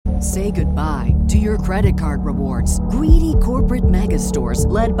Say goodbye to your credit card rewards. Greedy corporate mega stores,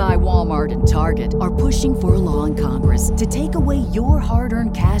 led by Walmart and Target, are pushing for a law in Congress to take away your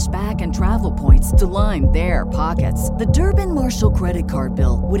hard-earned cash back and travel points to line their pockets. The Durbin-Marshall credit card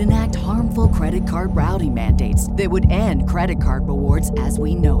bill would enact harmful credit card routing mandates that would end credit card rewards as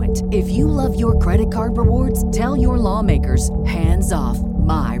we know it. If you love your credit card rewards, tell your lawmakers, hands off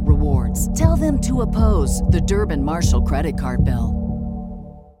my rewards. Tell them to oppose the Durbin-Marshall credit card bill.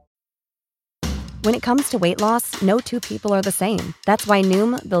 When it comes to weight loss, no two people are the same. That's why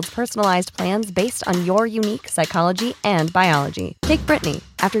Noom builds personalized plans based on your unique psychology and biology. Take Brittany.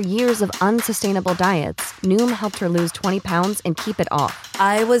 After years of unsustainable diets, Noom helped her lose 20 pounds and keep it off.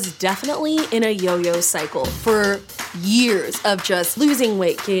 I was definitely in a yo-yo cycle for years of just losing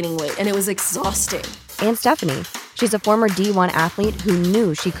weight, gaining weight, and it was exhausting. And Stephanie. She's a former D1 athlete who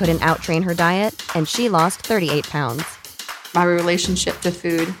knew she couldn't outtrain her diet, and she lost 38 pounds. My relationship to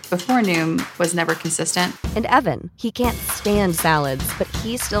food before Noom was never consistent. And Evan, he can't stand salads, but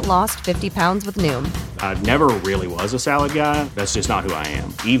he still lost 50 pounds with Noom. I never really was a salad guy. That's just not who I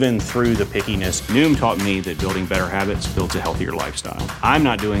am. Even through the pickiness, Noom taught me that building better habits builds a healthier lifestyle. I'm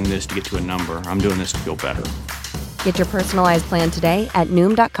not doing this to get to a number. I'm doing this to feel better. Get your personalized plan today at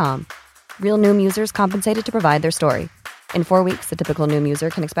Noom.com. Real Noom users compensated to provide their story. In 4 weeks, the typical Noom user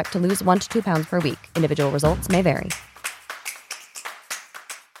can expect to lose 1 to 2 pounds per week. Individual results may vary.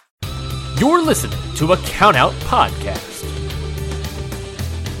 You're listening to a Count Out Podcast.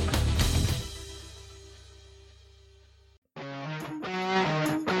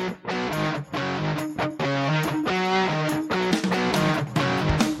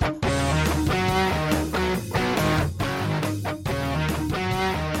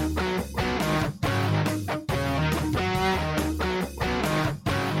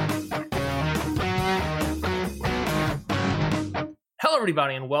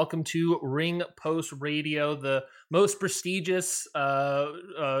 Everybody, and welcome to Ring Post Radio, the most prestigious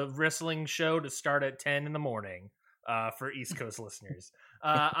wrestling show to start at 10 in the morning for East Coast listeners.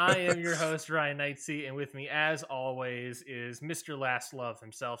 I am your host, Ryan Knightsey, and with me, as always, is Mr. Last Love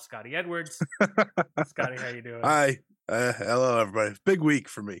himself, Scotty Edwards. Scotty, how you doing? Hi. Hello, everybody. Big week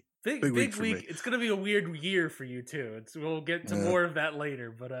for me. Big week. It's going to be a weird year for you, too. We'll get to more of that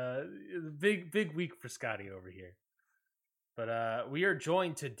later, but big week for Scotty over here. But we are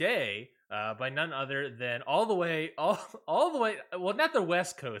joined today by none other than all the way, well, not the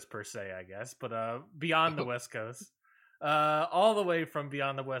West Coast per se, I guess, but beyond the West Coast. All the way from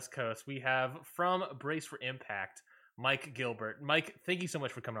beyond the West Coast, we have from Brace for Impact, Mike Gilbert. Mike, thank you so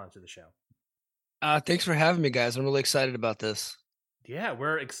much for coming on to the show. Thanks for having me, guys. I'm really excited about this. Yeah,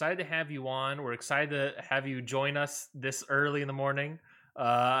 we're excited to have you on. We're excited to have you join us this early in the morning.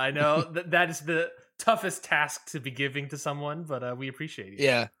 I know that is the toughest task to be giving to someone, but we appreciate you.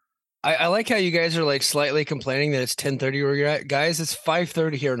 Yeah. I like how you guys are like slightly complaining that it's 10:30 where you're at. Guys, it's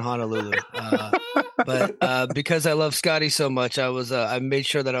 5:30 here in Honolulu. But because I love Scotty so much, I made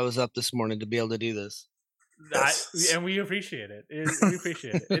sure that I was up this morning to be able to do this. And we appreciate it. We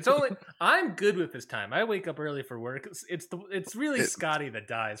appreciate it. It's only I'm good with this time. I wake up early for work. It's really Scotty that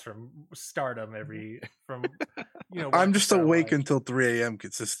dies from stardom I'm just awake until 3 a.m.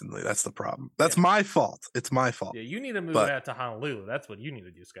 consistently. That's the problem. That's my fault. It's my fault. Yeah, you need to move out to Honolulu. That's what you need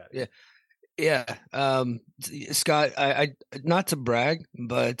to do, Scotty. Yeah. Scott, I not to brag,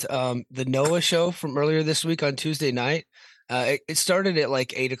 but the Noah show from earlier this week on Tuesday night. It started at like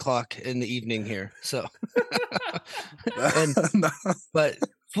 8:00 in the evening here. So, but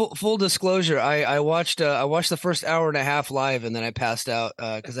full disclosure, I watched the first hour and a half live, and then I passed out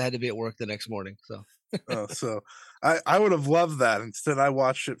because I had to be at work the next morning. So, so I would have loved that. Instead, I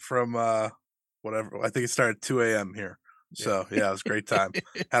watched it from whatever. I think it started at 2 a.m. here. So yeah, it was a great time.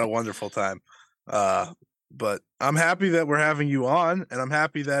 Had a wonderful time. But I'm happy that we're having you on, and I'm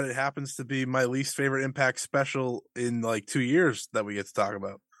happy that it happens to be my least favorite Impact special in like 2 years that we get to talk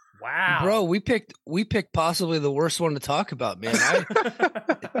about. Wow, bro, we picked possibly the worst one to talk about, man.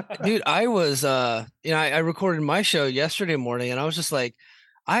 Dude, I was I recorded my show yesterday morning, and I was just like,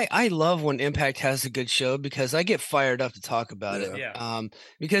 I love when Impact has a good show because I get fired up to talk about it. Yeah.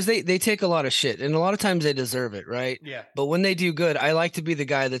 Because they take a lot of shit, and a lot of times they deserve it, right? Yeah. But when they do good, I like to be the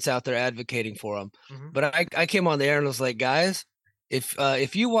guy that's out there advocating for them. Mm-hmm. But I came on the air and was like, guys,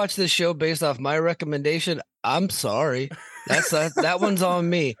 if you watch this show based off my recommendation, I'm sorry. That one's on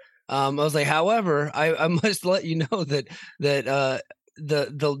me. I was like, however, I must let you know that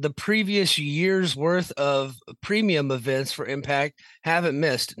the previous year's worth of premium events for Impact haven't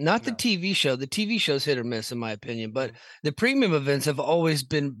missed. Not the TV show. The TV show's hit or miss in my opinion, but the premium events have always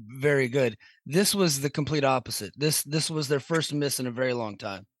been very good. This was the complete opposite. This was their first miss in a very long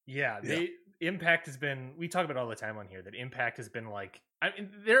time. Yeah, Impact has been, we talk about it all the time on here, that Impact has been like, I mean,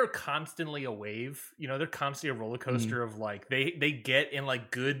 they're constantly a wave, you know, they're constantly a roller coaster of like, they get in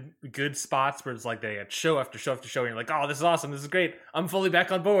like good spots where it's like they get show after show after show, and you're like, oh, this is awesome, this is great, I'm fully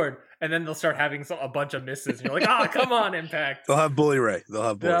back on board. And then they'll start having a bunch of misses, and you're like, oh, come on, Impact. They'll have Bully Ray.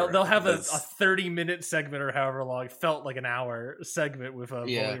 They'll have a 30-minute segment or however long, it felt like an hour segment with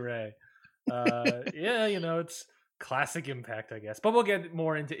Bully Ray. Yeah, you know, it's classic Impact, I guess. But we'll get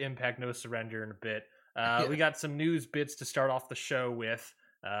more into Impact No Surrender in a bit. We got some news bits to start off the show with.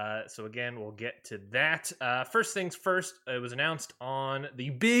 So again, we'll get to that. First things first, it was announced on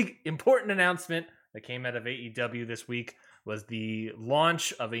the big important announcement that came out of AEW this week was the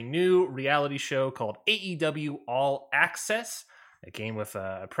launch of a new reality show called AEW All Access. It came with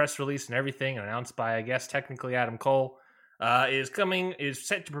a press release and everything, announced by, I guess, technically Adam Cole. Is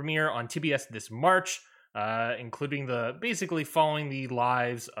set to premiere on TBS this March. Including basically following the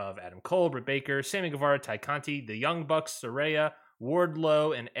lives of Adam Cole, Britt Baker, Sammy Guevara, Ty Conti, the Young Bucks, Saraya,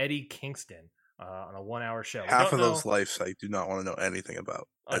 Wardlow, and Eddie Kingston on a 1-hour show. Half of those lives I do not want to know anything about.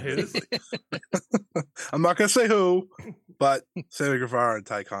 Who's? I'm not going to say who, but Sammy Guevara and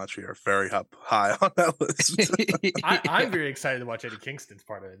Ty Conti are very high on that list. I'm very excited to watch Eddie Kingston's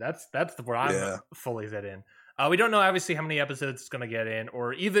part of it. That's where I'm fully set in. We don't know, obviously, how many episodes it's going to get in,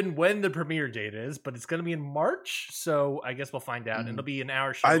 or even when the premiere date is, but it's going to be in March, so I guess we'll find out. And it'll be an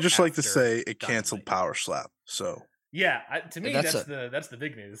hour show. I just like to say it canceled Power Slap. So yeah, to me, that's the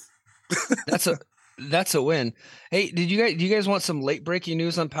big news. That's a win. Hey, do you guys want some late breaking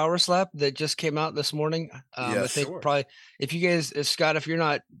news on Power Slap that just came out this morning? Yes, I think probably if Scott, if you're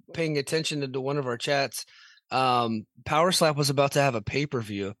not paying attention to one of our chats, Power Slap was about to have a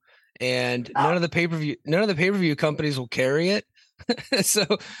pay-per-view. And none of the pay-per-view companies will carry it. so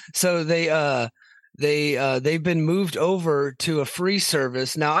they've been moved over to a free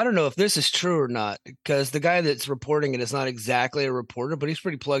service. Now, I don't know if this is true or not, because the guy that's reporting it is not exactly a reporter, but he's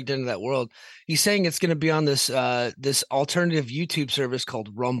pretty plugged into that world. He's saying it's going to be on this alternative YouTube service called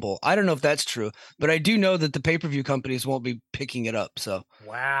Rumble. I don't know if that's true, but I do know that the pay-per-view companies won't be picking it up. So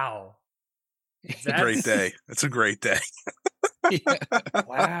wow. It's a great day. It's a great day.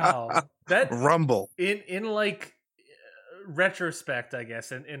 Wow. That Rumble. In like retrospect, I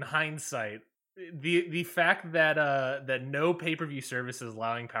guess, in hindsight, the fact that that no pay-per-view service is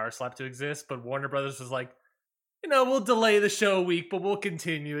allowing Power Slap to exist, but Warner Brothers was like, you know, we'll delay the show a week, but we'll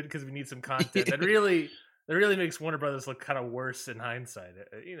continue it because we need some content. That really makes Warner Brothers look kind of worse in hindsight,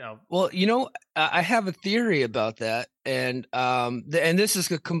 you know. Well, you know, I have a theory about that, and this is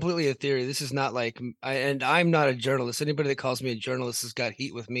completely a theory. This is not like, and I'm not a journalist. Anybody that calls me a journalist has got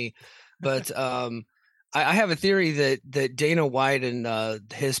heat with me, but I have a theory that Dana White and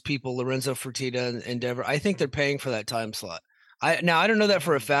his people, Lorenzo Fertitta and Endeavor, I think they're paying for that time slot. I don't know that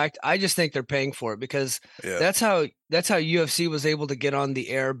for a fact. I just think they're paying for it because that's how UFC was able to get on the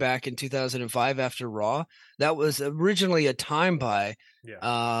air back in 2005 after Raw. That was originally a time buy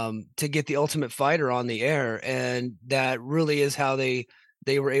to get the Ultimate Fighter on the air, and that really is how they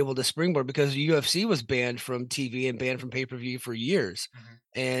were able to springboard, because UFC was banned from TV and banned from pay-per-view for years,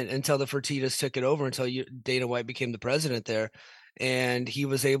 and until the Fertittas took it over, until Dana White became the president there. And he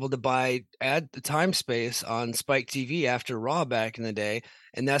was able to add the time space on Spike TV after Raw back in the day.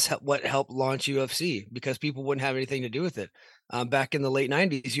 And that's what helped launch UFC, because people wouldn't have anything to do with it. Back in the late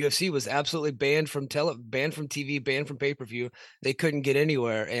 90s, UFC was absolutely banned from TV, banned from pay-per-view. They couldn't get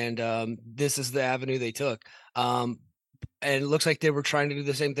anywhere. And this is the avenue they took. And it looks like they were trying to do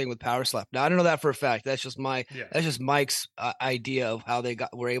the same thing with Power Slap. Now, I don't know that for a fact. That's just Mike's idea of how they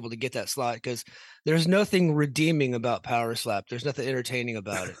were able to get that slot, because there's nothing redeeming about Power Slap. There's nothing entertaining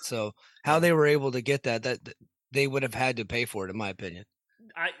about it. So how they were able to get that they would have had to pay for it, in my opinion.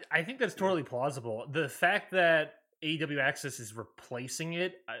 I think that's totally plausible. The fact that AEW Access is replacing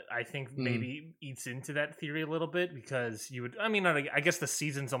it, I think maybe eats into that theory a little bit, because I guess the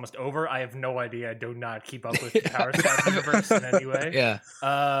season's almost over. I have no idea. I do not keep up with the Power Slap universe in any way. Yeah.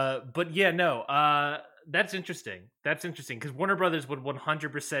 But yeah, no, that's interesting. That's interesting, because Warner Brothers would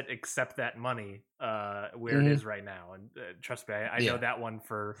 100% accept that money where it is right now. And trust me, I know that one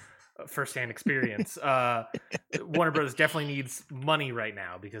for firsthand experience. Warner Brothers definitely needs money right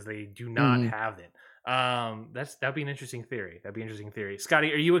now because they do not have it. That'd be an interesting theory.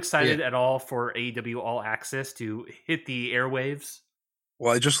 Scotty, are you excited at all for AEW All Access to hit the airwaves?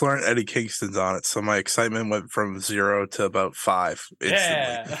 Well, I just learned Eddie Kingston's on it, so my excitement went from 0 to about 5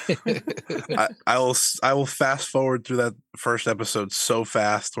 instantly. Yeah. I will fast forward through that first episode so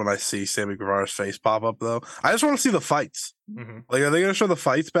fast when I see Sammy Guevara's face pop up, though. I just want to see the fights. Like, are they going to show the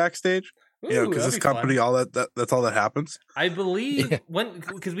fights backstage? Because this company, all that's all that happens. I believe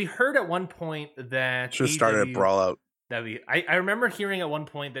because we heard at one point that just started a brawl out. I remember hearing at one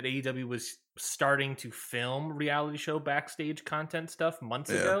point that AEW was starting to film reality show backstage content stuff months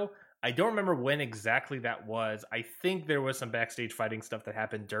ago. I don't remember when exactly that was. I think there was some backstage fighting stuff that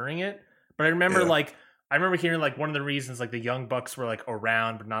happened during it, but I remember hearing like one of the reasons like the Young Bucks were like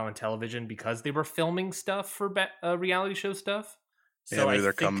around but not on television because they were filming stuff for reality show stuff. So maybe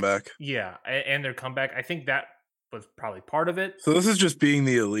their comeback. Yeah, and their comeback. I think that was probably part of it. So this is just being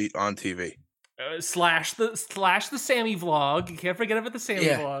the elite on TV. Slash the Sammy vlog. You can't forget about the Sammy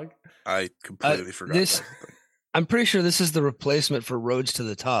vlog. I completely forgot that. I'm pretty sure this is the replacement for Roads to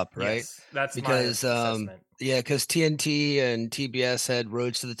the Top, right? Yes, that's because my assessment. because TNT and TBS had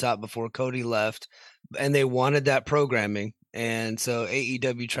Roads to the Top before Cody left, and they wanted that programming. And so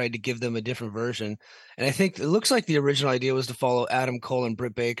AEW tried to give them a different version. And I think it looks like the original idea was to follow Adam Cole and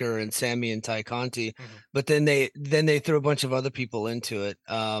Britt Baker and Sammy and Ty Conti, but then they threw a bunch of other people into it.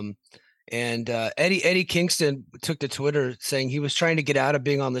 And Eddie Kingston took to Twitter saying he was trying to get out of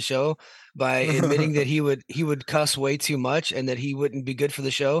being on the show by admitting that he would cuss way too much and that he wouldn't be good for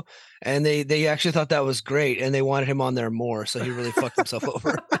the show. And they actually thought that was great and they wanted him on there more. So he really fucked himself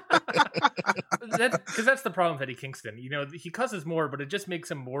over. Because that's the problem with Eddie Kingston. He cusses more, but it just makes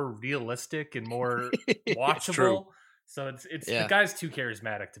him more realistic and more watchable. True. So it's the guy's too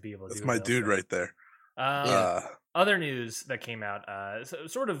charismatic to be able to that's do my dude right there. Other news that came out,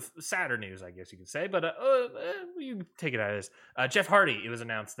 sort of sadder news, I guess you could say, but you take it as Jeff Hardy. It was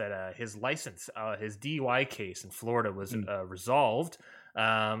announced that his license, his DUI case in Florida was resolved,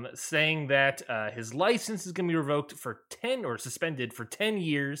 saying that his license is going to be revoked for 10 or suspended for 10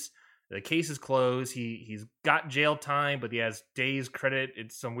 years. The case is closed. He's got jail time, but he has days credit.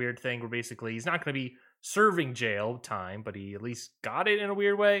 It's some weird thing where basically he's not going to be serving jail time, but he at least got it in a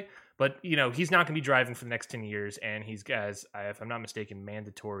weird way. But, he's not going to be driving for the next 10 years. And he's, if I'm not mistaken,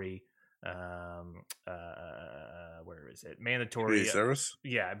 mandatory, where is it? Mandatory community service?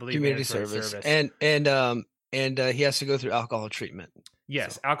 Yeah, I believe community service. And he has to go through alcohol treatment.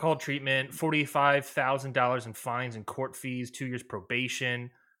 Yes, alcohol treatment, $45,000 in fines and court fees, 2 years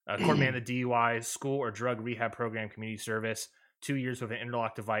probation, court-mandated DUI, school or drug rehab program, community service, 2 years with an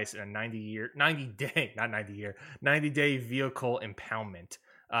interlock device, and a 90-day vehicle impoundment.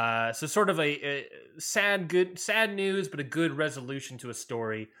 So sort of a sad news, but a good resolution to a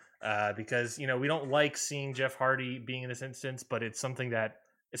story. Because we don't like seeing Jeff Hardy being in this instance, but it's something that,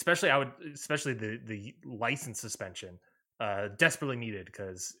 especially the license suspension, desperately needed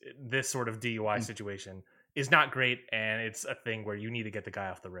because this sort of DUI situation is not great, and it's a thing where you need to get the guy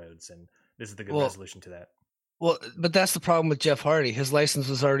off the roads, and this is the good resolution to that. Well, but that's the problem with Jeff Hardy. His license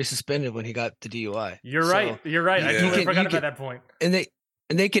was already suspended when he got the DUI. You're right. Yeah. I totally forgot about that point. And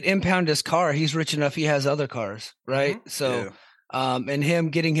they could impound his car. He's rich enough. He has other cars, right? Mm-hmm. So, and him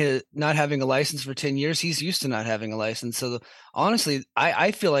getting not having a license for 10 years, he's used to not having a license. So honestly,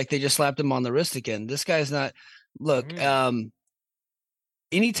 I feel like they just slapped him on the wrist again. This guy's not, look,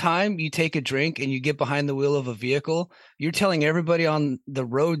 anytime you take a drink and you get behind the wheel of a vehicle, you're telling everybody on the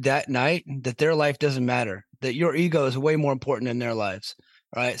road that night that their life doesn't matter, that your ego is way more important than their lives.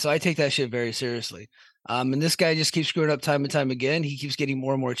 Right. So I take that shit very seriously. And this guy just keeps screwing up time and time again. He keeps getting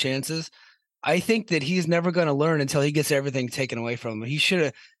more and more chances. I think that he's never going to learn until he gets everything taken away from him. He should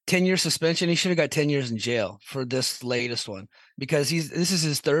have 10-year suspension. He should have got 10 years in jail for this latest one because this is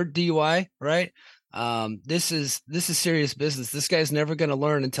his third DUI, right? This is serious business. This guy's never going to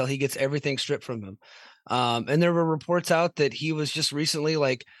learn until he gets everything stripped from him. And there were reports out that he was just recently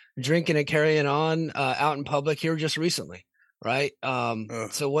like drinking and carrying on out in public here just recently. Right.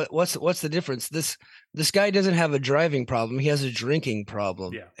 So what's the difference? This guy doesn't have a driving problem. He has a drinking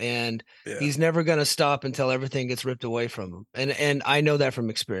problem. Yeah. And he's never going to stop until everything gets ripped away from him. And I know that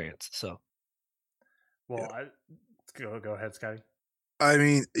from experience. So. Well, go ahead, Scotty. I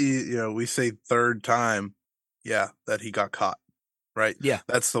mean, we say third time. Yeah. That he got caught. Right. Yeah.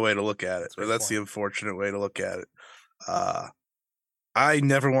 That's the way to look at it. That's the unfortunate way to look at it. I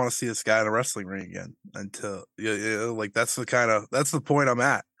never want to see this guy in a wrestling ring again until like that's the point I'm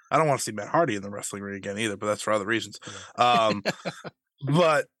at. I don't want to see Matt Hardy in the wrestling ring again either, but that's for other reasons.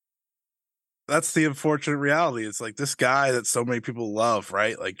 But that's the unfortunate reality. It's like this guy that so many people love,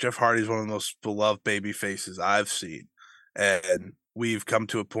 right? Like Jeff Hardy's one of the most beloved baby faces I've seen. And we've come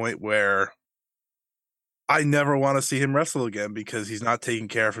to a point where I never want to see him wrestle again because he's not taking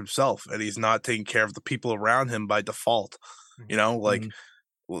care of himself and he's not taking care of the people around him by default.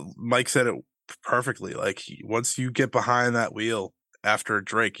 Mike said it perfectly. Like once you get behind that wheel after a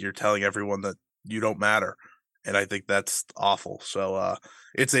drink, you're telling everyone that you don't matter. and I think that's awful. So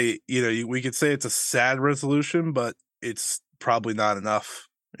it's we could say it's a sad resolution, but it's probably not enough,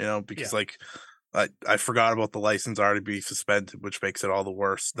 because like I forgot about the license already being suspended, which makes it all the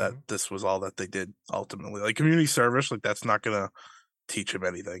worse that this was all that they did ultimately. Like community service, like that's not gonna teach him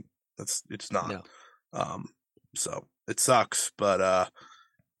anything. It's not. No. So it sucks, but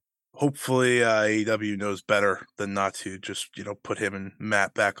hopefully AEW knows better than not to just put him and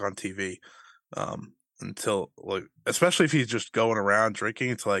Matt back on TV. Until, like, especially if he's just going around drinking,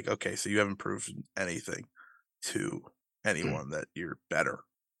 it's like, okay, so you haven't proven anything to anyone that you're better.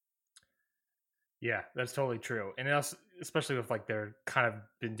 Yeah, that's totally true. And also, especially with like they're kind of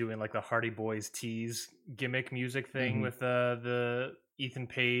been doing like the Hardy Boys tease gimmick music thing with the Ethan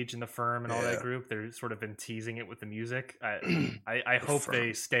Page and the Firm and all that group. They're sort of been teasing it with the music. I hope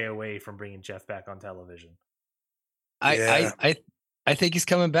they stay away from bringing Jeff back on television. I think he's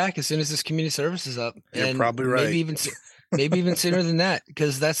coming back as soon as his community service is up. You're probably right. Maybe even sooner than that,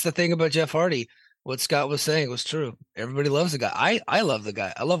 because that's the thing about Jeff Hardy. What Scott was saying was true. Everybody loves the guy. I love the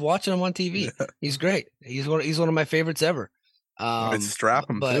guy. I love watching him on TV. He's great. He's one of my favorites ever. I'd strap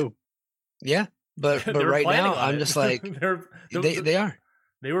him too. Yeah, but right now I'm just like they are.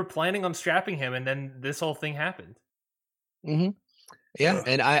 They were planning on strapping him, and then this whole thing happened. Mm-hmm. Yeah,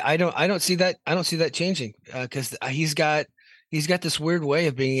 and I don't see that. I don't see that changing because he's got this weird way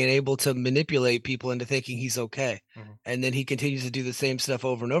of being able to manipulate people into thinking he's okay. And then he continues to do the same stuff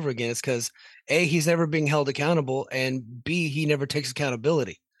over and over again. It's because A, he's never being held accountable, and B, he never takes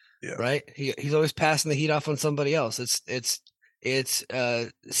accountability. Yeah. Right. He's always passing the heat off on somebody else. It's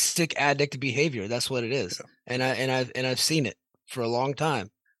sick addict behavior. That's what it is. Yeah. And I've seen it for a long time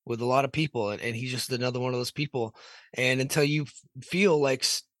with a lot of people, and he's just another one of those people. And until you feel like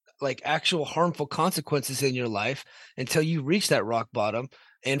actual harmful consequences in your life, until you reach that rock bottom,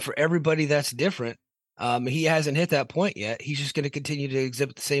 and for everybody that's different, he hasn't hit that point yet. He's just going to continue to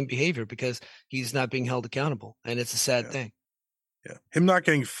exhibit the same behavior because he's not being held accountable, and it's a sad thing. Yeah, him not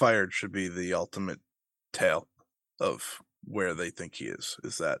getting fired should be the ultimate tale of where they think he is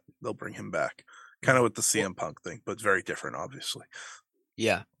that they'll bring him back, kind of with the CM Punk thing, but very different, obviously.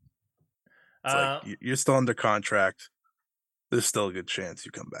 Yeah, it's like you're still under contract. There's still a good chance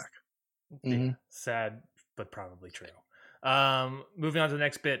you come back. Sad, but probably true. Moving on to the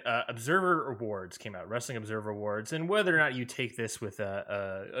next bit, Observer Awards came out, Wrestling Observer Awards, and whether or not you take this with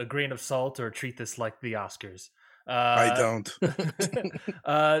a grain of salt or treat this like the Oscars. I don't.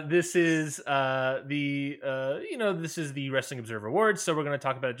 This is this is the Wrestling Observer Awards, so we're going to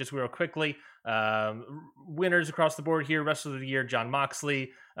talk about it just real quickly. Winners across the board here: Wrestler of the Year Jon Moxley,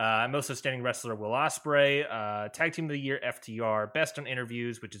 Most Outstanding Wrestler Will Ospreay, Tag Team of the Year FTR, Best on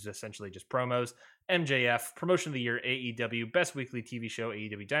Interviews, which is essentially just promos, MJF, Promotion of the Year AEW, Best Weekly TV Show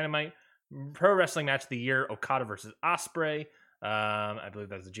AEW Dynamite, Pro Wrestling Match of the Year Okada versus Ospreay. I believe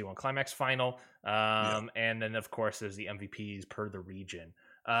that's the G1 Climax final. And then of course there's the MVPs per the region.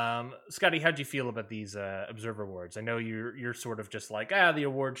 Scotty, how'd you feel about these Observer Awards? I know you're sort of just like, the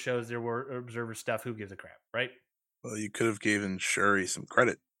award shows, there were Observer stuff, who gives a crap, right? Well, you could have given Shuri some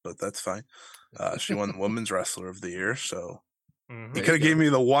credit, but that's fine. She won Women's Wrestler of the Year, so you could have gave me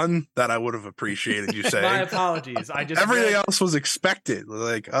the one that I would have appreciated you saying. My apologies. I just everything else was expected.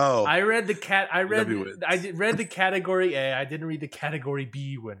 Like, I read the category A. I didn't read the category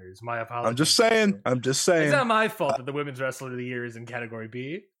B winners. My apologies. I'm just saying. It's not my fault that the Women's Wrestler of the Year is in category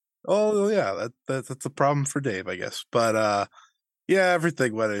B. Oh yeah, that's a problem for Dave, I guess. But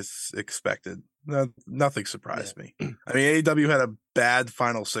everything went as expected. Nothing surprised me. I mean, AEW had a bad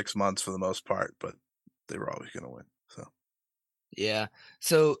final 6 months for the most part, but they were always going to win. So. Yeah.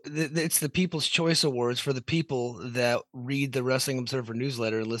 So it's the People's Choice Awards for the people that read the Wrestling Observer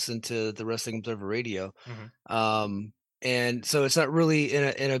newsletter and listen to the Wrestling Observer radio. And so it's not really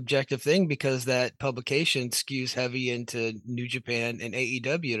an objective thing because that publication skews heavy into New Japan and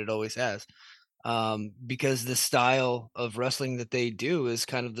AEW, and it always has. Because the style of wrestling that they do is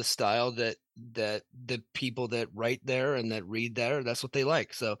kind of the style that the people that write there and that read there, that's what they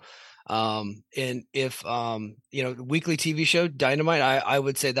like. So and if weekly TV show Dynamite, I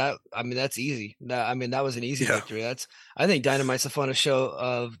would say that, I mean, that's easy. That was an easy victory. I think Dynamite's the funnest show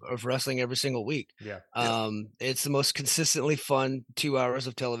of wrestling every single week. It's the most consistently fun 2 hours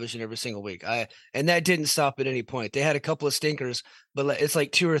of television every single week. And that didn't stop at any point. They had a couple of stinkers, but it's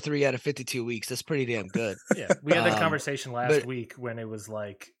like 2 or 3 out of 52 weeks. That's pretty damn good. We had that conversation last week when it was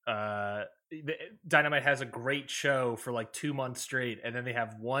like Dynamite has a great show for like 2 months straight, and then they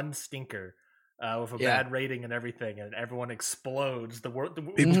have one stinker with a bad rating and everything, and everyone explodes.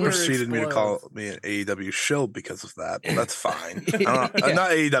 People proceeded me to call me an AEW shill because of that, but that's fine. Not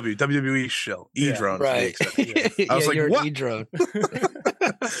AEW, WWE shill. E-drone. Right. I was like, you're what? An E-drone.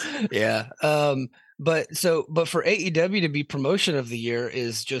 Yeah. But for AEW to be promotion of the year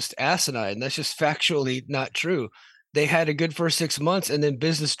is just asinine. That's just factually not true. They had a good first 6 months, and then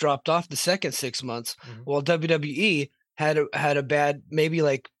business dropped off the second 6 months, while WWE had a bad maybe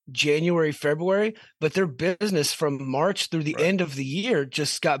like January, February, but their business from March through the end of the year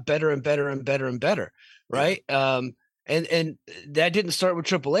just got better and better and better and better, right? And that didn't start with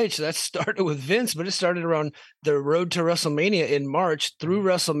Triple H. That started with Vince, but it started around the road to WrestleMania in March through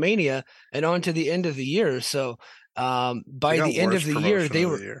WrestleMania and on to the end of the year. So by the end of the year, they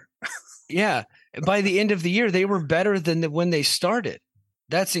were by the end of the year, they were better than when they started.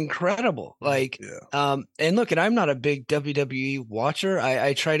 That's incredible. Like, and look, and I'm not a big WWE watcher.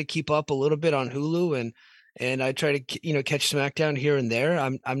 I try to keep up a little bit on Hulu and I try to, catch SmackDown here and there.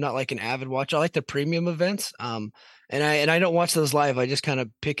 I'm not like an avid watcher. I like the premium events. And I don't watch those live. I just kind of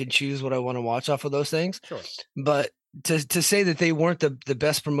pick and choose what I want to watch off of those things. Sure. But to say that they weren't the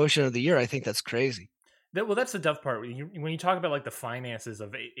best promotion of the year, I think that's crazy. Well, that's the tough part. When you talk about like the finances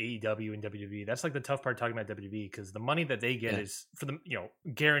of AEW and WWE, that's like the tough part talking about WWE, because the money that they get is for the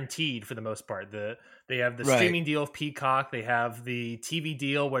guaranteed for the most part. They have the streaming deal of Peacock, they have the TV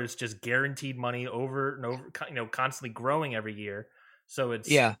deal where it's just guaranteed money over and over, constantly growing every year. So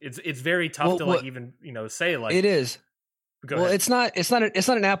it's very tough to even say like it is. Well, it's not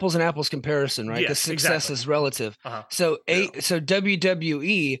an apples and apples comparison, right? Because success is relative. So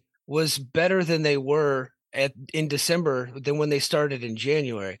WWE was better than they were in December than when they started in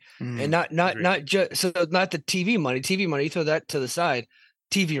January, and not just not the TV money. TV money, you throw that to the side.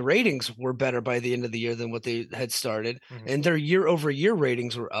 TV ratings were better by the end of the year than what they had started, and their year-over-year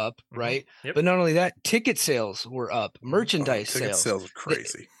ratings were up, right? Yep. But not only that, ticket sales were up, merchandise sales were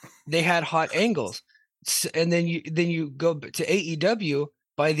crazy. They had hot angles, and then you go to AEW.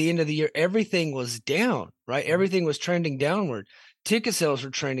 By the end of the year, everything was down, right? Everything was trending downward. Ticket sales were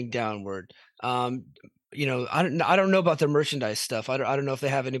trending downward. I don't know about their merchandise stuff. I don't know if they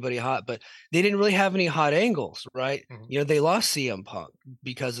have anybody hot, but they didn't really have any hot angles, right? They lost CM Punk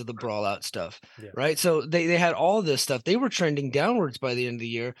because of the brawl out stuff, right? So they had all this stuff. They were trending downwards by the end of the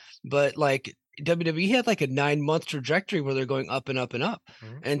year, but like WWE had like a 9-month trajectory where they're going up and up and up,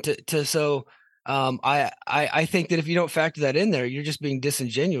 and I think that if you don't factor that in there, you're just being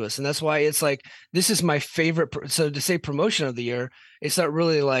disingenuous. And that's why it's like, this is my favorite. So to say promotion of the year, it's not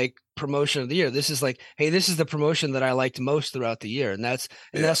really like promotion of the year. This is like, hey, this is the promotion that I liked most throughout the year. And that's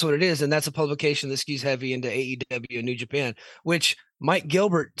what it is. And that's a publication that skews heavy into AEW and New Japan, which Mike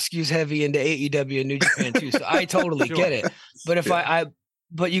Gilbert skews heavy into AEW and New Japan too. So I totally get it. But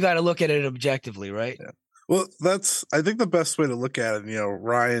but you got to look at it objectively, right? Yeah. Well, I think the best way to look at it,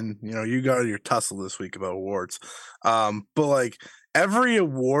 Ryan, you got your tussle this week about awards. But like every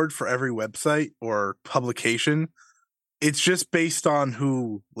award for every website or publication, it's just based on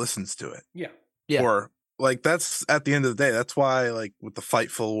who listens to it. Yeah. Or like that's at the end of the day. That's why like with the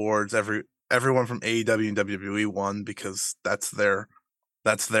Fightful Awards, everyone from AEW and WWE won because that's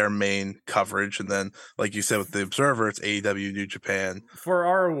their main coverage. And then, like you said, with the Observer, it's AEW, New Japan. For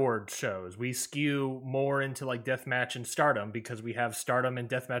our award shows, we skew more into like Deathmatch and Stardom because we have Stardom and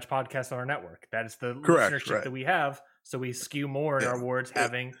Deathmatch podcasts on our network. That is the listenership that we have. So we skew more in our awards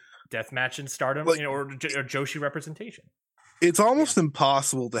having Deathmatch and Stardom, or Joshi representation. It's almost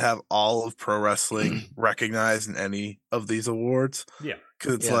impossible to have all of pro wrestling recognized in any of these awards. Yeah.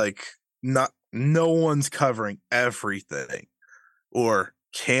 Because it's like no one's covering everything. Or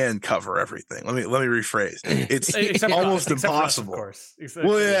can cover everything. Let me rephrase. It's almost impossible. Us, of course.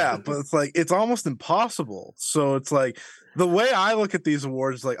 Well, yeah, but it's like it's almost impossible. So it's like the way I look at these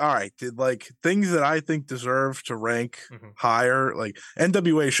awards, like, all right, did like things that I think deserve to rank higher, like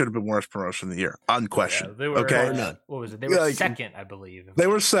NWA should have been worst promotion of the year, unquestioned. Yeah, they were, what was it? They were second, I believe. They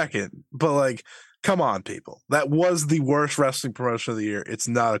were second, but like, come on, people, that was the worst wrestling promotion of the year. It's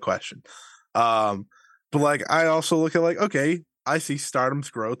not a question. But like, I also look at like, okay, I see Stardom's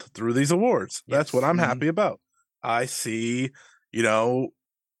growth through these awards. That's what I'm happy about. I see, Jon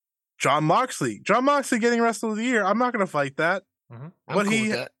Moxley getting Wrestler of the Year. I'm not going to fight that.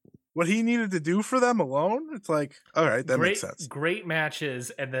 What he needed to do for them alone, it's like, all right, that makes sense. Great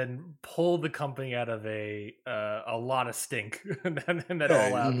matches, and then pull the company out of a lot of stink in that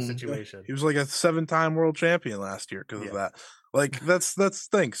all-out situation. He was like a 7-time world champion last year because of that. Like that's the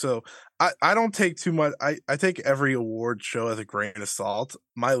thing. So I don't take too much. I take every award show as a grain of salt.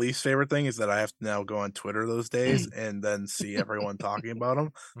 My least favorite thing is that I have to now go on Twitter those days and then see everyone talking about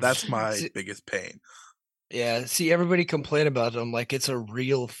them. That's my biggest pain. Yeah, see everybody complain about them like it's a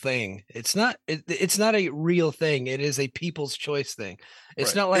real thing. It's not. It's not a real thing. It is a people's choice thing.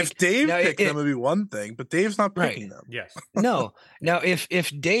 It's not like if Dave picked them, it'd be one thing, but Dave's not picking them. Yes. No. Now, if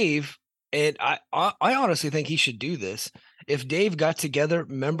Dave, and I honestly think he should do this. If Dave got together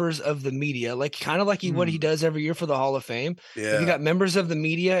members of the media, like kind of like what he does every year for the Hall of Fame. Yeah. If you got members of the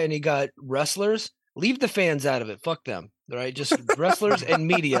media and he got wrestlers, leave the fans out of it. Fuck them. Right. Just wrestlers and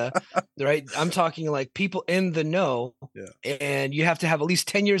media. Right. I'm talking like people in the know. Yeah. And you have to have at least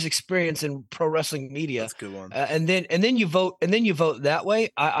 10 years experience in pro wrestling media. That's a good one. And then you vote that way.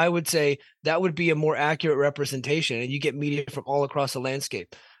 I would say that would be a more accurate representation, and you get media from all across the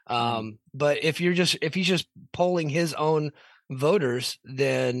landscape. But if he's just polling his own voters,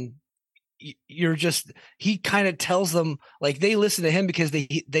 then he kind of tells them like they listen to him because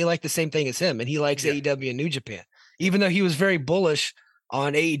they like the same thing as him, and he likes AEW and New Japan, even though he was very bullish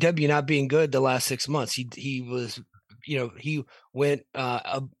on AEW not being good the last 6 months. He was, he went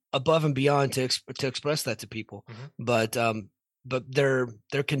above and beyond to express that to people, but they're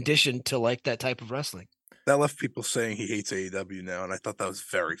conditioned to like that type of wrestling. That left people saying he hates AEW now, and I thought that was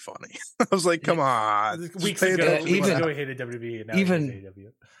very funny. I was like, "Come on!" Weeks ago, he hated WWE, and now he hates AEW.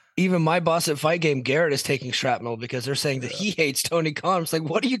 Even my boss at Fight Game, Garrett, is taking shrapnel because they're saying that he hates Tony Khan. It's like,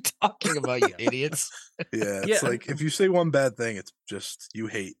 what are you talking about, you idiots? Yeah, it's like if you say one bad thing, it's just you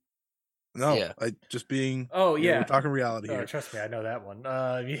hate. No, I just being. Oh yeah, we're talking reality here. Trust me, I know that one.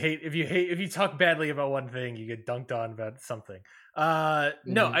 If you talk badly about one thing, you get dunked on about something.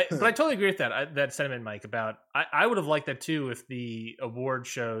 No, but I totally agree with that sentiment, Mike. About I would have liked that too if the award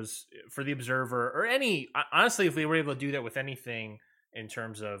shows for the Observer or any, honestly, if we were able to do that with anything in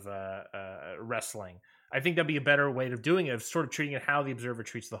terms of wrestling. I think that'd be a better way of doing it, of sort of treating it how the Observer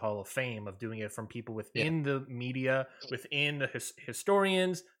treats the Hall of Fame, of doing it from people within the media, within the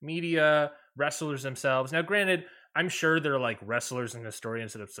historians, media, wrestlers themselves. Now, granted, I'm sure there are like wrestlers and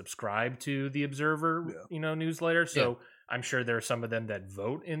historians that have subscribed to the Observer, newsletter. So I'm sure there are some of them that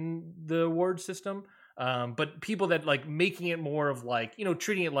vote in the award system. But people that like making it more of like,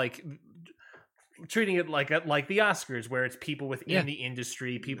 treating it like the Oscars, where it's people within the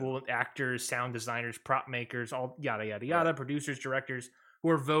industry, people, actors, sound designers, prop makers, all yada yada yada, producers, directors who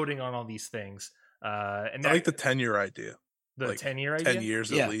are voting on all these things. And I like the 10-year idea. The like 10-year idea, 10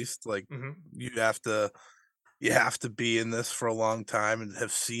 years at least. Like you have to be in this for a long time and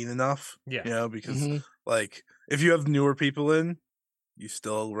have seen enough. Yeah, because like if you have newer people in, you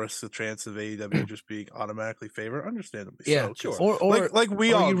still risk the chance of AEW just being automatically favored, understandably. Yeah, so, sure. Or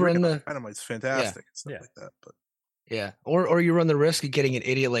we all agree Dynamite's fantastic and stuff like that. But or you run the risk of getting an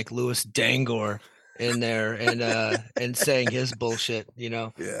idiot like Louis Dangor in there and saying his bullshit.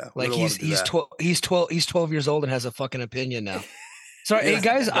 Like he's 12 years old and has a fucking opinion now. Sorry, hey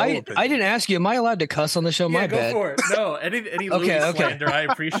guys, I didn't ask you. Am I allowed to cuss on the show? My bad. Go for it. No, any Louis slander, I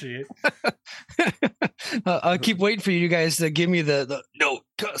appreciate. I'll keep waiting for you guys to give me the no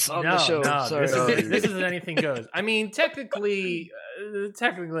cuss on the show. No, sorry. This isn't anything goes. I mean, technically,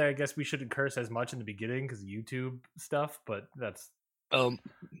 I guess we shouldn't curse as much in the beginning because of YouTube stuff, but that's.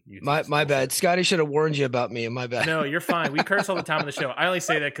 My bad. Scotty should have warned you about me. My bad. No, you're fine. We curse all the time on the show. I only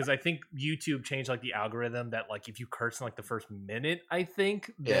say that because I think YouTube changed like the algorithm that like if you curse in like the first minute, I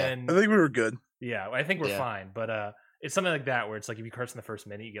think then I think we were good. Yeah, I think we're fine. But it's something like that where it's like if you curse in the first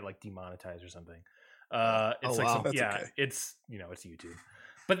minute, you get like demonetized or something. It's okay. It's it's YouTube.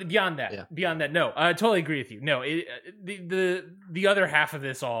 But beyond that, no, I totally agree with you. No, the other half of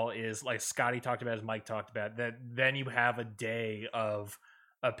this all is like Scotty talked about, as Mike talked about, that then you have a day of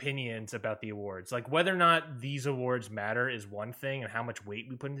opinions about the awards. Like whether or not these awards matter is one thing, and how much weight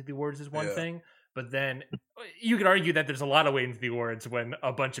we put into the awards is one thing. But then you could argue that there's a lot of weight into the awards when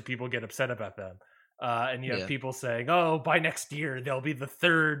a bunch of people get upset about them. And you have people saying, oh, by next year, they'll be the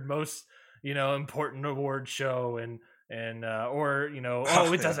third most, important award show. And it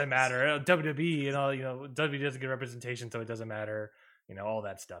doesn't matter. WWE and all, WWE doesn't get representation, so it doesn't matter, all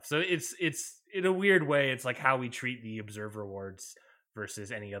that stuff. So it's in a weird way, it's like how we treat the Observer Awards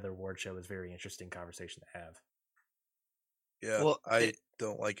versus any other award show is very interesting conversation to have. Yeah, well, I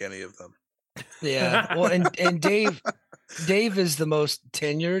don't like any of them. Yeah, well, and Dave is the most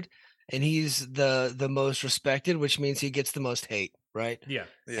tenured, and he's the most respected, which means he gets the most hate. right? Yeah.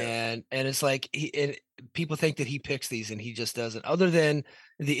 And it's like people think that he picks these and he just doesn't, other than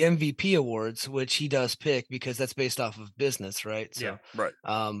the MVP awards, which he does pick because that's based off of business, right? So right.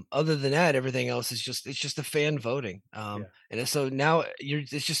 other than that, everything else is just a fan voting. And so now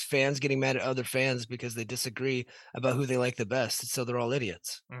it's just fans getting mad at other fans because they disagree about who they like the best. So they're all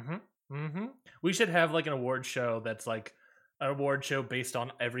idiots. We should have like an award show that's like an award show based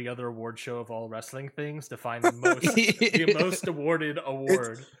on every other award show of all wrestling things to find the most the most awarded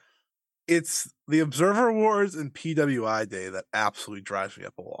award. It's the Observer Awards and PWI Day that absolutely drives me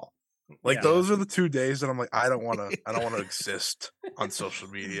up a wall. Like those are the 2 days that I'm like, I don't want to exist on social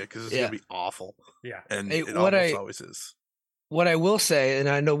media because it's gonna be awful. Yeah, and it always is. What I will say, and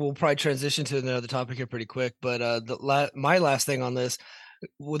I know we'll probably transition to another topic here pretty quick, but my last thing on this.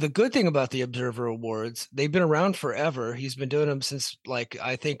 Well, the good thing about the Observer Awards, they've been around forever. He's been doing them since, like,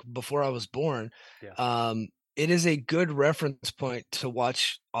 I think before I was born. Yeah. It is a good reference point to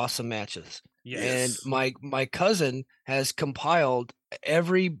watch awesome matches. Yes. And my cousin has compiled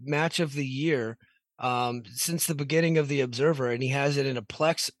every match of the year since the beginning of the Observer, and he has it in a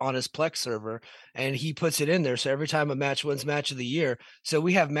Plex on his Plex server, and he puts it in there. So every time a match wins match of the year, so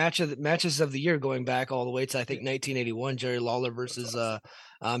we have matches of the year going back all the way to I think 1981, Jerry Lawler versus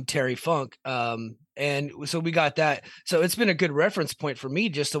Terry Funk, and so we got that. So it's been a good reference point for me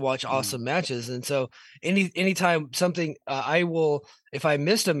just to watch awesome matches. And so anytime something I will, if I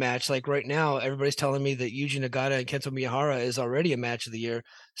missed a match, like right now, everybody's telling me that Yuji Nagata and Kento Miyahara is already a match of the year.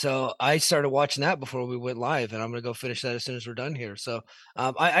 So I started watching that before we went live, and I'm going to go finish that as soon as we're done here. So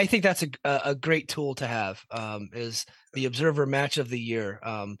I think that's a great tool to have, is the Observer match of the year.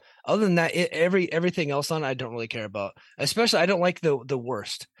 Other than that, everything else on I don't really care about. Especially I don't like the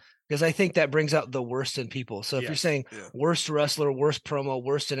worst, because I think that brings out the worst in people. So if you're saying worst wrestler, worst promo,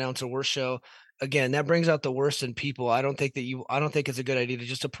 worst announcer, worst show, again, that brings out the worst in people. I don't think it's a good idea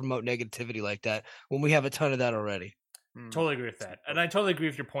to promote negativity like that when we have a ton of that already. Totally agree with that. And I totally agree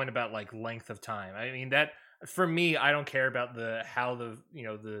with your point about like length of time. I mean, that for me, I don't care about how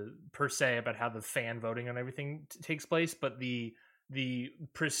the per se about how the fan voting on everything takes place, but the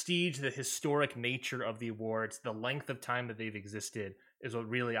prestige, the historic nature of the awards, the length of time that they've existed is what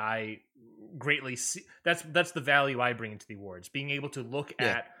really I greatly see. That's the value I bring into the awards, being able to look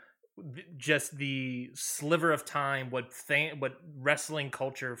at just the sliver of time, what wrestling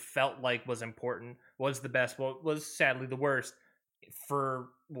culture felt like was important, was the best, what was sadly the worst for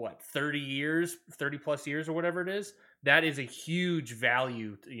 30 plus years or whatever it is. That is a huge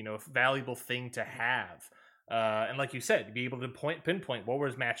valuable thing to have. And like you said, to be able to pinpoint what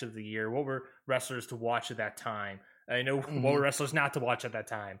was match of the year, what were wrestlers to watch at that time. I know what were wrestlers not to watch at that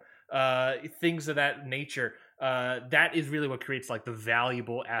time. Things of that nature. That is really what creates like the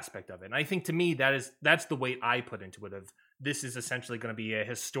valuable aspect of it. And I think to me that's the weight I put into it. Of this is essentially going to be a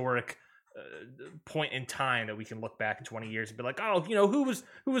historic point in time that we can look back in 20 years and be like, oh, who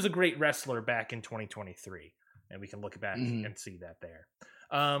was a great wrestler back in 2023, and we can look back and see that there.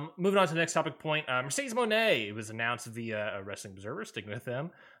 Moving on to the next topic point, Mercedes Moné. It was announced via a Wrestling Observer, sticking with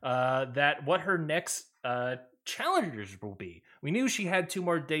them, that what her next challengers will be. We knew she had 2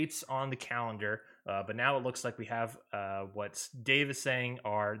 more dates on the calendar, but now it looks like we have what Dave is saying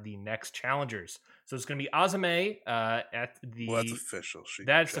are the next challengers. So it's going to be Azumi at the... Well, that's official.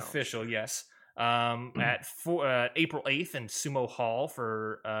 That's official, yes. At April 8th in Sumo Hall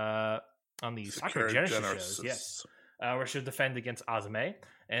for on the Sakura Genesis shows, yes. Where she'll defend against Azumi.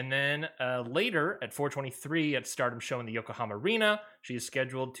 And then later at 4/23 at Stardom Show in the Yokohama Arena, she is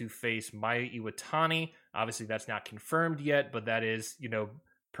scheduled to face Maya Iwatani. Obviously, that's not confirmed yet, but that is,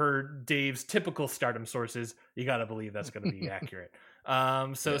 per Dave's typical Stardom sources, you got to believe that's going to be accurate.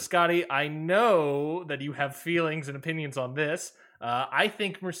 Scotty, I know that you have feelings and opinions on this. I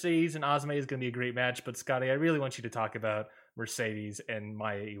think Mercedes and Azumi is going to be a great match, but Scotty, I really want you to talk about Mercedes and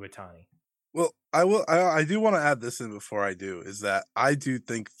Maya Iwatani. Well, I do want to add this in before I do, is that I do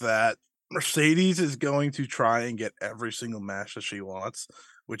think that Mercedes is going to try and get every single match that she wants,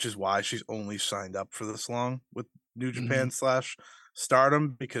 which is why she's only signed up for this long with New Japan /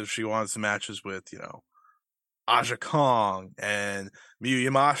 Stardom, because she wants matches with, Aja Kong and Miyu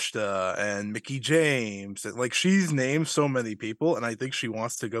Yamashita and Mickie James. Like, she's named so many people, and I think she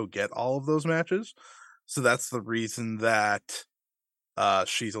wants to go get all of those matches. So that's the reason that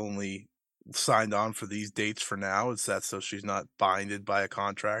she's only signed on for these dates for now. It's that so she's not binded by a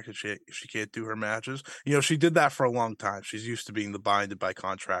contract and she can't do her matches. She did that for a long time. She's used to being the binded by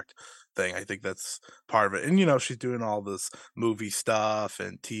contract thing. I think that's part of it. And she's doing all this movie stuff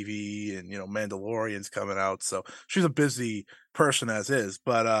and TV and Mandalorian's coming out, so she's a busy person as is.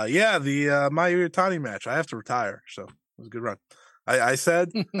 But the Maya Iwatani match, I have to retire, so it was a good run. I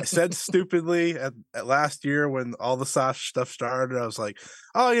said stupidly at last year when all the Sasha stuff started, I was like,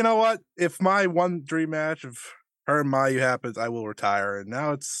 oh, you know what? If my one dream match of her and Mayu happens, I will retire. And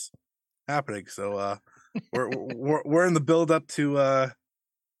now it's happening. So we're in the build up to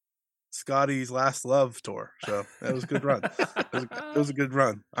Scotty's Last Love tour. So that was a good run. It was a good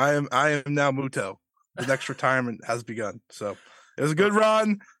run. I am now Muto. The next retirement has begun. So it was a good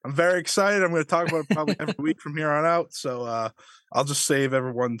run. I'm very excited. I'm going to talk about it probably every week from here on out. So I'll just save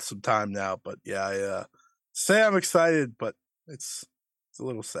everyone some time now. But yeah, I say I'm excited, but it's a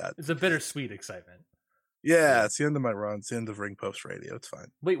little sad. It's a bittersweet excitement. Yeah, it's the end of my run. It's the end of Ring Post Radio. It's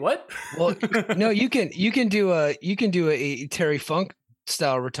fine. Wait, what? Well, no, you can do a Terry Funk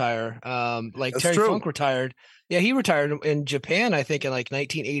style retire. Like That's Terry true. Funk retired. Yeah, he retired in Japan, I think, in like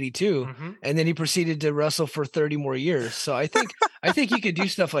 1982, and then he proceeded to wrestle for 30 more years. So I think you could do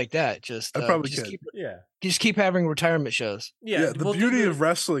stuff like that. Just I probably just could. just keep having retirement shows. Yeah, the beauty of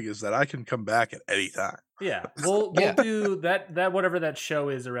wrestling is that I can come back at any time. Yeah, we'll do that whatever that show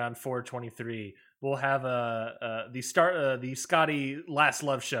is around 423. We'll have the Scotty Last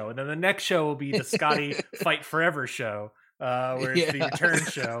Love show, and then the next show will be the Scotty Fight Forever show, where it's the return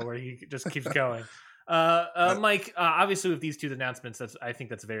show where he just keeps going. Mike, obviously with these two announcements, I think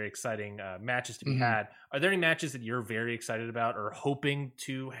that's very exciting matches to be had. Are there any matches that you're very excited about or hoping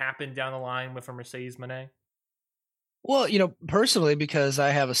to happen down the line with a Mercedes Moné? Well, personally, because I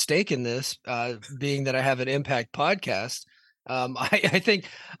have a stake in this, being that I have an Impact podcast, I think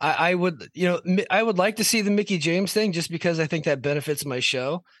I would, I would like to see the Mickie James thing just because I think that benefits my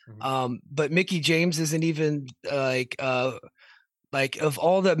show. But Mickie James isn't even like of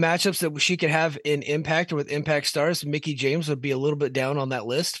all the matchups that she could have in Impact or with Impact stars, Mickie James would be a little bit down on that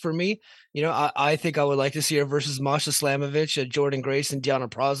list for me. I think I would like to see her versus Masha Slamovich, Jordan Grace, and Deonna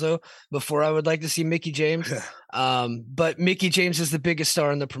Purrazzo before I would like to see Mickie James. But Mickie James is the biggest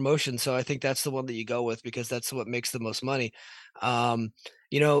star in the promotion, so I think that's the one that you go with because that's what makes the most money.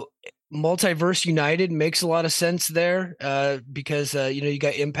 Multiverse United makes a lot of sense there because you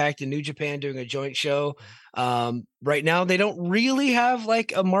got Impact and New Japan doing a joint show. Right now they don't really have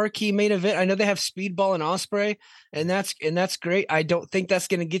like a marquee main event. I know they have Speedball and Ospreay, and that's great. I don't think that's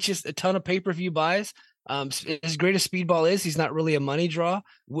going to get you a ton of pay-per-view buys. As great as Speedball is, he's not really a money draw.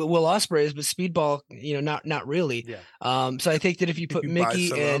 Will Ospreay is, but Speedball, not really. Yeah. So I think that if you put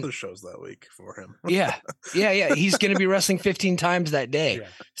Mickie and other shows that week for him, yeah, he's going to be wrestling 15 times that day. Yeah.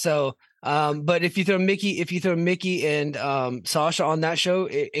 So, but if you throw Mickie and Sasha on that show,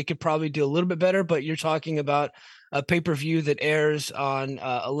 it could probably do a little bit better. But you're talking about a pay-per-view that airs on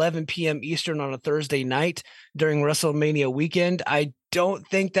 11 p.m. Eastern on a Thursday night during WrestleMania weekend. I don't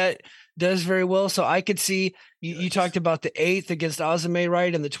think that does very well. So I could see you talked about the 8th against Azumi,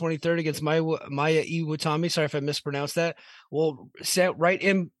 right? And the 23rd against Maya Iwatani. Sorry if I mispronounced that. Well, set right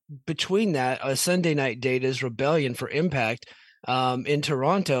in between that, a Sunday night date is Rebellion for Impact in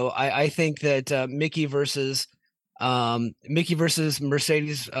Toronto. I think that Mickie versus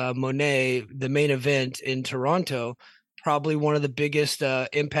Mercedes Moné, the main event in Toronto, probably one of the biggest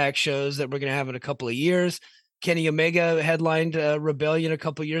Impact shows that we're going to have in a couple of years. Kenny Omega headlined Rebellion a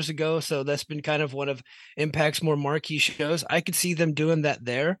couple years ago, so that's been kind of one of Impact's more marquee shows. I could see them doing that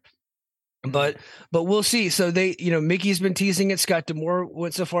there, but we'll see. So they, Mickey's been teasing it. Scott D'Amore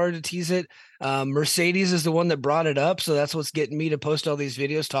went so far to tease it. Mercedes is the one that brought it up, so that's what's getting me to post all these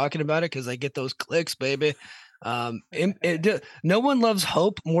videos talking about it because I get those clicks, baby. No one loves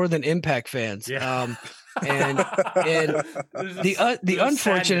Hope more than Impact fans. Yeah. And the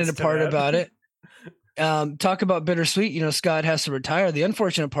unfortunate part about it. Talk about bittersweet. Scott has to retire. The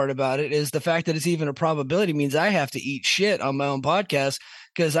unfortunate part about it is the fact that it's even a probability means I have to eat shit on my own podcast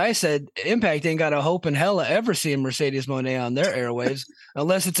because I said Impact ain't got a hope in hell of ever seeing Mercedes Moné on their airwaves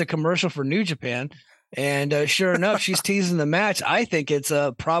unless it's a commercial for New Japan. And sure enough, she's teasing the match. I think it's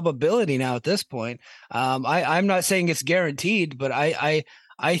a probability now at this point. I'm not saying it's guaranteed, but I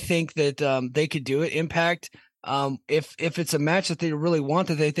think that they could do it. Impact. If it's a match that they really want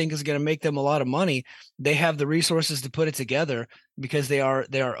that they think is going to make them a lot of money, they have the resources to put it together because they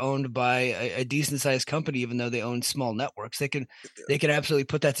are owned by a decent sized company, even though they own small networks. They can absolutely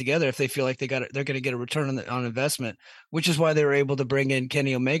put that together if they feel like they're going to get a return on investment, which is why they were able to bring in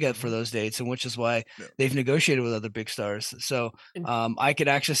Kenny Omega for those dates, and which is why they've negotiated with other big stars. So I could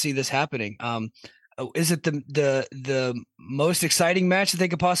actually see this happening. Is it the most exciting match that they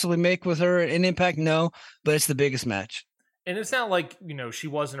could possibly make with her in Impact? No, but it's the biggest match. And it's not like, she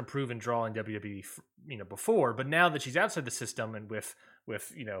wasn't a proven draw in WWE, before, but now that she's outside the system and with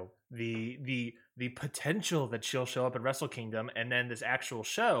the potential that she'll show up at Wrestle Kingdom and then this actual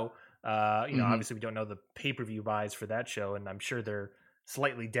show, Obviously we don't know the pay-per-view buys for that show, and I'm sure they're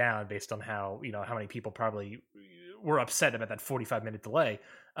slightly down based on how many people probably were upset about that 45-minute delay.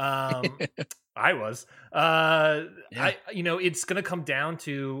 I was. It's going to come down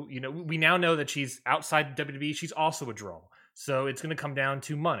to, we now know that she's outside WWE. She's also a draw. So it's going to come down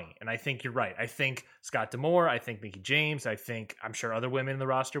to money. And I think you're right. I think Scott D'Amore, I think Mickie James, I'm sure other women in the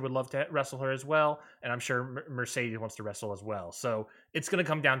roster would love to wrestle her as well. And I'm sure Mercedes wants to wrestle as well. So it's going to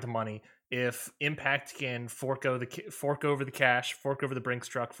come down to money. If Impact can fork over the cash, fork over the Brinks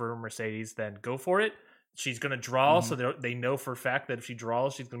truck for Mercedes, then go for it. She's going to draw, so they know for a fact that if she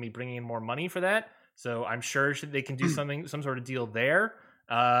draws, she's going to be bringing in more money for that. So I'm sure they can do some sort of deal there.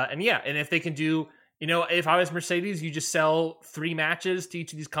 And if they can do, if I was Mercedes, you just sell 3 matches to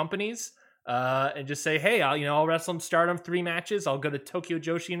each of these companies and just say, hey, I'll wrestle and Stardom 3 matches. I'll go to Tokyo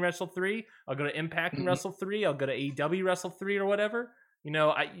Joshi and wrestle 3. I'll go to Impact and wrestle 3. I'll go to AEW wrestle 3 or whatever.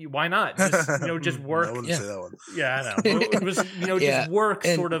 Why not? Just work. I wouldn't say that one. Yeah, I know. It was, just work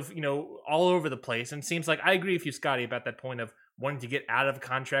sort of, all over the place. And it seems like I agree with you, Scotty, about that point of wanting to get out of the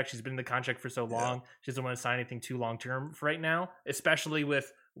contract. She's been in the contract for so long. Yeah. She doesn't want to sign anything too long-term for right now, especially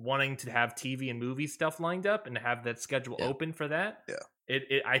with wanting to have TV and movie stuff lined up and to have that schedule open for that. Yeah.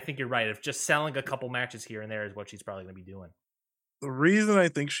 I think you're right. If just selling a couple matches here and there is what she's probably going to be doing. The reason I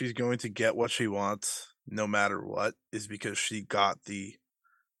think she's going to get what she wants no matter what is because she got the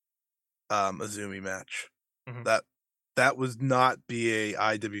Azumi match. Mm-hmm. That would not be a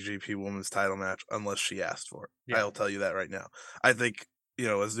IWGP Women's Title match unless she asked for it. Yeah. I'll tell you that right now. I think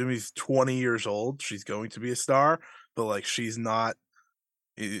Azumi's 20 years old. She's going to be a star, but like she's not.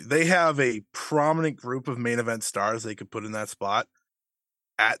 They have a prominent group of main event stars they could put in that spot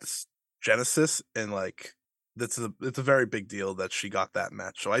at Genesis, and like. It's a very big deal that she got that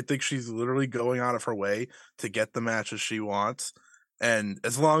match. So I think she's literally going out of her way to get the matches she wants. And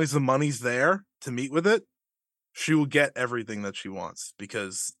as long as the money's there to meet with it, she will get everything that she wants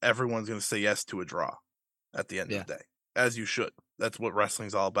because everyone's going to say yes to a draw at the end of the day, as you should. That's what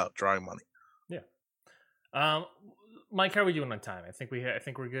wrestling's all about, drawing money. Yeah. Mike, how are we doing on time? I think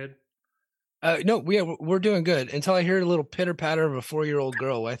we're good. No, we're doing good until I hear a little pitter patter of a 4-year-old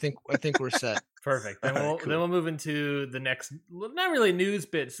girl. I think we're set. Perfect. Then we'll move into the next, not really news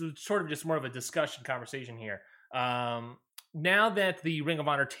bit, so sort of just more of a discussion conversation here. Now that the Ring of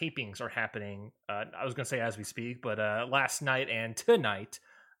Honor tapings are happening, I was going to say as we speak, but last night and tonight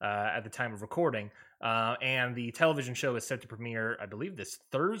at the time of recording, and the television show is set to premiere, I believe, this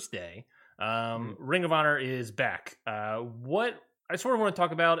Thursday. Ring of Honor is back. What I sort of want to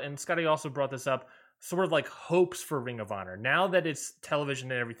talk about, and Scotty also brought this up, sort of like hopes for Ring of Honor. Now that it's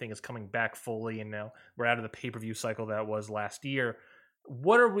television and everything is coming back fully, and now we're out of the pay-per-view cycle that was last year,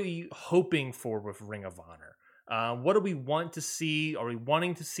 what are we hoping for with Ring of Honor? What do we want to see? Are we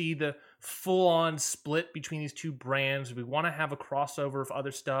wanting to see the full-on split between these two brands? Do we want to have a crossover of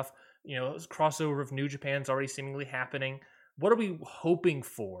other stuff? Crossover of New Japan's already seemingly happening. What are we hoping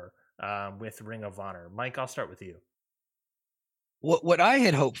for with Ring of Honor? Mike, I'll start with you. What I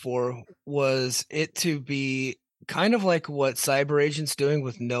had hoped for was it to be kind of like what Cyber Agent's doing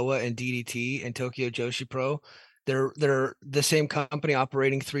with Noah and DDT and Tokyo Joshi Pro. They're the same company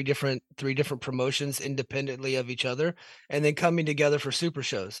operating three different promotions independently of each other and then coming together for super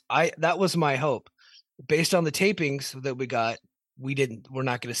shows. That was my hope. Based on the tapings that we got, we're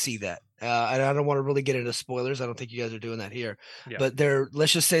not going to see that. And I don't want to really get into spoilers. I don't think you guys are doing that here. Yeah. But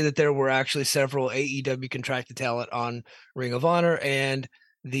let's just say that there were actually several AEW contracted talent on Ring of Honor, and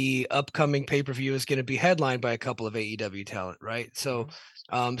the upcoming pay-per-view is going to be headlined by a couple of AEW talent, right? So,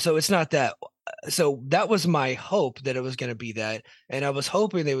 so it's not that. So that was my hope, that it was going to be that. And I was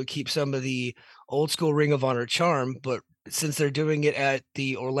hoping they would keep some of the old school Ring of Honor charm, but since they're doing it at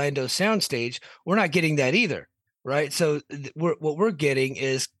the Orlando soundstage, we're not getting that either. Right. So what we're getting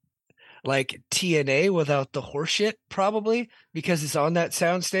is like TNA without the horseshit, probably, because it's on that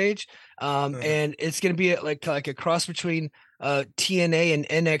soundstage. And it's going to be like a cross between TNA and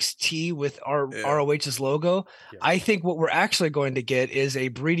NXT with our ROH's logo. Yeah. I think what we're actually going to get is a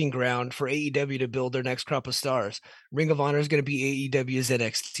breeding ground for AEW to build their next crop of stars. Ring of Honor is going to be AEW's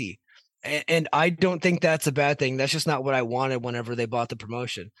NXT. And I don't think that's a bad thing. That's just not what I wanted whenever they bought the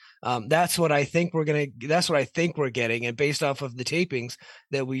promotion. That's what I think we're getting. And based off of the tapings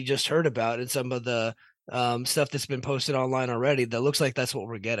that we just heard about and some of the stuff that's been posted online already, that looks like that's what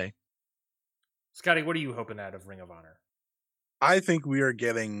we're getting. Scotty, what are you hoping out of Ring of Honor? I think we are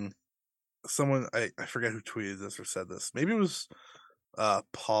getting someone, I forget who tweeted this or said this. Maybe it was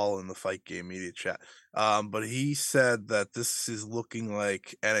Paul in the Fight Game Media chat. But he said that this is looking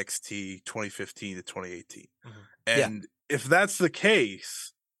like NXT 2015 to 2018. Mm-hmm. And if that's the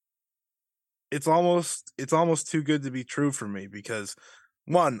case, it's almost too good to be true for me because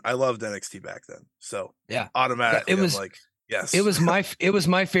one, I loved NXT back then, so Yeah, automatically it was I'm like, yes, it was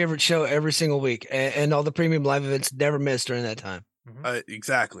my favorite show every single week, and all the premium live events never missed during that time.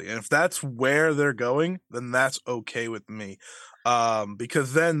 Exactly. And if that's where they're going, then that's okay with me.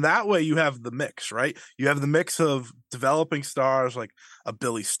 Because then that way you have the mix, right? You have the mix of developing stars like a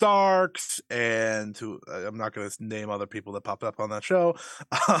Billy Starks and who I'm not going to name other people that popped up on that show.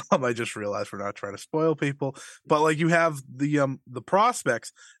 I just realized we're not trying to spoil people, but like you have the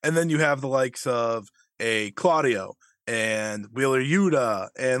prospects, and then you have the likes of a Claudio and Wheeler Yuta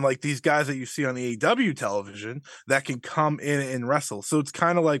and like these guys that you see on the AEW television that can come in and wrestle. So it's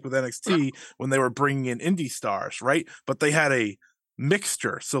kind of like with NXT when they were bringing in indie stars, right? But they had a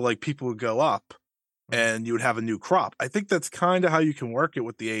mixture. So like people would go up and you would have a new crop. I think that's kind of how you can work it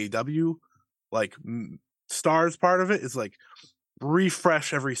with the AEW like stars part of it is like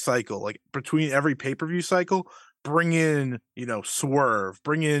refresh every cycle, like between every pay-per-view cycle. Bring in, Swerve,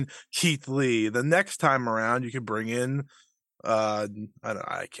 bring in Keith Lee. The next time around, you can bring in, I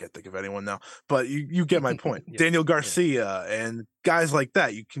can't think of anyone now, but you get my point. Daniel Garcia and guys like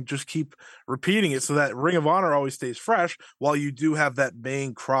that. You can just keep repeating it so that Ring of Honor always stays fresh while you do have that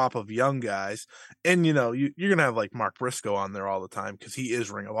main crop of young guys. And, you're going to have like Mark Briscoe on there all the time because he is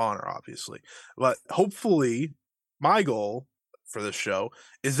Ring of Honor, obviously. But hopefully my goal for this show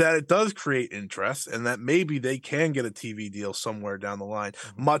is that it does create interest and that maybe they can get a TV deal somewhere down the line,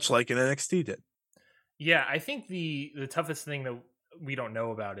 much like an NXT did. Yeah, I think the toughest thing that we don't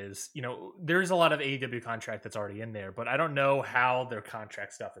know about is, there's a lot of AEW contract that's already in there, but I don't know how their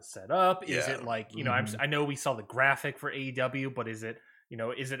contract stuff is set up. Is it like, I know we saw the graphic for AEW, but is it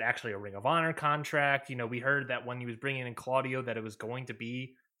actually a Ring of Honor contract? We heard that when he was bringing in Claudio that it was going to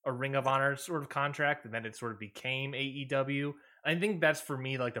be a Ring of Honor sort of contract, and then it sort of became AEW. I think that's for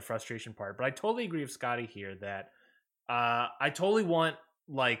me like the frustration part, but I totally agree with Scotty here that I totally want,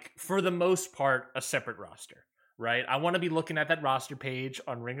 like, for the most part, a separate roster, right? I want to be looking at that roster page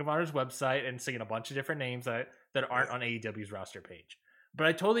on Ring of Honor's website and seeing a bunch of different names that aren't on AEW's roster page. But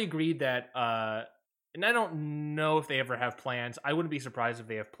I totally agree that, and I don't know if they ever have plans. I wouldn't be surprised if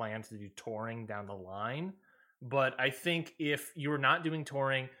they have plans to do touring down the line. But I think if you're not doing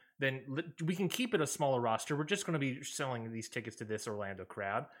touring, then we can keep it a smaller roster. We're just going to be selling these tickets to this Orlando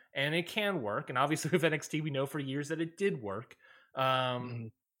crowd, and it can work. And obviously with NXT, we know for years that it did work.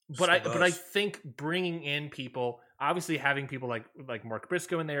 But I think bringing in people, obviously having people like Mark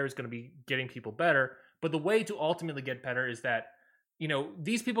Briscoe in there is going to be getting people better. But the way to ultimately get better is that,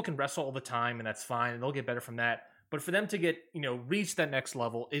 these people can wrestle all the time, and that's fine, and they'll get better from that. But for them to get, reach that next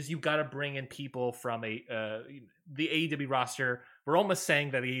level is you've got to bring in people from the AEW roster. We're almost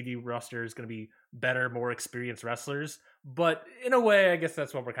saying that the AEW roster is going to be better, more experienced wrestlers. But in a way, I guess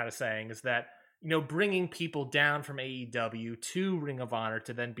that's what we're kind of saying is that, bringing people down from AEW to Ring of Honor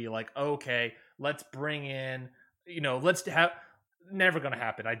to then be like, okay, let's bring in, never going to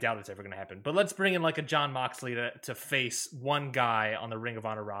happen. I doubt it's ever going to happen. But let's bring in like a Jon Moxley to face one guy on the Ring of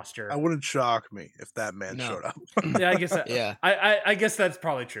Honor roster. I wouldn't shock me if that man showed up. Yeah, I guess. Yeah, I guess that's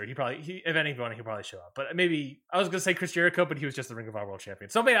probably true. If anyone, he'll probably show up. But maybe I was going to say Chris Jericho, but he was just the Ring of Honor World Champion.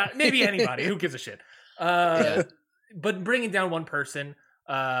 So maybe anybody. Who gives a shit? But bringing down one person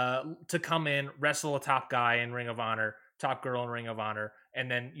to come in, wrestle a top guy in Ring of Honor, top girl in Ring of Honor, and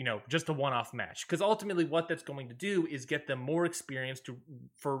then, just a one-off match. Because ultimately what that's going to do is get them more experience to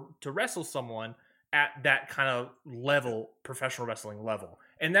wrestle someone at that kind of level, professional wrestling level.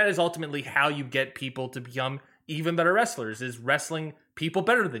 And that is ultimately how you get people to become even better wrestlers, is wrestling people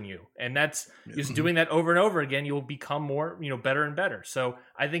better than you. And that's just doing that over and over again. You'll become more, better and better. So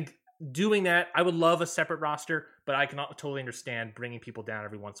I think doing that, I would love a separate roster, but I can totally understand bringing people down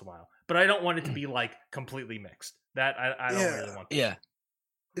every once in a while. But I don't want it to be like completely mixed. That I don't really want that. Yeah.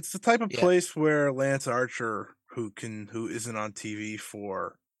 It's the type of place where Lance Archer, who isn't on TV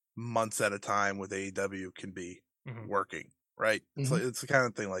for months at a time with AEW, can be working, right? It's the kind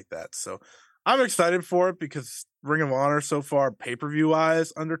of thing like that. So I'm excited for it because Ring of Honor so far, pay-per-view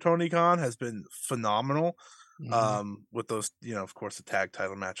wise, under Tony Khan has been phenomenal. With those, of course, the tag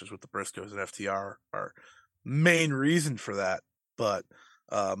title matches with the Briscoes and FTR are main reason for that. But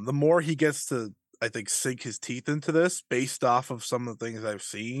the more he gets to, I think, sink his teeth into this based off of some of the things I've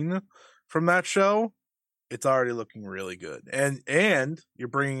seen from that show, it's already looking really good. And you're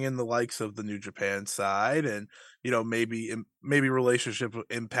bringing in the likes of the New Japan side, and maybe relationship with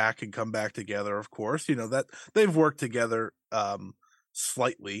Impact can come back together. Of course, that they've worked together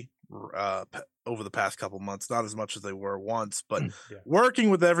slightly over the past couple months, not as much as they were once, but working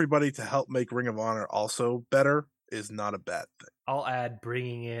with everybody to help make Ring of Honor also better is not a bad thing. I'll add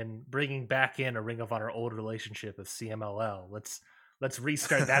bringing back in a Ring of Honor old relationship with CMLL. Let's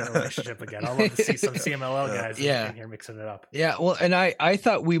restart that relationship again. I'd love to see some CMLL guys in here mixing it up. Yeah, well, and I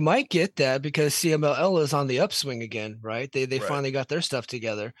thought we might get that because CMLL is on the upswing again, right? They finally got their stuff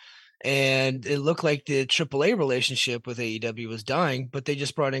together. And it looked like the AAA relationship with AEW was dying, but they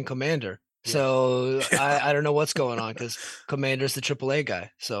just brought in Commander. Yeah. So I don't know what's going on because Commander's the AAA guy.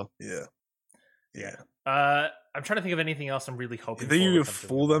 So yeah. I'm trying to think of anything else I'm really hoping. You think you can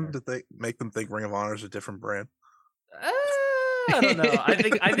fool them? Did they make them think Ring of Honor is a different brand? I don't know.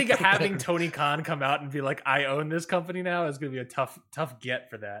 I think having Tony Khan come out and be like, "I own this company now," is going to be a tough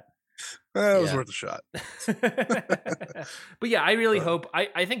get for that. It was worth a shot. But yeah, I really hope.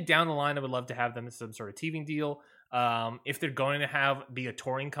 I think down the line, I would love to have them in some sort of TV deal. If they're going to be a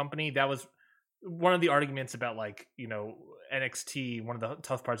touring company, that was one of the arguments about NXT. One of the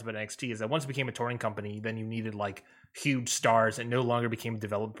tough parts about NXT is that once it became a touring company, then you needed like huge stars. It no longer became a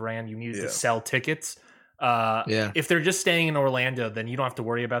developed brand. You needed to sell tickets. If they're just staying in Orlando, then you don't have to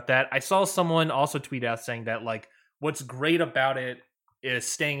worry about that. I saw someone also tweet out saying that like what's great about it is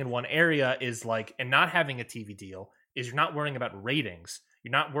staying in one area is like, and not having a TV deal is you're not worrying about ratings.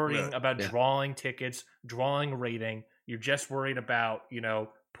 You're not worrying about drawing tickets, drawing rating. You're just worried about,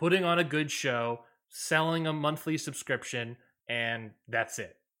 putting on a good show, selling a monthly subscription, and that's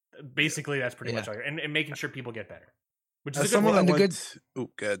it. Basically, that's pretty much all. And making sure people get better. Which is someone that good.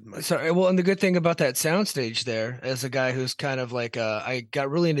 Good. Mike. Sorry. Well, and the good thing about that soundstage there, as a guy who's kind of like, I got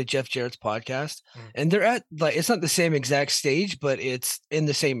really into Jeff Jarrett's podcast, and they're at like it's not the same exact stage, but it's in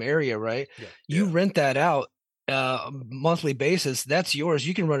the same area, right? Yeah. You rent that out monthly basis. That's yours.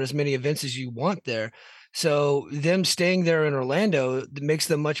 You can run as many events as you want there. So them staying there in Orlando makes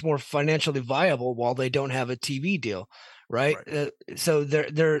them much more financially viable while they don't have a TV deal, right? So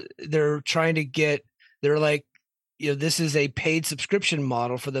they're trying to get. They're like. This is a paid subscription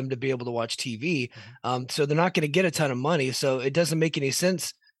model for them to be able to watch TV. So they're not going to get a ton of money. So it doesn't make any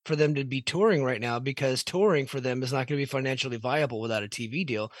sense for them to be touring right now because touring for them is not going to be financially viable without a TV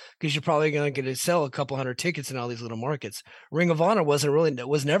deal because you're probably going to sell a couple hundred tickets in all these little markets. Ring of Honor was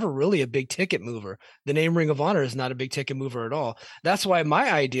never really a big ticket mover. The name Ring of Honor is not a big ticket mover at all. That's why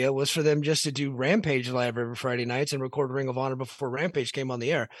my idea was for them just to do Rampage live every Friday nights and record Ring of Honor before Rampage came on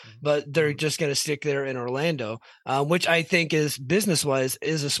the air. But they're just going to stick there in Orlando, which I think is business-wise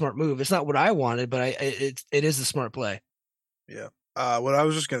is a smart move. It's not what I wanted, but it is a smart play. Yeah. What I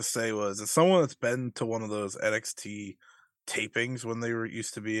was just gonna say was, as someone that's been to one of those NXT tapings when they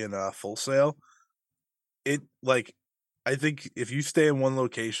used to be in Full Sail, I think if you stay in one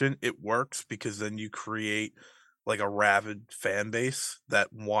location, it works because then you create like a rabid fan base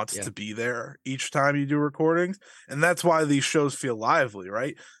that wants to be there each time you do recordings, and that's why these shows feel lively,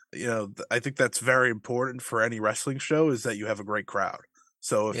 right? I think that's very important for any wrestling show is that you have a great crowd.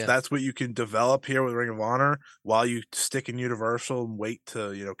 So if that's what you can develop here with Ring of Honor while you stick in Universal and wait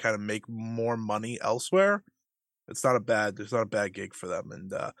to, kind of make more money elsewhere, there's not a bad gig for them.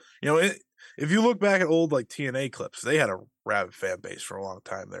 And, if you look back at old like TNA clips, they had a rabid fan base for a long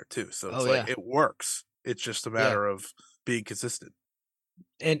time there too. So it's it works. It's just a matter of being consistent.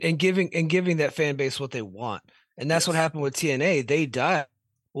 And giving that fan base what they want. And that's what happened with TNA. They died.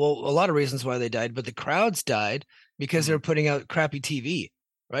 Well, a lot of reasons why they died, but the crowds died because they were putting out crappy TV,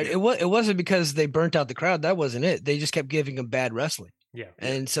 right? It wasn't because they burnt out the crowd. That wasn't it. They just kept giving them bad wrestling. Yeah.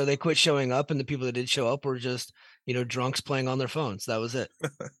 And so they quit showing up, and the people that did show up were just, drunks playing on their phones. That was it.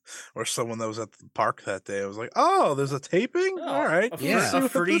 Or someone that was at the park that day. I was like, oh, there's a taping? All right. A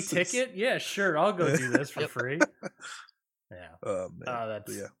free ticket? Yeah, sure. I'll go do this for free. Yeah.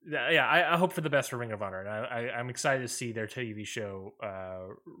 I hope for the best for Ring of Honor, and I'm excited to see their TV show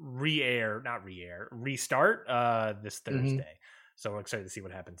restart this Thursday. So I'm excited to see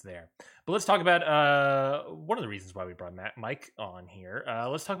what happens there. But let's talk about one of the reasons why we brought Mike on here.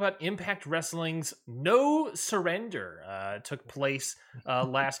 Let's talk about Impact Wrestling's No Surrender. It took place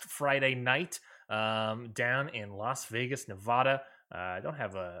last Friday night down in Las Vegas, Nevada. I don't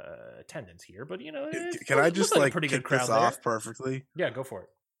have attendance here, but can I just like pretty kick this off perfectly? Yeah, go for it.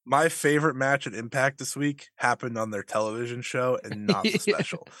 My favorite match at Impact this week happened on their television show and not the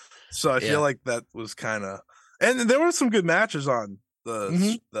special. So I feel like that was kind of, and there were some good matches on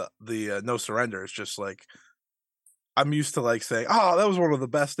the No Surrender. It's just like I'm used to like saying, oh, that was one of the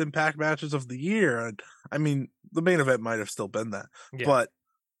best Impact matches of the year, and I mean the main event might have still been that, but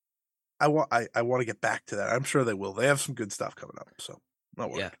I want to get back to that. I'm sure they will. They have some good stuff coming up, so not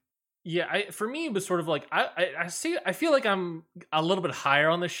worried. Yeah, for me it was sort of like I feel like I'm a little bit higher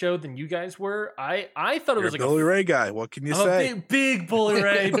on the show than you guys were. I thought it was like a Bully Ray guy. What can you say? A big Bully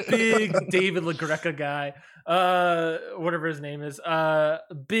Ray, big David LaGreca guy. Whatever his name is.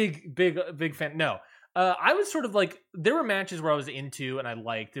 Big fan. No. I was sort of like, there were matches where I was into and I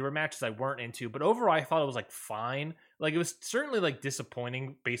liked. There were matches I weren't into, but overall I thought it was like fine. Like it was certainly like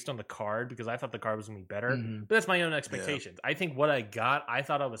disappointing based on the card because I thought the card was gonna be better. Mm-hmm. But that's my own expectations. Yeah. I think what I got, I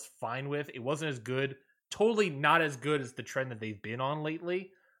thought I was fine with. It wasn't as good, totally not as good as the trend that they've been on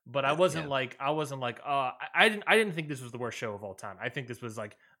lately. But I wasn't like, I didn't think this was the worst show of all time. I think this was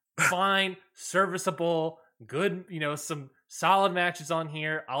like fine, serviceable, good, some solid matches on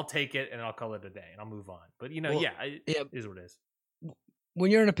here. I'll take it and I'll call it a day and I'll move on. But it is what it is. When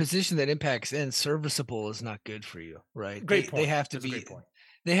you're in a position that Impact's in, serviceable is not good for you, right? Great point. They have to be.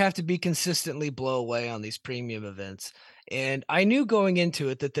 They have to be consistently blow away on these premium events. And I knew going into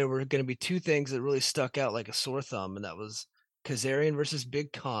it that there were going to be two things that really stuck out like a sore thumb, and that was Kazarian versus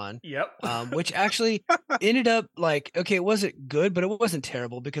Big Con. Yep. Which actually ended up like, okay, it wasn't good, but it wasn't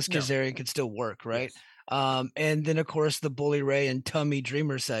terrible because Kazarian could still work, right? Yes. And then of course the Bully Ray and Tummy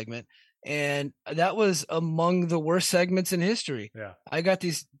Dreamer segment. And that was among the worst segments in history. Yeah. I got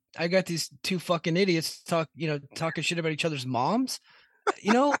these two fucking idiots talking shit about each other's moms,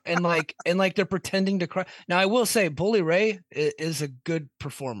 and they're pretending to cry. Now I will say Bully Ray is a good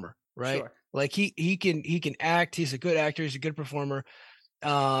performer, right? Sure. Like he can act. He's a good actor. He's a good performer.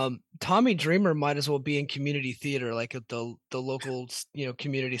 Tommy Dreamer might as well be in community theater, like at the local,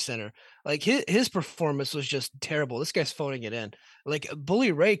 community center. Like his performance was just terrible. This guy's phoning it in. Like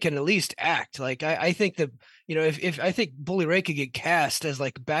Bully Ray can at least act. Like I think that, if I think Bully Ray could get cast as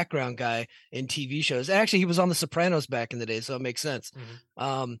like background guy in TV shows. Actually, he was on The Sopranos back in the day, so it makes sense.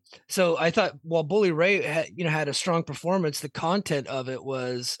 Mm-hmm. So I thought while Bully Ray had a strong performance, the content of it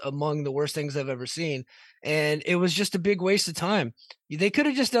was among the worst things I've ever seen. And it was just a big waste of time. They could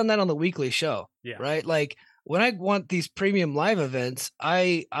have just done that on the weekly show, right? Like when I want these premium live events,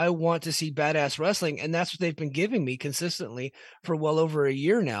 I want to see badass wrestling, and that's what they've been giving me consistently for well over a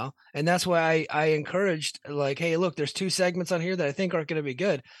year now. And that's why I encouraged, like, hey, look, there's two segments on here that I think aren't going to be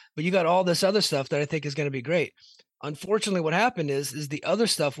good, but you got all this other stuff that I think is going to be great. Unfortunately, what happened is the other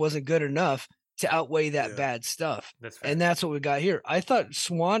stuff wasn't good enough to outweigh that bad stuff. And that's what we got here. I thought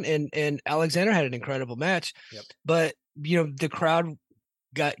Swan and Alexander had an incredible match, but the crowd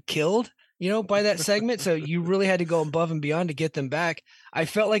got killed, by that segment. So you really had to go above and beyond to get them back. I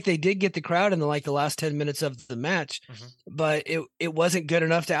felt like they did get the crowd in the last 10 minutes of the match, but it wasn't good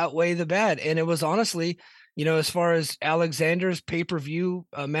enough to outweigh the bad. And it was honestly, as far as Alexander's pay-per-view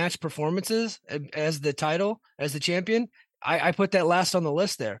match performances as the champion, I put that last on the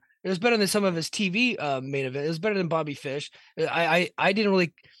list there. It was better than some of his TV main event. It was better than Bobby Fish. I didn't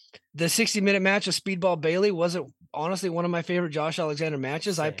really. The 60-minute match of Speedball Bailey wasn't honestly one of my favorite Josh Alexander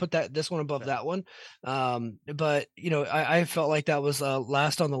matches. Same. I put this one above that one. But I felt like that was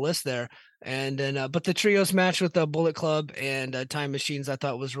last on the list there. And then, but the trios match with the Bullet Club and Time Machines, I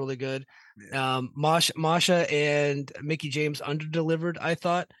thought was really good. Yeah. Masha and Mickey James underdelivered, I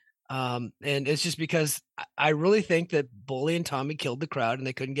thought. And it's just because I really think that Bully and Tommy killed the crowd and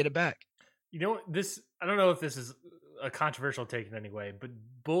they couldn't get it back. I don't know if this is a controversial take in any way, but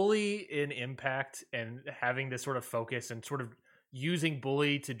Bully in Impact and having this sort of focus and sort of using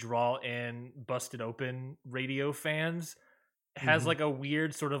Bully to draw in Busted Open radio fans has like a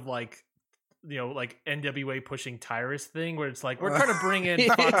weird sort of like NWA pushing Tyrus thing where it's like, we're trying to bring in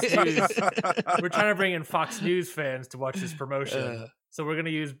Fox News. We're trying to bring in Fox News fans to watch this promotion. So we're going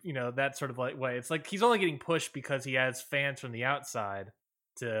to use, that sort of like way. It's like he's only getting pushed because he has fans from the outside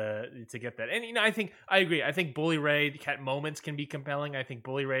to get that. And I agree. I think Bully Ray at moments can be compelling. I think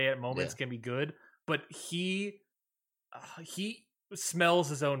Bully Ray at moments can be good, but he smells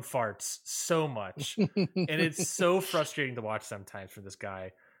his own farts so much, and it's so frustrating to watch sometimes for this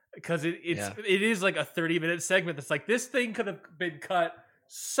guy because it is like a 30-minute segment that's like, this thing could have been cut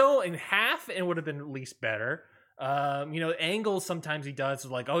so in half and would have been at least better. Angles sometimes he does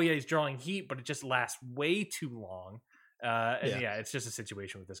like, oh yeah, he's drawing heat, but it just lasts way too long. It's just a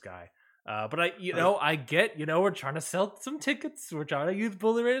situation with this guy. But I get, we're trying to sell some tickets. We're trying to use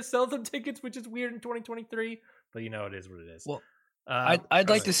Bully Ray to sell some tickets, which is weird in 2023, but it is what it is. Well, I'd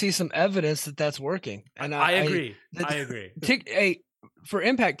like to see some evidence that that's working. And I agree. I agree. For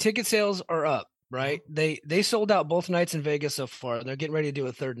Impact, ticket sales are up, right? They sold out both nights in Vegas so far, and they're getting ready to do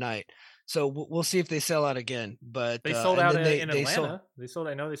a third night. So we'll see if they sell out again. But they sold out in Atlanta. They sold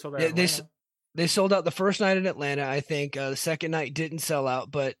out in Atlanta. They sold out the first night in Atlanta. I think the second night didn't sell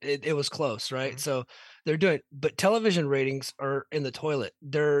out, but it was close, right? So they're doing, but television ratings are in the toilet.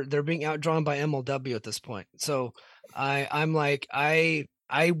 They're being outdrawn by MLW at this point. So I'm like, I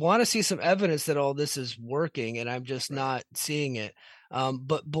want to see some evidence that all this is working, and I'm just not seeing it.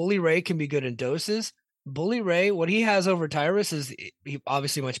 But Bully Ray can be good in doses. Bully Ray, what he has over Tyrus is he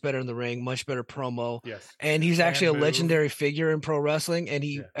obviously much better in the ring, much better promo. Yes. And he's actually a legendary figure in pro wrestling. And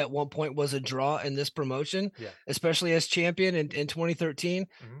he at one point was a draw in this promotion, especially as champion in 2013.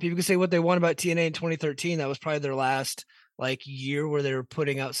 People can say what they want about TNA in 2013. That was probably their last like year where they were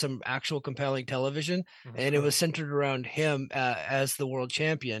putting out some actual compelling television. And it was centered around him as the world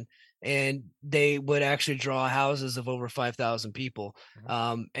champion. And they would actually draw houses of over 5,000 people.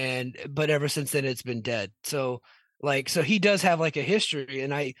 But ever since then it's been dead. So he does have like a history,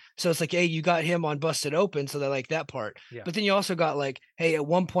 and so it's like, hey, you got him on Busted Open, so they like that part. But then you also got like, hey, at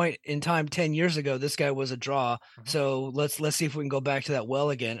one point in time 10 years ago this guy was a draw, so let's see if we can go back to that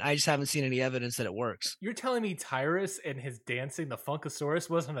well again. I just haven't seen any evidence that it works. You're telling me Tyrus and his dancing the Funkasaurus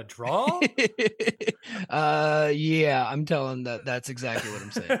wasn't a draw? Yeah, I'm telling that's exactly what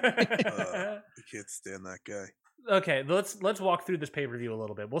I'm saying. I can't stand that guy. Okay, let's walk through this pay-per-view a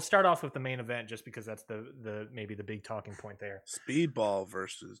little bit. We'll start off with the main event just because that's the maybe the big talking point there. Speedball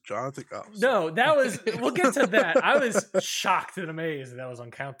versus Jonathan. Oh, no, that was, we'll get to that. I was shocked and amazed that was on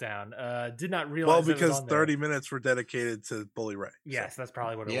Countdown. Did not realize. Well, because 30 minutes were dedicated to Bully Ray. Yes, that's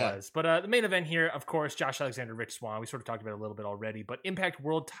probably what it was. But the main event here, of course, Josh Alexander, Rich Swann. We sort of talked about it a little bit already, but Impact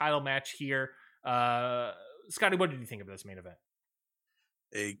World Title match here. Scotty, what did you think of this main event?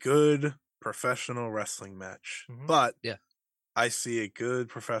 A good professional wrestling match, but I see a good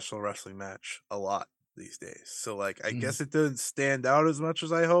professional wrestling match a lot these days. So like, I guess it didn't stand out as much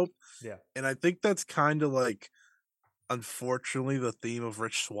as I hoped. And I think that's kind of like, unfortunately, the theme of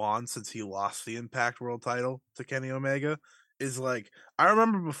Rich Swann since he lost the Impact World title to Kenny Omega is like, I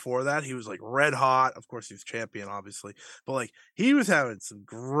remember before that he was like red hot. Of course, he was champion, obviously, but like he was having some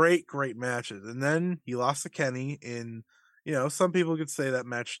great matches, and then he lost to Kenny in. You know, some people could say that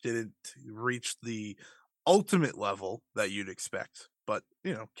match didn't reach the ultimate level that you'd expect. But,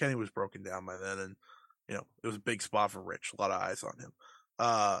 you know, Kenny was broken down by then. And, you know, it was a big spot for Rich. A lot of eyes on him.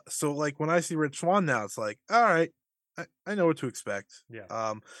 So, like, when I see Rich Swann now, it's like, all right, I know what to expect.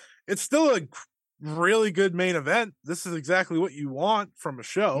 It's still a really good main event. This is exactly what you want from a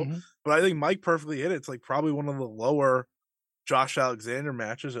show. But I think Mike perfectly hit it. It's, like, probably one of the lower Josh Alexander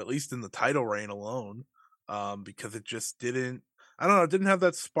matches, at least in the title reign alone. Because it just didn't, I don't know, it didn't have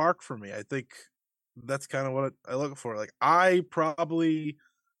that spark for me. I think that's kind of what I look for. Like, I don't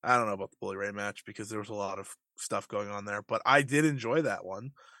know about the Bully Ray match because there was a lot of stuff going on there, but I did enjoy that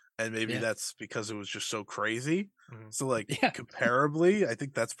one. And maybe that's because it was just so crazy. So, like, comparably, I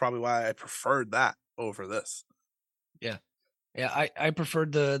think that's probably why I preferred that over this. Yeah, I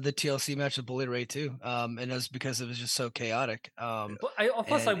preferred the TLC match with Bully Ray too. And it was because it was just so chaotic.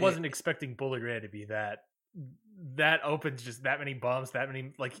 Plus, I wasn't expecting Bully Ray to be that opens just that many bumps, that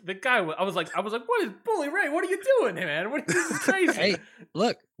many, like, the guy. I was like, what is Bully Ray? What are you doing, man? This is crazy. Hey,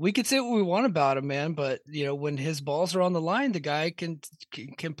 look, we could say what we want about him, man, but you know, when his balls are on the line, the guy can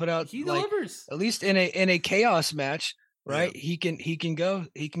put out. He delivers, at least in a chaos match, right? He can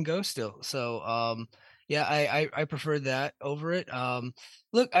go still. So, yeah, I prefer that over it.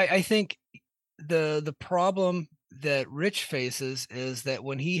 Look, I think the problem that Rich faces is that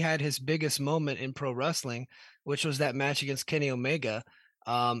when he had his biggest moment in pro wrestling, which was that match against Kenny Omega,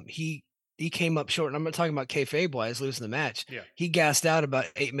 he came up short. And I'm not talking about kayfabe wise losing the match. He gassed out about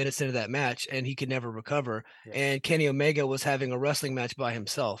 8 minutes into that match, and he could never recover. And Kenny Omega was having a wrestling match by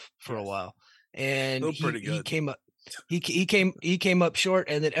himself for a while, and he came up. He came up short,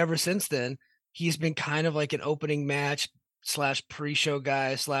 and then ever since then, he's been kind of like an opening match / pre-show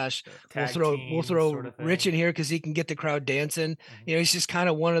guy / we'll throw Rich in here because he can get the crowd dancing. You know, he's just kind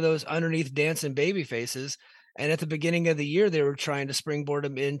of one of those underneath dancing baby faces. And at the beginning of the year, they were trying to springboard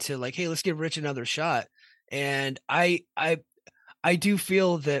him into like, hey, let's give Rich another shot. And I do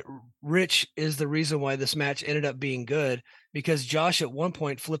feel that Rich is the reason why this match ended up being good, because Josh at one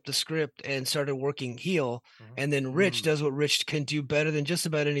point flipped the script and started working heel. And then Rich does what Rich can do better than just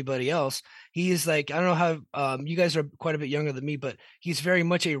about anybody else. He is like, I don't know how you guys are quite a bit younger than me, but he's very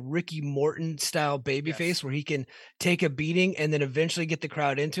much a Ricky Morton style babyface where he can take a beating and then eventually get the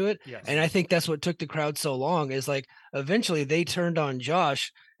crowd into it. And I think that's what took the crowd so long, is like eventually they turned on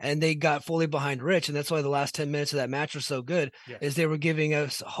Josh and they got fully behind Rich. And that's why the last 10 minutes of that match were so good, is they were giving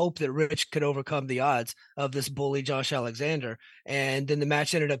us hope that Rich could overcome the odds of this bully Josh Alexander. And then the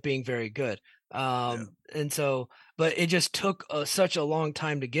match ended up being very good. And so, but it just took such a long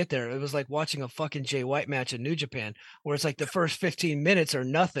time to get there. It was like watching a fucking Jay White match in New Japan, where it's like the first 15 minutes are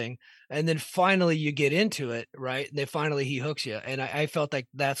nothing, and then finally you get into it, right? And then finally he hooks you, and I felt like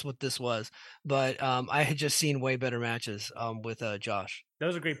that's what this was. But I had just seen way better matches with Josh. That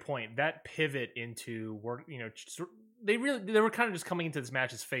was a great point. That pivot into work, they were kind of just coming into this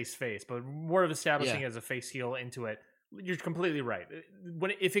match as face, but more of establishing as a face heel into it. You're completely right.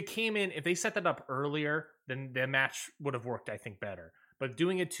 If they set that up earlier, then the match would have worked, I think, better. But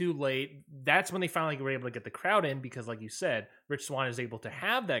doing it too late, that's when they finally were able to get the crowd in, because like you said, Rich Swann is able to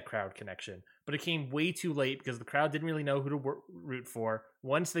have that crowd connection. But it came way too late because the crowd didn't really know who to root for.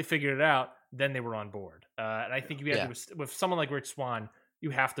 Once they figured it out, then they were on board. And I think you have to, with someone like Rich Swann, you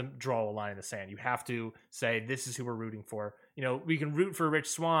have to draw a line in the sand. You have to say, this is who we're rooting for. We can root for Rich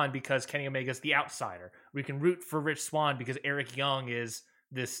Swann because Kenny Omega's the outsider. We can root for Rich Swann because Eric Young is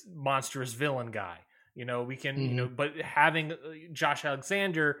this monstrous villain guy. We can, but having Josh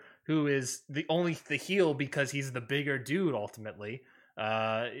Alexander, who is the heel because he's the bigger dude ultimately,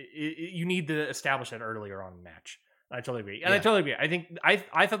 you need to establish that earlier on in the match. I totally agree. And I totally agree. I think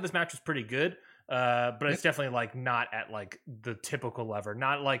I thought this match was pretty good. But it's definitely like not at like the typical level,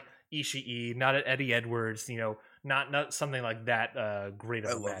 not like Ishii, not at Eddie Edwards, not something like that great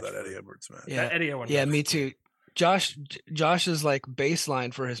of a match. I love that Eddie Edwards match. Yeah, Eddie Edwards. Yeah, me too. Josh's like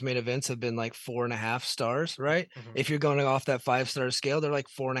baseline for his main events have been like 4.5 stars, right? Mm-hmm. If you're going off that 5-star scale, they're like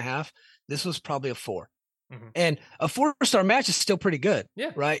 4.5. This was probably a 4. Mm-hmm. And a 4-star match is still pretty good,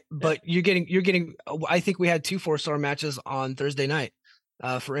 right? But you're getting. I think we had 2 4-star matches on Thursday night.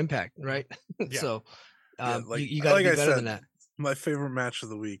 For Impact, right? Yeah. So you got to be better than that. My favorite match of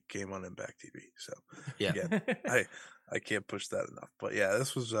the week came on Impact TV. So I can't push that enough. But yeah,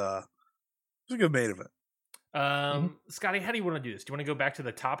 this was a good main event. Scotty, how do you want to do this? Do you want to go back to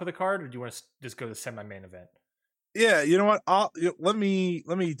the top of the card, or do you want to just go to the semi-main event? Yeah, you know what? Let me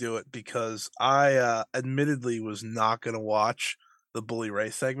do it, because I admittedly was not going to watch the Bully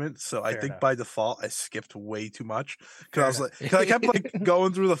Ray segment, so I think by default I skipped way too much, because I kept like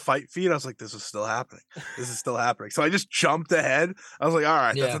going through the fight feed. I was like, this is still happening. So I just jumped ahead. I was like, all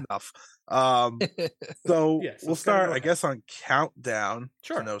right, that's enough. So we'll start, I guess, on Countdown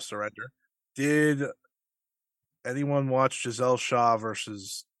to No Surrender. Did anyone watch Giselle Shaw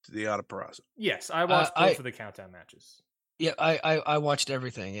versus Deonna Purrazzo? Yes, I watched both of the Countdown matches. Yeah, I watched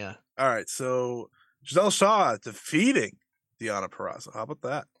everything. Yeah. All right, so Giselle Shaw defeating Deonna Purrazzo. How about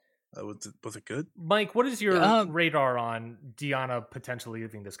that? Was it good? Mike, what is your radar on Deonna potentially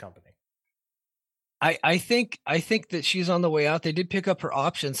leaving this company? I think that she's on the way out. They did pick up her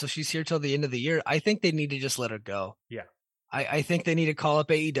option, so she's here till the end of the year. I think they need to just let her go. Yeah. I think they need to call up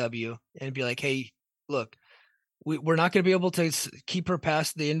AEW and be like, hey, look, we're not going to be able to keep her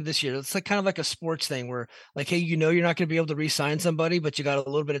past the end of this year. It's like kind of like a sports thing where like, hey, you're not going to be able to re-sign somebody, but you got a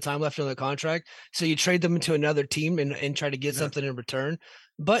little bit of time left on the contract. So you trade them into another team and try to get something in return.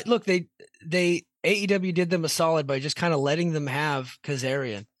 But look, they AEW did them a solid by just kind of letting them have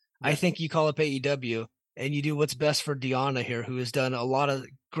Kazarian. Yeah. I think you call up AEW and you do what's best for Deonna here, who has done a lot of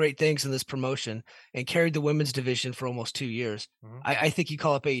great things in this promotion and carried the women's division for almost 2 years. Mm-hmm. I think you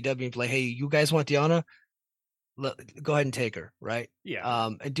call up AEW and be like, hey, you guys want Deonna? Go ahead and take her, right? Yeah.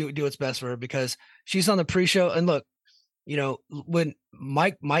 And do what's best for her, because she's on the pre-show. And look, when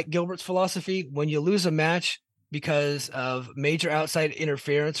Mike Gilbert's philosophy, when you lose a match because of major outside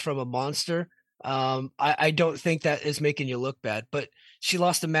interference from a monster, I don't think that is making you look bad. But she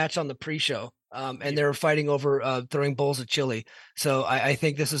lost a match on the pre-show, and they were fighting over throwing bowls of chili. So I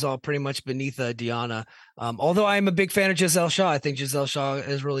think this is all pretty much beneath Deonna. Although I am a big fan of Giselle Shaw, I think Giselle Shaw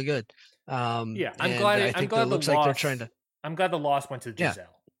is really good. I'm glad the loss went to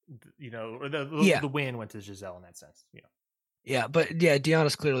Giselle. Or the win went to Giselle in that sense. Yeah, but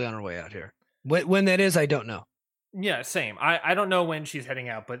Deonna's clearly on her way out here. When that is, I don't know. Yeah, same. I don't know when she's heading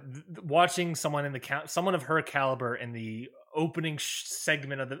out, but watching someone someone of her caliber in the opening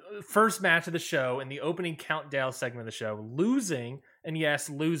segment of the first match of the show, in the opening countdown segment of the show, losing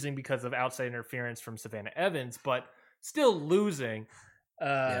because of outside interference from Savannah Evans, but still losing.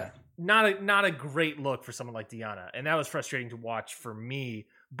 Not a great look for someone like Deonna, and that was frustrating to watch for me.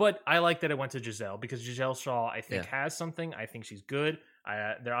 But I like that it went to Giselle, because Giselle Shaw, I think, has something. I think she's good.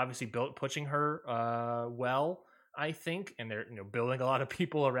 They're obviously pushing her well, I think, and they're building a lot of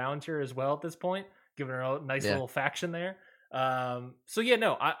people around her as well at this point, giving her a nice little faction there. I totally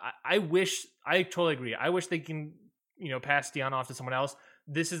agree. I wish they can pass Deonna off to someone else.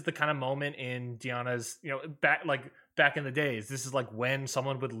 This is the kind of moment in Deonna's back in the days. This is like when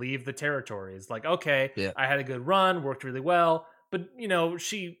someone would leave the territory. It's like, okay, I had a good run, worked really well. but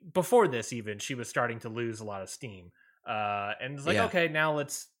she before this even she was starting to lose a lot of steam. And it's like,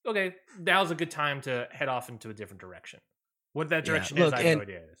 now's a good time to head off into a different direction. What that direction is, I have no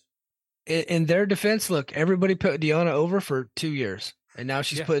idea. In their defense, look, everybody put Deonna over for 2 years, and now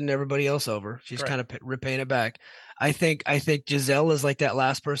she's putting everybody else over. She's kind of repaying it back. I think Giselle is like that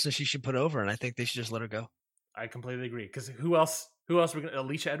last person she should put over, and I think they should just let her go. I completely agree. Because who else? Are we going to?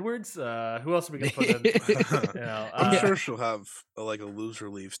 Alicia Edwards? Who else are we going to put in? I'm sure she'll have a loser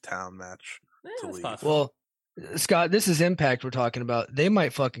leaves town match to leave. Possible. Well, Scott, this is Impact we're talking about. They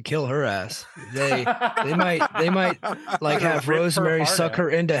might fucking kill her ass. They might like have Rosemary suck her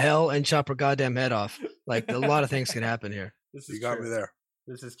into hell and chop her goddamn head off. Like a lot of things can happen here. You got me there.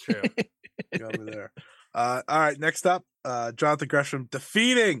 This is true. You got me there. All right, next up, Jonathan Gresham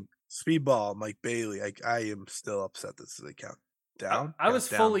defeating Speedball Mike Bailey. I am still upset this is a countdown. I was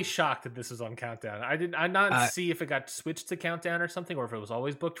fully shocked that this was on Countdown. I did see if it got switched to Countdown or something, or if it was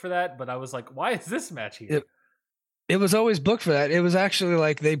always booked for that. But I was like, why is this match here? It was always booked for that. It was actually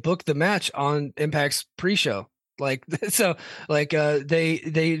like they booked the match on Impact's pre-show. Like so, like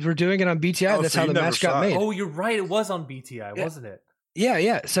they were doing it on BTI. That's how the match got made. Oh, you're right. It was on BTI, wasn't it?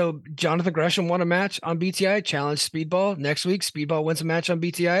 Yeah. So Jonathan Gresham won a match on BTI, challenged Speedball. Next week, Speedball wins a match on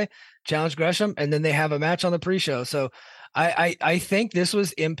BTI, challenged Gresham, and then they have a match on the pre-show. So I think this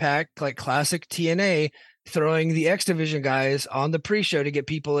was Impact, like classic TNA, throwing the X Division guys on the pre-show to get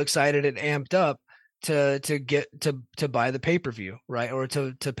people excited and amped up to get to buy the pay-per-view, right? Or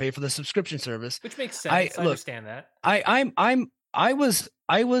to pay for the subscription service. Which makes sense. I understand that. I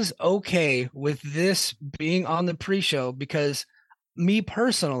was okay with this being on the pre-show because me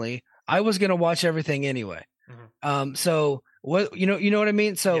personally, I was gonna watch everything anyway. Mm-hmm. So what you know what I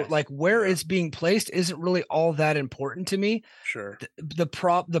mean? So yes. Like where it's being placed isn't really all that important to me. Sure. The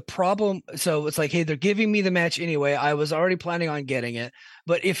problem, so it's like, hey, they're giving me the match anyway. I was already planning on getting it.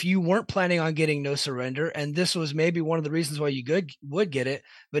 But if you weren't planning on getting No Surrender, and this was maybe one of the reasons why you would get it,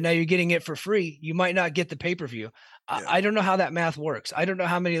 but now you're getting it for free, you might not get the pay-per-view. Yeah. I don't know how that math works. I don't know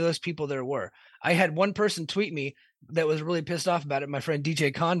how many of those people there were. I had one person tweet me that was really pissed off about it. My friend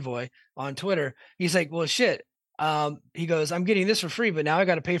DJ Convoy on Twitter. He's like, well, shit. He goes, I'm getting this for free, but now I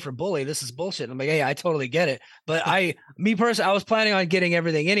got to pay for Bully. This is bullshit. I'm like, hey, I totally get it. But me personally, I was planning on getting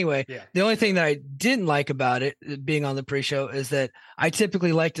everything anyway. Yeah. The only thing that I didn't like about it being on the pre-show is that I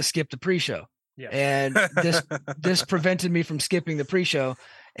typically like to skip the pre-show. Yeah. And this prevented me from skipping the pre-show.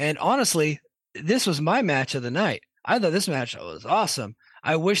 And honestly, this was my match of the night. I thought this match was awesome.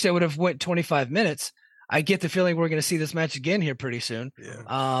 I wish they would have went 25 minutes. I get the feeling we're going to see this match again here pretty soon.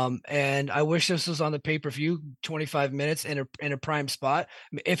 Yeah. And I wish this was on the pay-per-view, 25 minutes in a prime spot.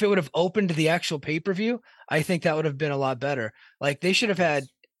 If it would have opened the actual pay-per-view, I think that would have been a lot better. Like they should have had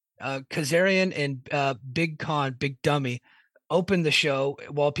Kazarian and Big Dummy open the show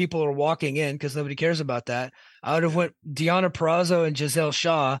while people are walking in because nobody cares about that. I would have went Deonna Purrazzo and Giselle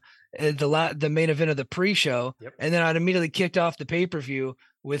Shaw the main event of the pre-show, and then I'd immediately kicked off the pay-per-view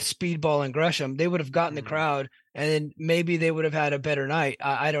with Speedball and Gresham. They would have gotten the crowd, and then maybe they would have had a better night.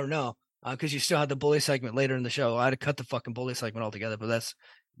 I don't know, because you still had the Bully segment later in the show. I'd have cut the fucking Bully segment altogether, but that's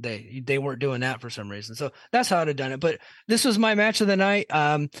they weren't doing that for some reason. So that's how I'd have done it. But this was my match of the night.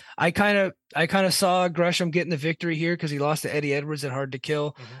 I kind of saw Gresham getting the victory here because he lost to Eddie Edwards at Hard to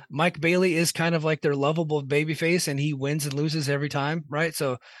Kill. Mm-hmm. Mike Bailey is kind of like their lovable babyface, and he wins and loses every time, right?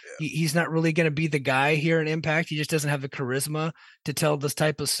 So he's not really going to be the guy here in Impact. He just doesn't have the charisma to tell this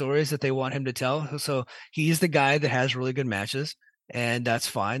type of stories that they want him to tell. So he's the guy that has really good matches. And that's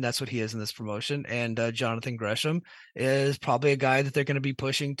fine. That's what he is in this promotion. And Jonathan Gresham is probably a guy that they're going to be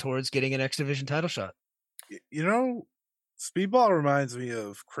pushing towards getting an X Division title shot. You know, Speedball reminds me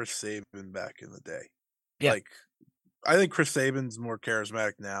of Chris Sabin back in the day. Yeah. Like, I think Chris Sabin's more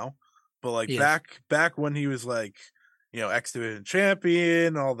charismatic now, but like back when he was like, X Division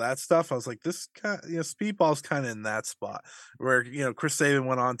champion, all that stuff, I was like, this kind, Speedball's kind of in that spot where, Chris Sabin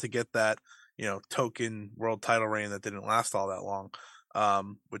went on to get that, token world title reign that didn't last all that long,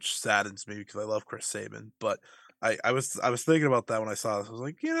 which saddens me because I love Chris Sabin. But I was thinking about that when I saw this. I was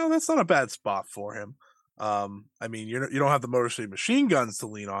like, that's not a bad spot for him. I mean, you don't have the Motor City Machine Guns to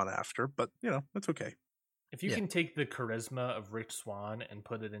lean on after, but it's okay. If you can take the charisma of Rich Swann and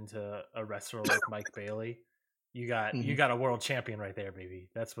put it into a wrestler like Mike Bailey, you got a world champion right there, baby.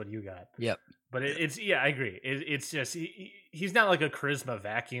 That's what you got. Yep. But I agree. It's just he's not like a charisma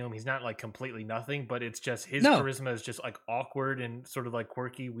vacuum. He's not like completely nothing. But it's just his charisma is just like awkward and sort of like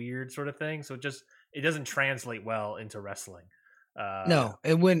quirky, weird sort of thing. So it doesn't translate well into wrestling. No,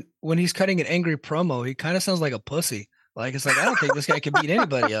 and when he's cutting an angry promo, he kind of sounds like a pussy. Like it's like I don't think this guy can beat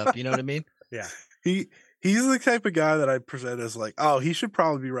anybody up. You know what I mean? Yeah. he's the type of guy that I present as like, oh, he should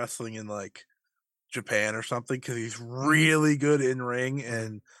probably be wrestling in like Japan or something because he's really good in ring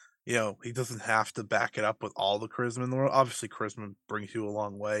and he doesn't have to back it up with all the charisma in the world. Obviously, charisma brings you a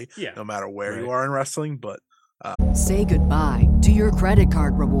long way, no matter where you are in wrestling. But say goodbye to your credit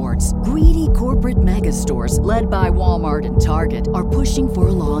card rewards. Greedy corporate mega stores, led by Walmart and Target, are pushing for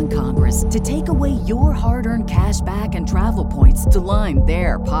a law in Congress to take away your hard-earned cash back and travel points to line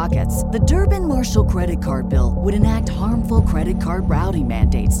their pockets. The Durbin-Marshall credit card bill would enact harmful credit card routing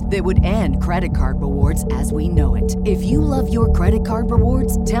mandates that would end credit card rewards as we know it. If you love your credit card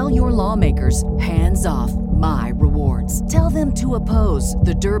rewards, tell your lawmakers, hands off my rewards. Tell them to oppose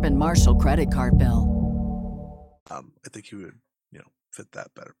the Durbin-Marshall credit card bill. I think he would, fit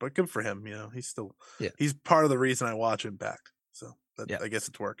that better. But good for him. He's still, he's part of the reason I watch Impact. So I guess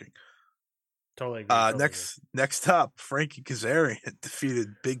it's working. Totally agree. Next up, Frankie Kazarian defeated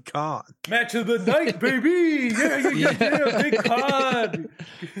Big Con. Match of the night, baby! Yeah, Big Con.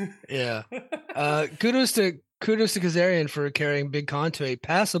 Yeah. Kudos to Kazarian for carrying Big Con to a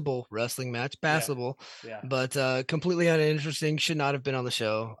passable wrestling match. But completely uninteresting. Should not have been on the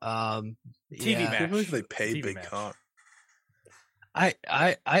show. TV match. I believe they pay TV Big match. Con.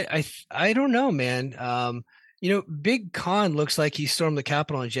 I don't know, man. Big Con looks like he stormed the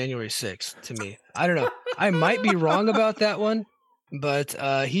Capitol on January 6th to me. I don't know. I might be wrong about that one, but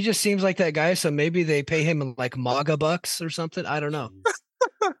he just seems like that guy. So maybe they pay him in like MAGA bucks or something. I don't know.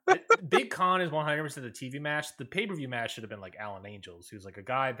 Big Con is 100% the TV match. The pay-per-view match should have been like Alan Angels, who's like a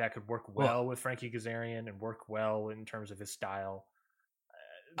guy that could work well with Frankie Kazarian and work well in terms of his style.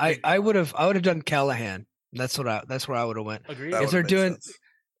 I would have done Callahan. That's where I would have went. Agreed. If they're doing,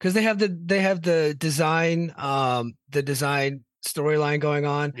 because they have the design storyline going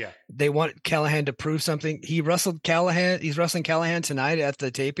on. Yeah. They want Callahan to prove something. He's wrestling Callahan tonight at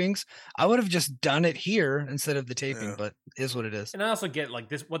the tapings. I would have just done it here instead of the taping, but it is what it is. And I also get like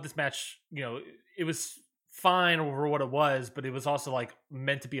this match, it was fine over what it was, but it was also like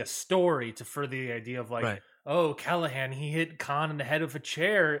meant to be a story to further the idea of like, oh, Callahan, he hit Khan in the head with a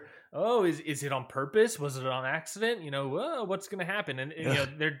chair. Oh, is it on purpose? Was it on accident? What's going to happen? And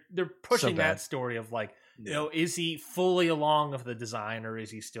they're pushing that story of like, is he fully along of the design, or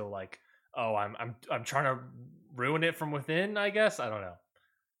is he still like, oh, I'm trying to ruin it from within? I guess I don't know.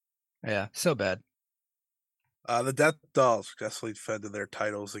 Yeah, so bad. The Death Dolls successfully defended their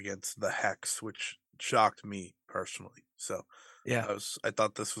titles against the Hex, which shocked me personally. So I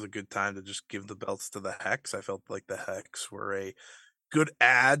thought this was a good time to just give the belts to the Hex. I felt like the Hex were a good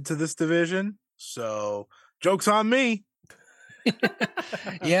add to this division. So joke's on me.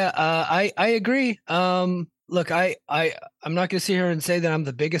 I agree. Look, I'm not gonna sit here and say that I'm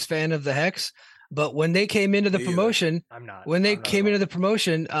the biggest fan of the Hex, but when they came into the promotion, I'm not. When they came into the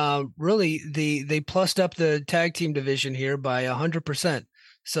promotion, really they plussed up the tag team division here by 100%.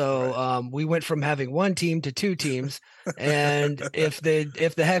 So we went from having one team to two teams, and if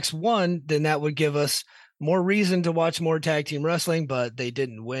the Hex won, then that would give us more reason to watch more tag team wrestling. But they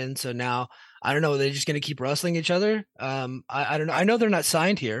didn't win, so now I don't know. They're just going to keep wrestling each other. I don't know. I know they're not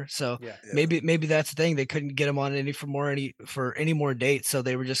signed here, so maybe that's the thing. They couldn't get them on any more dates, so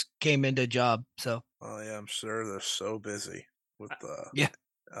they were just came into a job. So I'm sure they're so busy with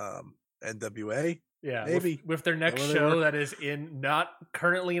NWA. Yeah, maybe with their next show that is not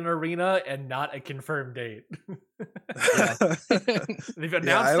currently an arena and not a confirmed date. They've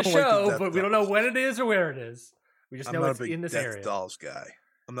announced the show, but we don't know when it is or where it is. We just know it's in this area. I'm not a big Death Dolls guy.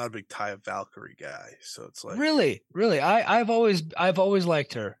 I'm not a big Taya Valkyrie guy, so it's like really. I've always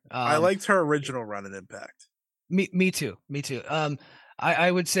liked her. I liked her original run in Impact. Me too.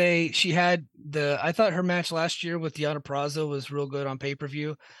 I would say she had I thought her match last year with Deonna Purrazzo was real good on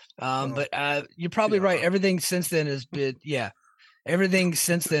pay-per-view. But you're probably right. Everything since then has been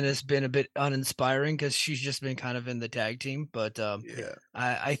a bit uninspiring because she's just been kind of in the tag team. But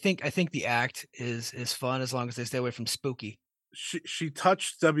I think the act is fun as long as they stay away from spooky. She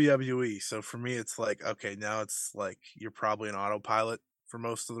touched WWE, so for me it's like, okay, now it's like you're probably an autopilot for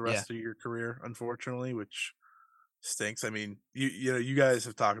most of the rest of your career, unfortunately, which stinks. I mean, you guys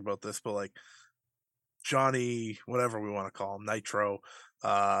have talked about this, but like Johnny, whatever we want to call him, Nitro,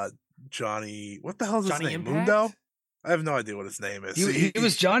 Johnny, what the hell is Johnny his name? Impact? Mundo? I have no idea what his name is. He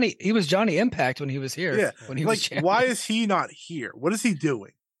was Johnny Impact when he was here. Yeah, when he was why is he not here? What is he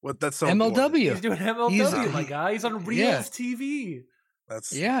doing? That's so MLW. important. He's doing MLW, my guy. He's on Reels TV.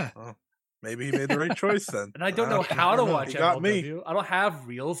 That's well, maybe he made the right choice then. And I don't know how to watch He got MLW. me. I don't have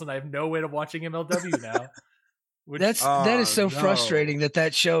Reels, and I have no way of watching MLW now. That is so frustrating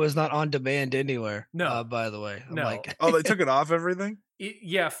that show is not on demand anywhere. No, by the way, I'm like, they took it off everything.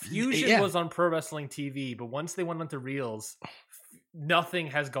 Fusion was on Pro Wrestling TV, but once they went onto Reels, nothing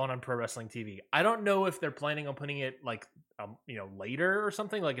has gone on Pro Wrestling TV. I don't know if they're planning on putting it like later or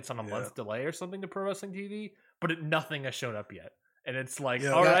something, like it's on a month delay or something to Pro Wrestling TV, but nothing has shown up yet. And it's like,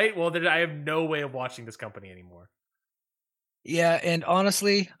 all right, well, then I have no way of watching this company anymore. Yeah, and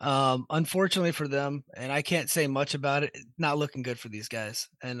honestly, unfortunately for them, and I can't say much about it, not looking good for these guys.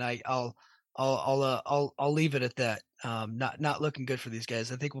 And I'll leave it at that. Not looking good for these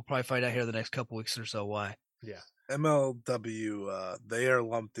guys. I think we'll probably find out here the next couple weeks or so why. Yeah. MLW, they are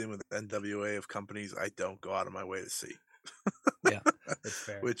lumped in with NWA of companies I don't go out of my way to see. Yeah, that's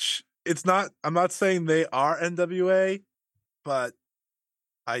fair. Which I'm not saying they are NWA, but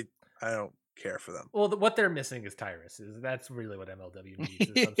I don't care for them. Well, what they're missing is Tyrus. That's really what MLW needs,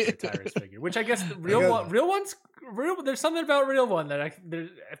 is some sort of Tyrus figure. Which I guess the real one's. There's something about Real One that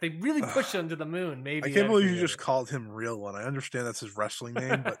if they really push him to the moon, maybe. I can't believe you just called him Real One. I understand that's his wrestling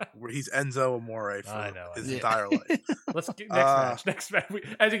name, but he's Enzo Amore for his entire life. Let's get next match.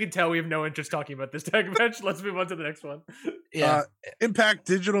 As you can tell, we have no interest talking about this tag match. Let's move on to the next one. Yeah, Impact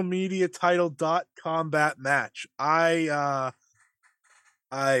Digital Media Title Combat match. I'm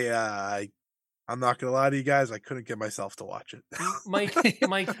not gonna lie to you guys. I couldn't get myself to watch it. Mike,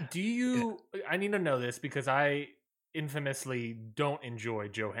 do you? I need to know this because I infamously don't enjoy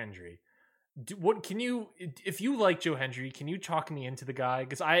Joe Hendry. If you like Joe Hendry, can you talk me into the guy?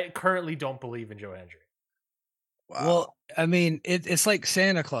 Because I currently don't believe in Joe Hendry. Wow. Well, I mean, it's like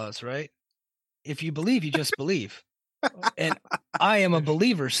Santa Claus, right? If you believe, you just believe. And I am a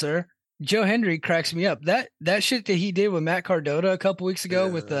believer, sir. Joe Hendry cracks me up. That shit that he did with Matt Cardona a couple weeks ago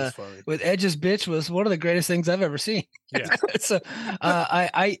with Edge's bitch was one of the greatest things I've ever seen. Yeah. So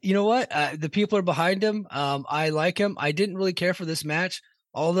I you know what? The people are behind him. I like him. I didn't really care for this match.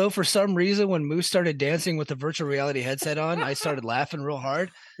 Although for some reason when Moose started dancing with the virtual reality headset on, I started laughing real hard.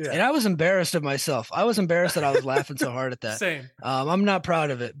 Yeah. And I was embarrassed of myself. I was embarrassed that I was laughing so hard at that. Same. I'm not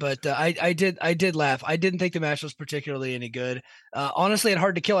proud of it, but I did laugh. I didn't think the match was particularly any good. Honestly, at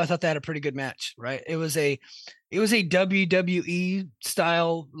Hard to Kill, I thought they had a pretty good match, right? It was a WWE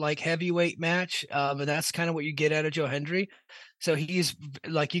style like heavyweight match. And that's kind of what you get out of Joe Hendry. So he's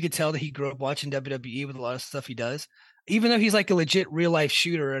like, you could tell that he grew up watching WWE with a lot of stuff he does. Even though he's like a legit real life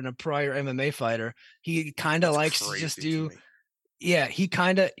shooter and a prior MMA fighter, he kind of likes to just do. Yeah, he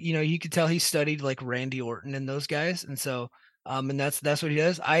kind of, you could tell he studied like Randy Orton and those guys, and so, and that's what he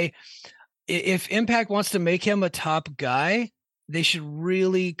does. If Impact wants to make him a top guy, they should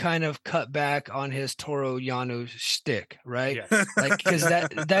really kind of cut back on his Toru Yano shtick, right? Yes. Like, because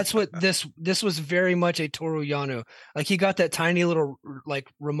that's what this was very much a Toru Yano. Like he got that tiny little like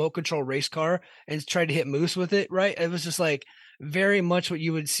remote control race car and tried to hit Moose with it, right? It was just like very much what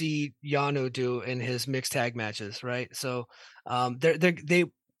you would see Yano do in his mixed tag matches, right? So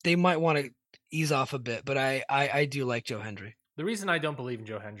they might want to ease off a bit, but I do like Joe Hendry. The reason I don't believe in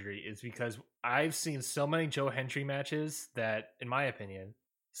Joe Hendry is because I've seen so many Joe Hendry matches that, in my opinion,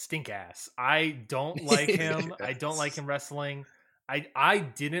 stink ass. I don't like him. Yes. I don't like him wrestling. I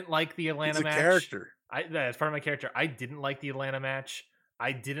didn't like the Atlanta match. Character. That's part of my character. I didn't like the Atlanta match.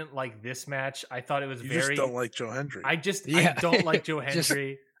 I didn't like this match. I thought it was You very. just don't like Joe Hendry. I don't like Joe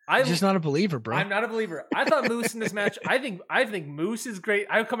Hendry. I'm just not a believer, bro. I'm not a believer. I thought Moose in this match. I think Moose is great.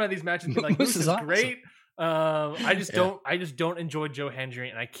 I would come out of these matches and be like, Moose is awesome. Great. I just don't enjoy Joe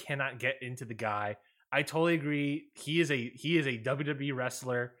Hendry, and I cannot get into the guy. I totally agree. He is a WWE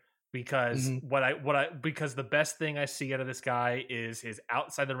wrestler because because the best thing I see out of this guy is his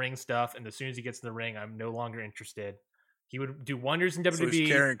outside the ring stuff, and as soon as he gets in the ring, I'm no longer interested. He would do wonders in WWE. So he's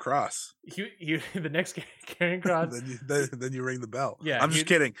Karrion Kross. He the next Karrion Kross. then you ring the bell. Yeah, I'm just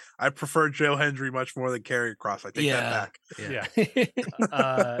kidding. I prefer Joe Hendry much more than Karrion Kross. I take that back. Yeah.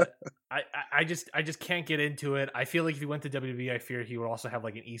 I just can't get into it. I feel like if he went to WWE, I fear he would also have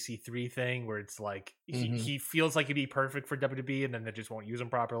like an EC3 thing where it's like he feels like he'd be perfect for WWE, and then they just won't use him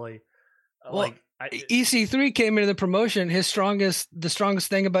properly. Well, EC3 came into the promotion. The strongest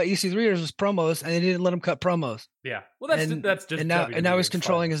thing about EC3 was promos, and they didn't let him cut promos. Yeah, well, that's just and now he's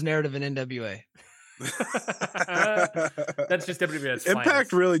controlling his narrative in NWA. That's just WWE.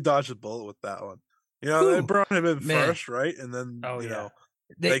 Impact really dodged a bullet with that one. They brought him in first, right? And then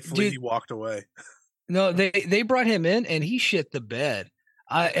thankfully he walked away. No, they brought him in, and he shit the bed.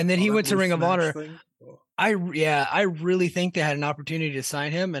 And then he went to Ring of Honor. I really think they had an opportunity to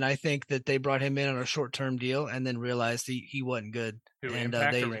sign him, and I think that they brought him in on a short-term deal and then realized he wasn't good. Who, and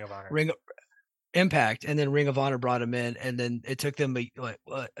Impact or Ring of Honor? Impact, and then Ring of Honor brought him in, and then it took them a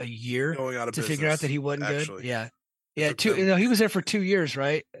year to figure out that he wasn't good. Yeah. He was there for 2 years,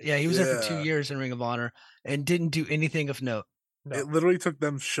 right? Yeah, he was there for 2 years in Ring of Honor and didn't do anything of note. No. It literally took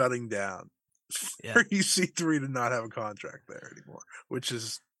them shutting down Yeah. for EC3 to not have a contract there anymore, which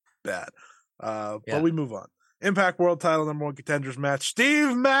is bad. Yeah. But we move on. Impact World Title #1 contenders match.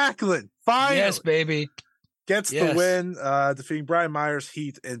 Steve Macklin finally Yes, baby. gets the win, defeating Brian Myers,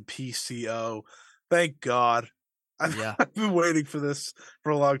 Heath, and PCO. Thank God. Yeah. I've been waiting for this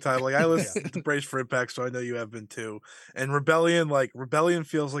for a long time. Like I listened to Brace for Impact, so I know you have been too. And Rebellion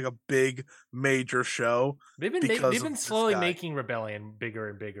feels like a big, major show. They've been slowly making Rebellion bigger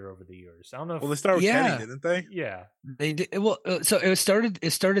and bigger over the years. I don't know. Well, they started with Kenny, didn't they? Yeah, they did. Well, so it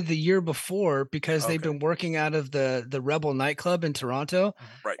started the year before because they've been working out of the Rebel nightclub in Toronto.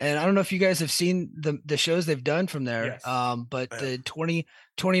 Right. And I don't know if you guys have seen the shows they've done from there. Yes. But the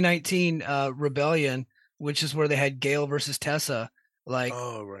 2019 Rebellion, which is where they had Gail versus Tessa. Like,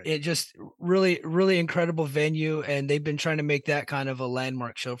 it just really, really incredible venue, and they've been trying to make that kind of a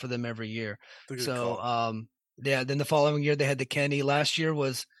landmark show for them every year. So, then the following year they had the Kenny. Last year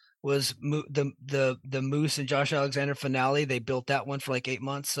was the Moose and Josh Alexander finale. They built that one for like 8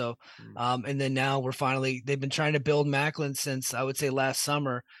 months. So, and then now they've been trying to build Macklin since I would say last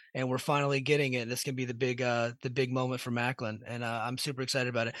summer, and we're finally getting it. This can be the big moment for Macklin, and I'm super excited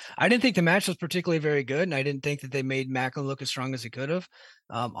about it. I didn't think the match was particularly very good, and I didn't think that they made Macklin look as strong as he could have.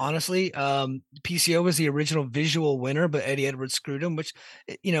 Honestly, PCO was the original visual winner, but Eddie Edwards screwed him, which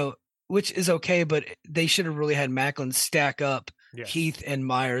is okay, but they should have really had Macklin stack up Heath and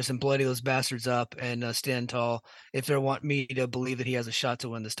Myers and bloody those bastards up and stand tall if they want me to believe that he has a shot to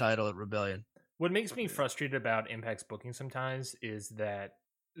win this title at Rebellion. What makes me frustrated about Impact's booking sometimes is that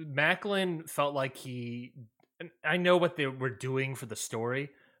Macklin felt like I know what they were doing for the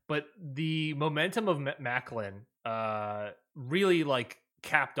story, but the momentum of Macklin really like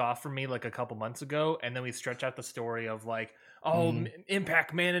capped off for me like a couple months ago, and then we stretch out the story of like,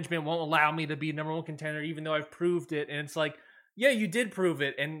 Impact management won't allow me to be #1 contender even though I've proved it. And it's like, yeah, you did prove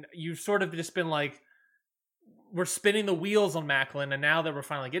it, and you've sort of just been like, we're spinning the wheels on Macklin, and now that we're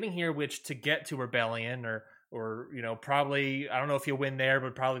finally getting here, which to get to Rebellion or probably, I don't know if you'll win there,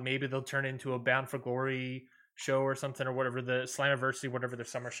 but probably maybe they'll turn into a Bound for Glory show or something, or whatever the Slammiversary, whatever their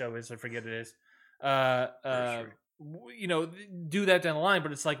summer show is, I forget it is. Do that down the line,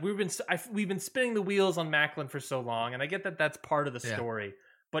 but it's like we've been spinning the wheels on Macklin for so long, and I get that that's part of the story,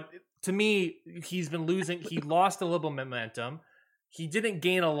 but to me, he's been losing. He lost a little momentum. He didn't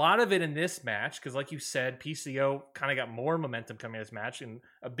gain a lot of it in this match because, like you said, PCO kind of got more momentum coming out of this match, and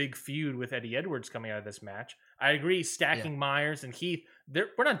a big feud with Eddie Edwards coming out of this match. I agree, stacking Myers and Heath.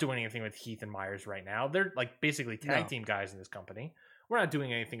 We're not doing anything with Heath and Myers right now. They're like basically tag team guys in this company. We're not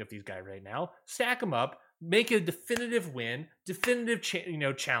doing anything with these guys right now. Stack them up. Make a definitive win, definitive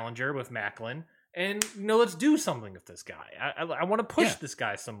challenger with Macklin, and let's do something with this guy. I want to push this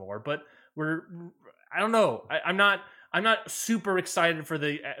guy some more, but I don't know. I'm not super excited for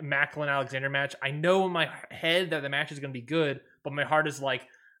the Macklin Alexander match. I know in my head that the match is going to be good, but my heart is like,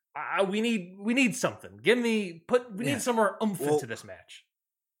 we need something. We need some more oomph into this match.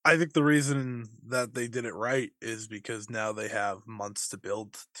 I think the reason that they did it right is because now they have months to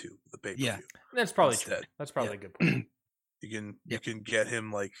build to the pay-per-view. Yeah, that's probably true. That's probably a good point. You can get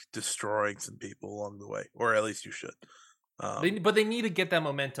him like destroying some people along the way, or at least you should. But they need to get that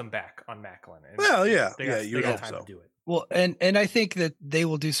momentum back on Macklin. You hope so. To do it. Well, and I think that they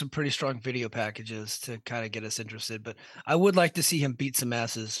will do some pretty strong video packages to kind of get us interested. But I would like to see him beat some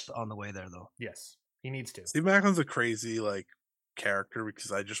asses on the way there, though. Yes, he needs to. Steve Macklin's a crazy character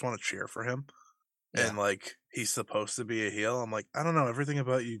because I just want to cheer for him. And he's supposed to be a heel. I'm like, I don't know. Everything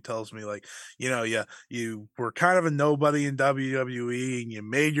about you tells me you were kind of a nobody in WWE and you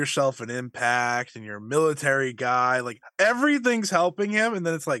made yourself an Impact and you're a military guy. Like everything's helping him. And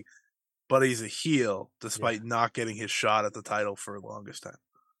then it's like, but he's a heel despite not getting his shot at the title for the longest time.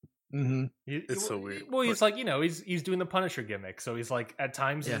 Mm-hmm. It's so weird. Well, he's like, he's doing the Punisher gimmick. So he's like, at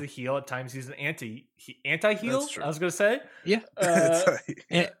times he's a heel, at times he's an anti-heel. I was gonna say,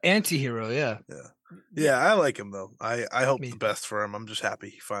 anti-hero. Yeah, I like him though. I hope the best for him. I'm just happy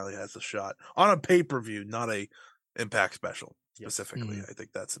he finally has a shot on a pay-per-view, not a Impact special specifically. I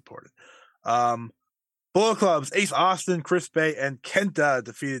think that's important. Bullet Clubs, Ace Austin, Chris Bay, and Kenta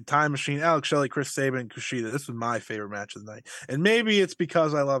defeated Time Machine, Alex Shelley, Chris Sabin, and Kushida. This was my favorite match of the night. And maybe it's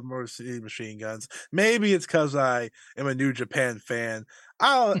because I love Motor City Machine Guns. Maybe it's because I am a New Japan fan.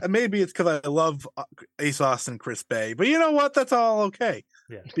 Maybe it's because I love Ace Austin, Chris Bay. But you know what? That's all okay.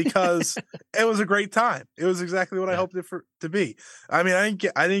 Yeah. Because it was a great time. It was exactly what I hoped it to be. I mean,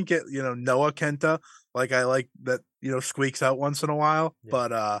 I didn't get Noah Kenta like I like that squeaks out once in a while,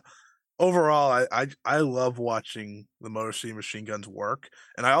 but overall, I love watching the Motor City Machine Guns work.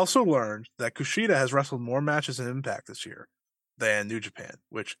 And I also learned that Kushida has wrestled more matches in Impact this year than New Japan,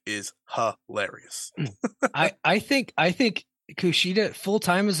 which is hilarious. I think Kushida full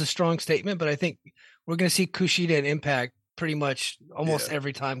time is a strong statement, but I think we're going to see Kushida in Impact pretty much almost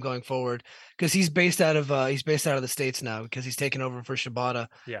every time going forward, because he's based out of the States now, because he's taken over for Shibata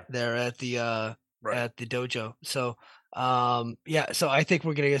there at the at the dojo. So so I think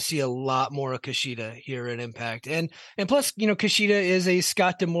we're going to see a lot more of Kushida here at Impact, and plus Kushida is a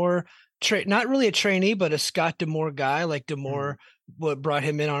Scott D'Amore not really a trainee, but a Scott D'Amore guy. Like D'Amore what brought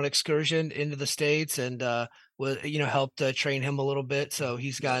him in on excursion into the States and helped train him a little bit, so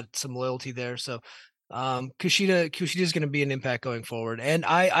he's got some loyalty there. So Kushida is going to be an Impact going forward, and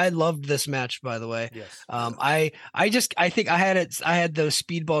I loved this match, by the way. Yes. I think I had the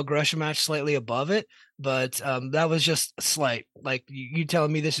Speedball Gresham match slightly above it, but that was just slight. Like you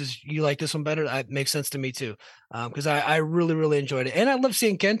telling me you like this one better, that makes sense to me too, because I really, really enjoyed it, and I love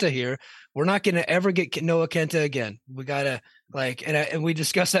seeing Kenta here. We're not going to ever get Noah Kenta again. We gotta and we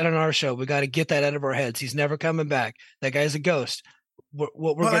discussed that on our show. We got to get that out of our heads. He's never coming back. That guy's a ghost. What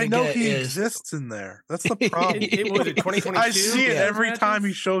we're going to get he is exists in there. That's the problem. It was 2022. I see it every time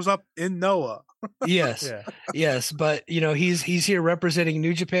he shows up in Noah. Yes, but he's here representing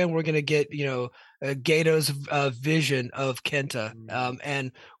New Japan. We're going to get Gato's vision of Kenta,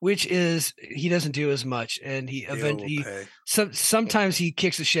 and which is he doesn't do as much, and he eventually sometimes he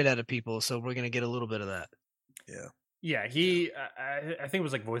kicks the shit out of people. So we're going to get a little bit of that. Yeah, I think it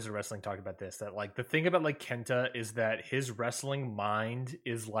was like Voice of Wrestling talked about this, that like the thing about like Kenta is that his wrestling mind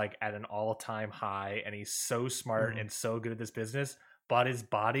is like at an all-time high, and he's so smart and so good at this business, but his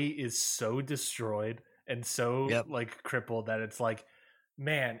body is so destroyed and so like crippled that it's like,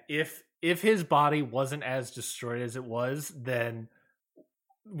 man, if his body wasn't as destroyed as it was, then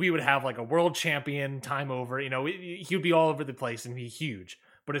we would have like a world champion time over. He would be all over the place and be huge.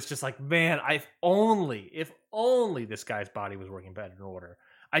 But it's just like, man, if only this guy's body was working better in order.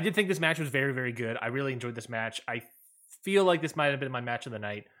 I did think this match was very, very good. I really enjoyed this match. I feel like this might have been my match of the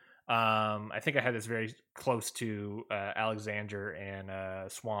night. I think I had this very close to Alexander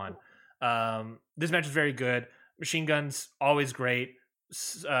and Swan. This match was very good. Machine Guns, always great.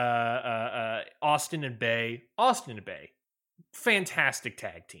 Austin and Bay, fantastic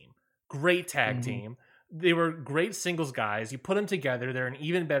tag team. Great tag team. They were great singles guys. You put them together, they're an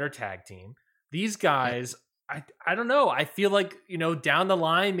even better tag team. These guys, I don't know. I feel like, down the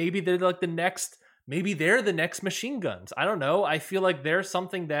line, maybe they're like the next Machine Guns. I don't know. I feel like there's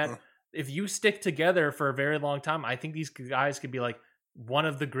something that if you stick together for a very long time, I think these guys could be like one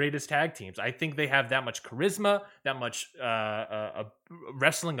of the greatest tag teams. I think they have that much charisma, that much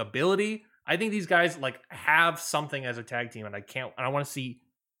wrestling ability. I think these guys like have something as a tag team, and I want to see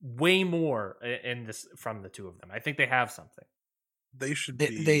way more in this from the two of them. I think they have something. They should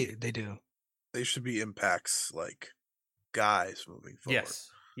be. They do. They should be Impact's like guys moving forward.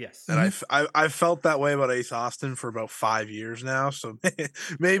 Yes. And I've felt that way about Ace Austin for about 5 years now. So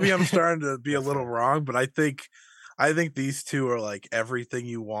maybe I'm starting to be a little wrong, but I think these two are like everything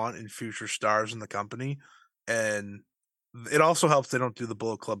you want in future stars in the company. And it also helps they don't do the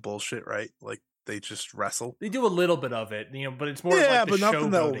Bullet Club bullshit, right? Like they just wrestle. They do a little bit of it, but it's more like the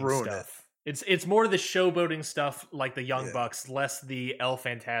showboating stuff. It's more the showboating stuff, like the Young Bucks, less the El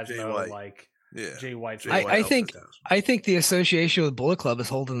Phantasmo, like Jay White. I think the association with Bullet Club is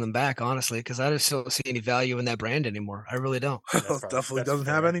holding them back, honestly, because I just don't see any value in that brand anymore. I really don't. Definitely doesn't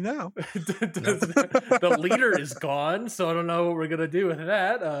have any now. The leader is gone, so I don't know what we're gonna do with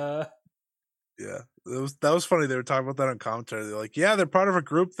that. That was funny. They were talking about that on commentary. They're like, they're part of a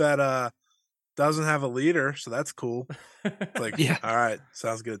group that doesn't have a leader, so that's cool. It's like, all right,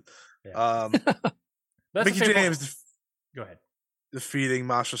 sounds good. Mickie James, go ahead. Defeating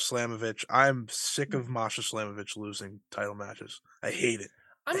Masha Slamovich. I'm sick of Masha Slamovich losing title matches. I hate it.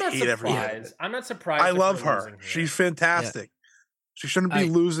 I'm not surprised. I'm not surprised. I love her. She's fantastic. She shouldn't be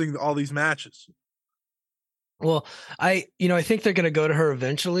losing all these matches. Well, I think they're going to go to her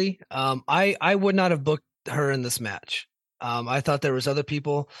eventually. I would not have booked her in this match. I thought there was other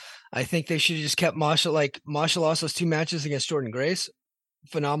people. I think they should have just kept Masha. Like Masha lost those 2 matches against Jordynne Grace,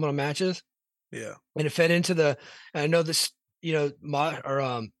 phenomenal matches. Yeah, and it fed into I know this.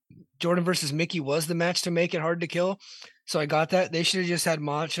 Jordan versus Mickie was the match to make it hard to kill. So I got that. They should have just had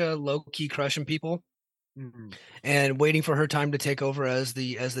Masha low key crushing people and waiting for her time to take over as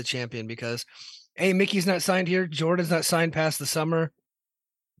the champion, because Mickey's not signed here. Jordan's not signed past the summer.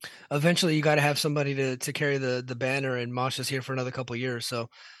 Eventually you got to have somebody to carry the banner, and Masha's here for another couple of years.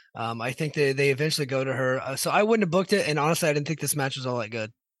 So I think they eventually go to her. So I wouldn't have booked it. And honestly, I didn't think this match was all that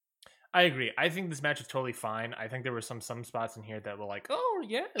good. I agree. I think this match is totally fine. I think there were some spots in here that were like, oh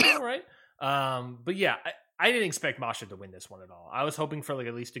yeah, it's all right. But yeah, I didn't expect Masha to win this one at all. I was hoping for like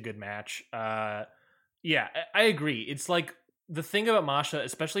at least a good match. Yeah, I agree. It's like the thing about Masha,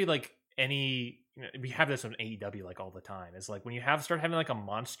 especially like we have this on AEW like all the time, is like when you start having like a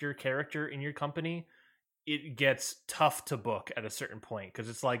monster character in your company, it gets tough to book at a certain point because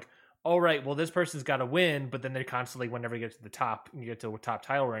it's like, all right, well, this person's got to win, but then they constantly, whenever you get to the top, you get to a top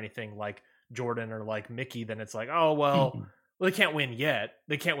title or anything like Jordan or like Mickey, then it's like, oh, well, they can't win yet.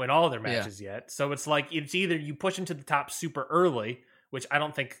 They can't win all of their matches yet. So it's like, it's either you push into the top super early, which I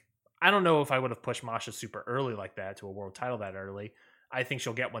don't know if I would have pushed Masha super early like that to a world title that early. I think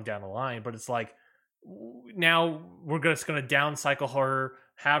she'll get one down the line, but it's like, now we're just going to down cycle her,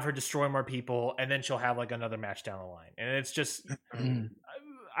 have her destroy more people, and then she'll have like another match down the line. And it's just,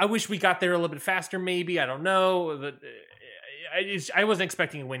 I wish we got there a little bit faster. Maybe, I don't know. But I wasn't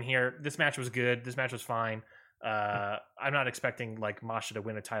expecting a win here. This match was good. This match was fine. I'm not expecting like Masha to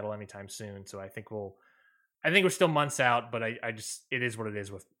win a title anytime soon. So I think we're still months out, but it is what it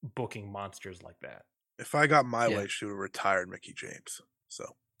is with booking monsters like that. If I got my way, she would have retired Mickey James.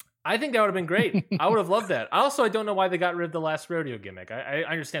 So I think that would have been great. I would have loved that. I don't know why they got rid of the last rodeo gimmick. I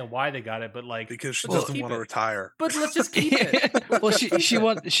understand why they got it, but like because she doesn't want to retire. But let's just keep it. Well,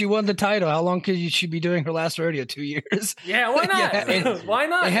 she won the title. How long could she be doing her last rodeo? 2 years. Yeah, why not? Why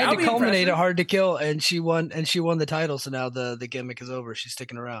not? It had to culminate at Hard to Kill, and she won the title. So now the gimmick is over. She's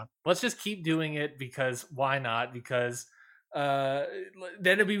sticking around. Let's just keep doing it because why not? Because then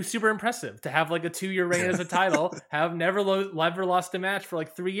it'd be super impressive to have like a 2-year reign as a title, have never lost a match for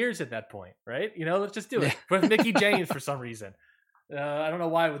like 3 years at that point, right? Let's just do it with Mickey James for some reason. I don't know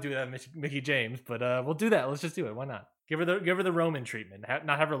why we'll do that with Mickey James, but we'll do that. Let's just do it. Why not? Give her the Roman treatment.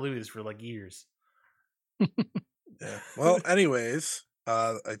 Not have her lose for like years. Yeah. Well, anyways,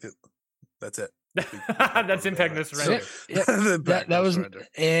 I think that's it. That's Impact No Surrender. That was surrender.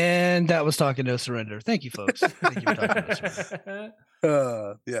 And that was Talking No Surrender. Thank you, folks. Thank you for Talking No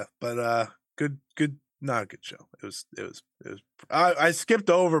Surrender. Yeah, but good, not a good show. It was. I skipped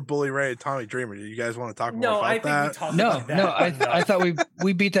over Bully Ray and Tommy Dreamer. Do you guys want to talk more about that? No. I thought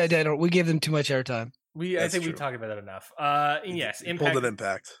we beat that dead. We gave them too much airtime. I think we talked about that enough. Yes, Impact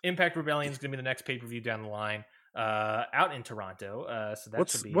Rebellion is going to be the next pay-per-view down the line. Out in Toronto. So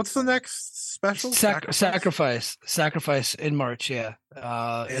that's what's the next special? Sacrifice in March. Yeah.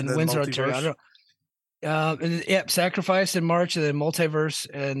 In Windsor, Ontario. Sacrifice in March, and then Multiverse,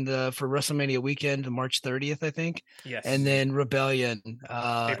 and for WrestleMania weekend, March 30th, I think. Yes. And then Rebellion,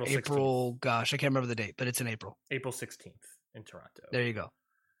 April. Gosh, I can't remember the date, but it's in April. April 16th in Toronto. There you go.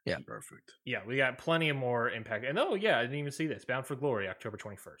 Yeah, perfect. Yeah, we got plenty of more Impact. And I didn't even see this. Bound for Glory, October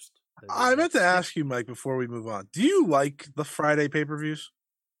 21st. I meant to ask you, Mike, before we move on. Do you like the Friday pay-per-views?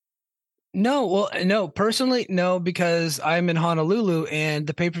 No, personally, no, because I'm in Honolulu and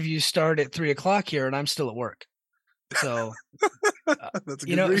the pay-per-views start at 3:00 here, and I'm still at work. So, that's a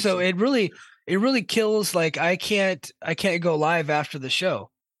good reason. So it really kills. Like I can't go live after the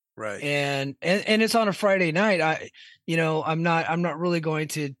show. Right. And it's on a Friday night. I'm not really going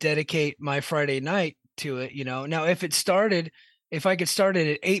to dedicate my Friday night to it. Now if I could start it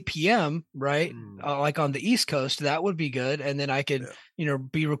at 8 p.m., right? Like on the East Coast, that would be good. And then I could,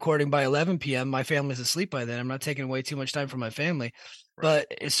 be recording by 11 p.m. My family's asleep by then. I'm not taking away too much time from my family, but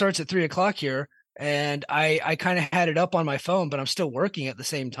it starts at 3:00 here. And I kind of had it up on my phone, but I'm still working at the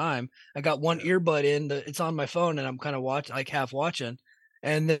same time. I got one earbud in, it's on my phone, and I'm kind of half watching.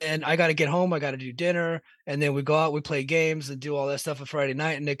 And then I got to get home. I got to do dinner. And then we go out, we play games and do all that stuff on Friday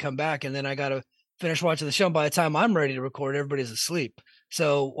night, and they come back. And then I got to finish watching the show. And by the time I'm ready to record, everybody's asleep.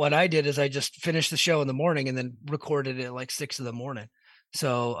 So what I did is I just finished the show in the morning and then recorded it at like 6 a.m.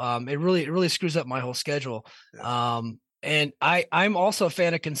 So it really screws up my whole schedule. Yeah. And I'm also a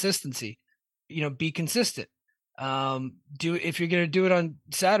fan of consistency. Be consistent. If you're going to do it on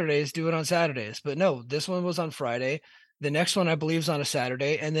Saturdays, do it on Saturdays. But no, this one was on Friday. The next one, I believe, is on a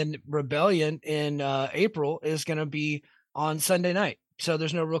Saturday, and then Rebellion in April is going to be on Sunday night. So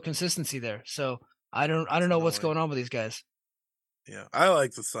there's no real consistency there. So I don't know what's going on with these guys. Yeah, I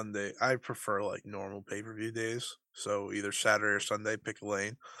like the Sunday. I prefer like normal pay-per-view days. So either Saturday or Sunday, pick a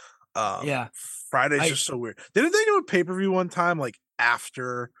lane. Friday's just so weird. Didn't they do a pay-per-view one time like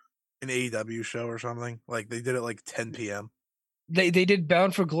after an AEW show or something? Like they did it like 10 p.m. They did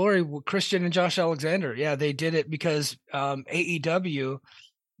Bound for Glory with Christian and Josh Alexander. Yeah, they did it because AEW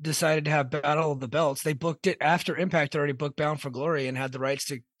decided to have Battle of the Belts. They booked it after Impact already booked Bound for Glory and had the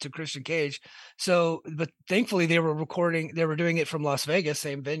rights to Christian Cage. So, but thankfully they were doing it from Las Vegas,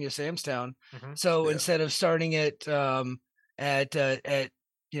 same venue, Sam's Town. Mm-hmm. So instead of starting it at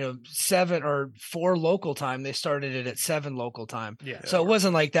 7 or 4 local time. They started it at 7 local time. Yeah. So it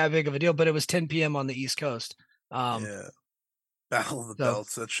wasn't like that big of a deal, but it was 10 p.m. on the East Coast. Yeah. Battle of the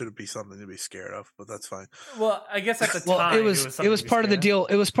Belts. That shouldn't be something to be scared of, but that's fine. Well, I guess at the time it was part of the deal.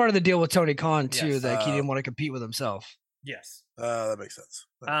 It was part of the deal with Tony Khan too, Yes. that he didn't want to compete with himself. Yes. That makes sense.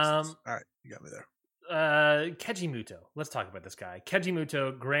 All right, you got me there. Keiji Muto. Let's talk about this guy. Keiji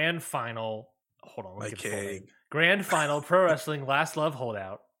Muto, grand final. Hold on, let's My get the full name. king. Grand final Pro Wrestling Last Love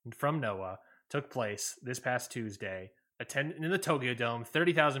Holdout from Noah took place this past Tuesday. In the Tokyo Dome,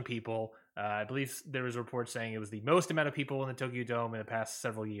 30,000 people. I believe there was reports saying it was the most amount of people in the Tokyo Dome in the past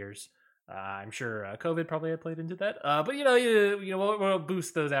several years. I'm sure COVID probably had played into that. But we'll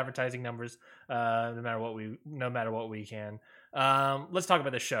boost those advertising numbers no matter what we can. Let's talk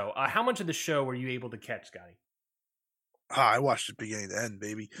about the show. How much of the show were you able to catch, Scotty? I watched it beginning to end,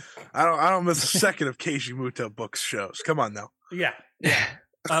 baby. I don't miss a second of Keiji Muto books shows. Come on now. Yeah.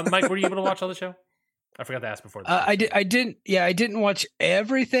 Mike, were you able to watch all the show? I forgot to ask before. I didn't watch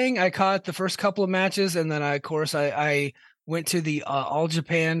everything. I caught the first couple of matches, and then I went to the All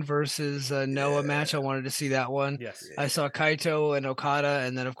Japan versus Noah match. I wanted to see that one. Yes. I saw Kaito and Okada,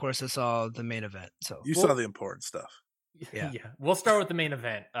 and then of course I saw the main event. So you saw the important stuff. Yeah. We'll start with the main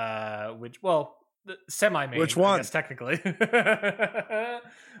event, the semi-main. Which one? I guess, technically.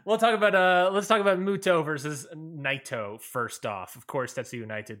 Let's talk about Muto versus Naito first off. Of course, Tetsuya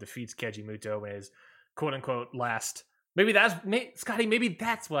Naito defeats Keiji Muto in his quote-unquote last. Maybe that's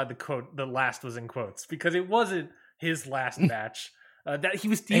why the last was in quotes, because it wasn't his last match. That he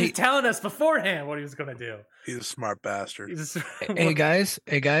was telling us beforehand what he was going to do. He's a smart bastard. Hey guys,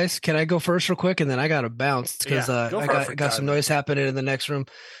 can I go first real quick, and then I got to bounce because I got some noise happening in the next room.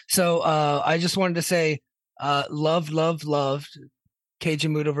 So I just wanted to say, loved Keiji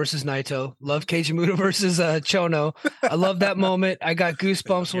Muto versus Naito. Love Keiji Muto versus Chono. I love that moment. I got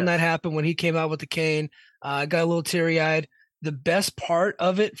goosebumps when that happened, when he came out with the cane. I got a little teary-eyed. The best part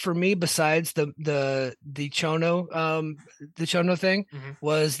of it for me, besides the Chono thing,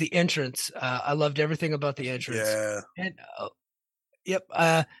 was the entrance. I loved everything about the entrance. Yeah. And yep.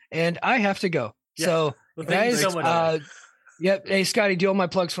 And I have to go. Yeah. So guys, so much. Yep. Hey Scotty, do all my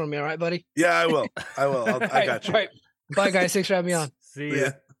plugs for me, all right, buddy? Yeah, I will. I got you. All right. Bye guys. Thanks for having me on. See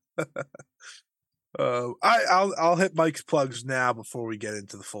ya. I'll hit Mike's plugs now before we get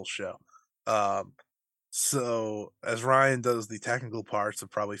into the full show. So as Ryan does the technical parts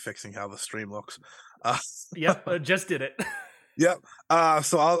of probably fixing how the stream looks. Yep, just did it. Yep.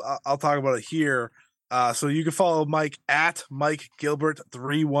 So I'll talk about it here. So you can follow Mike at Mike Gilbert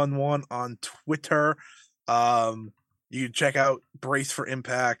 311 on Twitter. You can check out Brace for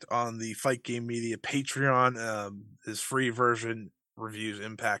Impact on the Fight Game Media Patreon. His free version reviews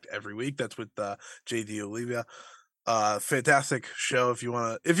Impact every week. That's with JD Olivia. Fantastic show. If you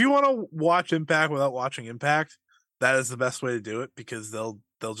want to watch Impact without watching Impact, that is the best way to do it, because they'll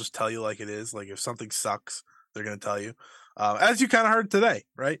just tell you like it is. Like if something sucks, they're going to tell you. As you kind of heard today,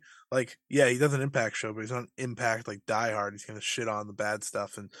 right? Like, yeah, he does an Impact show, but he's on Impact like Die Hard. He's going to shit on the bad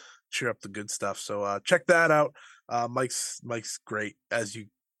stuff and cheer up the good stuff. So check that out. Mike's great, as you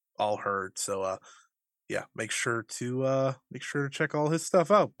all heard. So yeah, make sure to check all his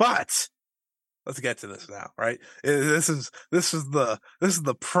stuff out. But let's get to this now, right? This is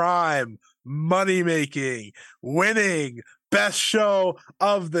the prime money making, winning, best show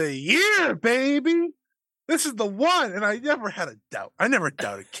of the year, baby. This is the one, and I never had a doubt. I never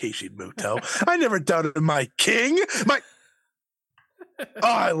doubted Keiji Muto. I never doubted my king.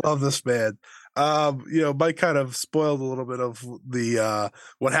 I love this man. Mike kind of spoiled a little bit of the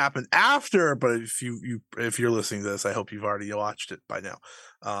what happened after, but if you're listening to this, I hope you've already watched it by now.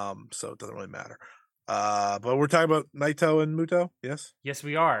 So it doesn't really matter. But we're talking about Naito and Muto, yes? Yes,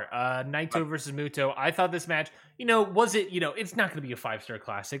 we are. Naito versus Muto. I thought this match, was it, it's not going to be a 5-star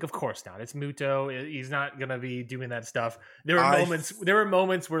classic. Of course not. It's Muto. He's not going to be doing that stuff. There were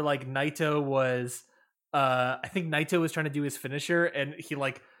moments where like Naito was, I think Naito was trying to do his finisher, and he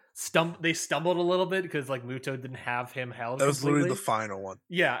like they stumbled a little bit because like Muto didn't have him held. That was completely. literally the final one.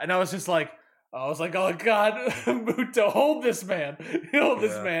 Yeah, and I was like, oh God, Muto, hold this man,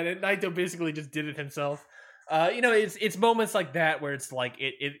 this man. And Naito basically just did it himself. It's moments like that where it's like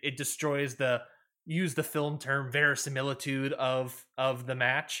it destroys use the film term verisimilitude of the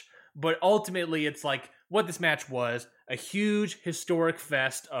match. But ultimately, it's like what this match was: a huge historic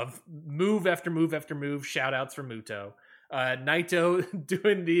fest of move after move after move. Shout outs for Muto. Naito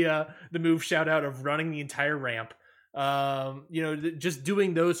doing the move shout out of running the entire ramp. Just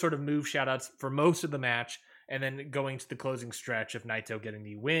doing those sort of move shout outs for most of the match, and then going to the closing stretch of Naito getting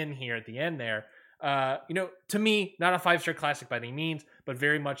the win here at the end there. To me, not a 5-star classic by any means, but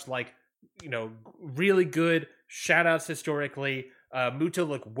very much like, really good. Shout outs historically. Muto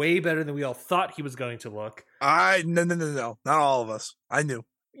looked way better than we all thought he was going to look. No, not all of us. I knew.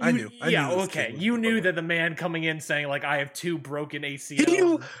 Yeah, okay. You knew that the man coming in saying like, I have 2 broken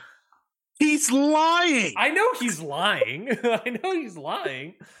ACLs. He's lying. I know he's lying.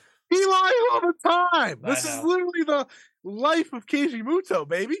 He lies all the time. This is literally the life of Keiji Muto,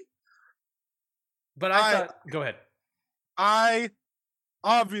 baby. But I thought, go ahead. I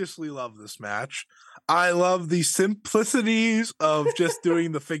obviously love this match. I love the simplicities of just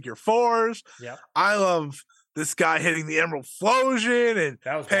doing the figure 4s. Yeah. I love this guy hitting the Emerald Flosion and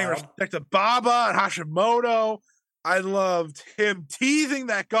paying respect to Baba and Hashimoto. I loved him teasing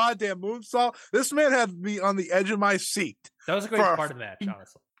that goddamn moonsault. This man had me on the edge of my seat. That was a great part of the match,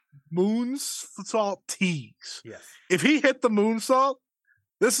 honestly. Moonsault tease. Yes. If he hit the moonsault,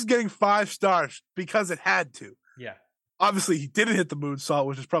 this is getting 5 stars because it had to. Yeah. Obviously, he didn't hit the moonsault,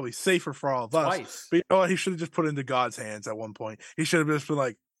 which is probably safer for all of us. Twice. But you know what? He should have just put it into God's hands at one point. He should have just been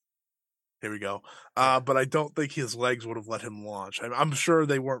like, here we go. But I don't think his legs would have let him launch. I'm sure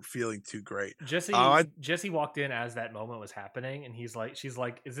they weren't feeling too great. Jesse walked in as that moment was happening, and she's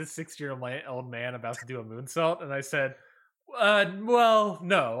like, is this 6-year-old man about to do a moonsault? And I said, well,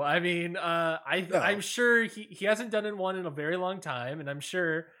 no. I mean, I'm sure he hasn't done one in a very long time, and I'm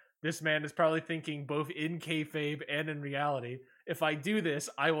sure this man is probably thinking both in kayfabe and in reality, if I do this,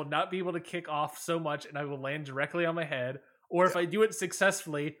 I will not be able to kick off so much and I will land directly on my head. Or if I do it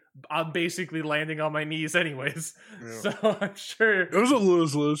successfully, I'm basically landing on my knees anyways. Yeah. So I'm sure it was a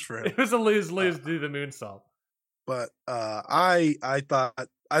lose-lose for him. It was a lose-lose to do the moonsault. But I thought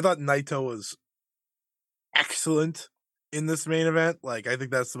Naito was excellent in this main event. Like, I think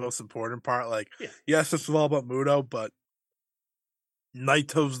that's the most important part. Like, yes, this was all about Muto, but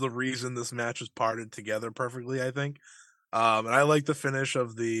Naito's the reason this match is parted together perfectly, I think. And I like the finish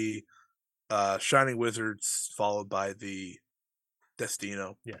of the Shining Wizards followed by the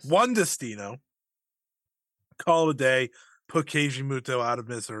Destino. Yes. One Destino. Call it a day. Put Keiji Muto out of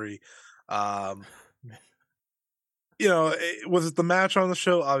misery. Was it the match on the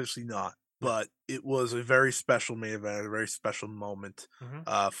show? Obviously not. But it was a very special main event, a very special moment,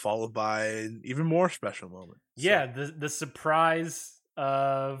 followed by an even more special moment. Yeah, the surprise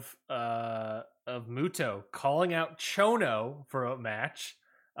of Muto calling out Chono for a match,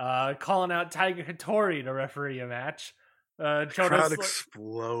 calling out Tiger Hattori to referee a match. Crowd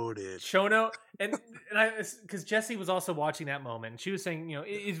exploded. Chono and I, because Jesse was also watching that moment, and she was saying,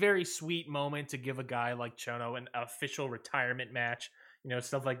 it's a very sweet moment to give a guy like Chono an official retirement match,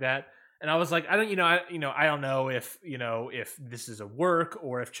 stuff like that. And I was like, I don't know if this is a work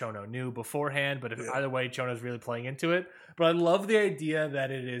or if Chono knew beforehand, but either way, Chono's really playing into it. But I love the idea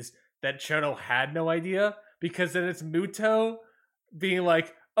that it is that Chono had no idea, because then it's Muto being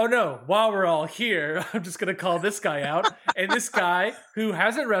like, oh no, while we're all here, I'm just going to call this guy out. And this guy who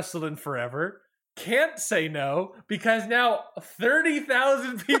hasn't wrestled in forever can't say no, because now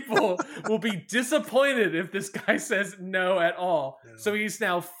 30,000 people will be disappointed if this guy says no at all. Yeah. So he's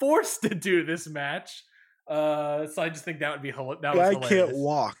now forced to do this match. So I just think that would be hilarious. I can't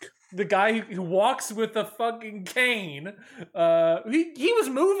walk. The guy who walks with a fucking cane. He was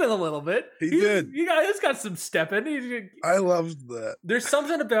moving a little bit. He's got some stepping. I loved that. There's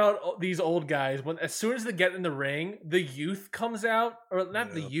something about these old guys when as soon as they get in the ring, the youth comes out, or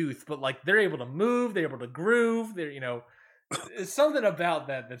not the youth, but like they're able to move, they're able to groove. There's something about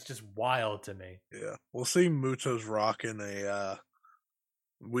that's just wild to me. Yeah, we'll see. Muto's rocking a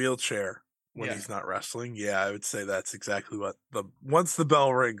wheelchair when he's not wrestling. Yeah, I would say that's exactly what once the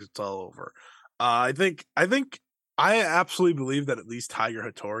bell rings, it's all over. I absolutely believe that at least Tiger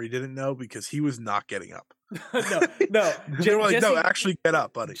Hattori didn't know, because he was not getting up. No. They were like, no, actually get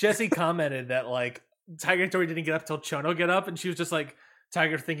up, buddy. Jesse commented that like Tiger Hattori didn't get up till Chono get up, and she was just like,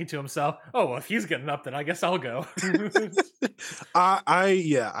 Tiger thinking to himself, oh, well, if he's getting up, then I guess I'll go.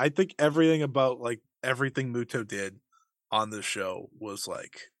 I think everything about like everything Muto did on the show was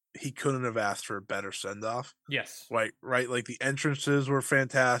like, he couldn't have asked for a better send-off. Yes. Right. Like the entrances were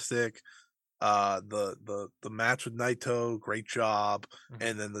fantastic. The match with Naito, great job. Mm-hmm.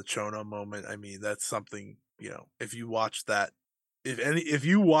 And then the Chono moment. I mean, that's something, if you watch that, if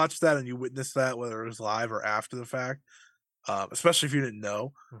you watch that and you witness that, whether it was live or after the fact, especially if you didn't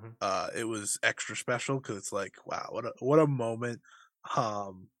know, it was extra special, because it's like, wow, what a moment.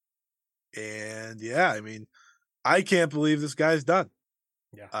 And yeah, I mean, I can't believe this guy's done.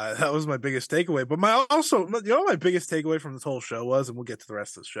 Yeah, that was my biggest takeaway. But my biggest takeaway from this whole show was, and we'll get to the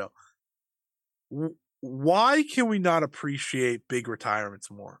rest of the show, why can we not appreciate big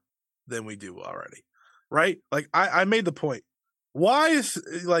retirements more than we do already? Right? Like I made the point. Why is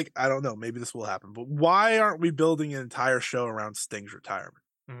like I don't know, maybe this will happen, but why aren't we building an entire show around Sting's retirement?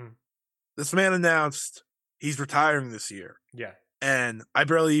 Mhm. This man announced he's retiring this year, Yeah. and I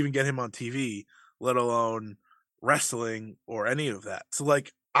barely even get him on TV, let alone wrestling or any of that. So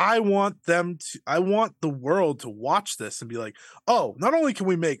like I want the world to watch this and be like, "Oh, not only can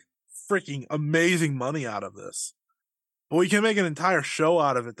we make freaking amazing money out of this, but we can make an entire show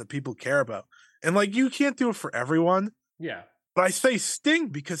out of it that people care about." And like you can't do it for everyone. Yeah. But I say Sting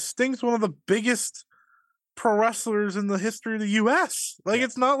because Sting's one of the biggest pro wrestlers in the history of the US. Like, Yeah.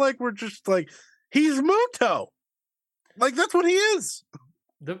 it's not like we're just like, he's Muto. Like, that's what he is.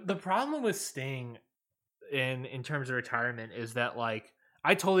 The problem with Sting in terms of retirement is that, like,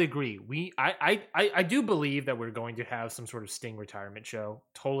 I totally agree. I do believe that we're going to have some sort of Sting retirement show.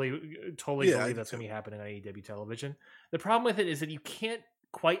 Totally Yeah, I believe do that's going to too. be happening on AEW television. The problem with it is that you can't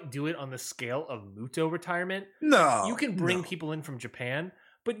quite do it on the scale of Muto retirement. No. You can bring no. people in from Japan,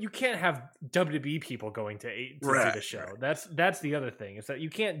 but you can't have WWE people going to do Right, the show. right. That's the other thing, is that you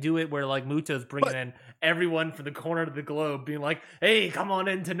can't do it where like Muto's bringing But- in everyone from the corner of the globe, being like, "Hey, come on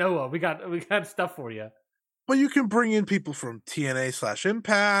in to Noah. We got stuff for you." But you can bring in people from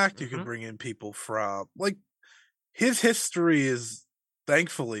TNA/Impact. You can Mhm. bring in people from, like, his history is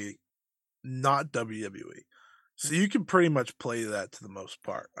thankfully not WWE. So you can pretty much play that to the most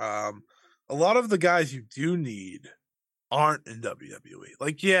part. A lot of the guys you do need aren't in WWE.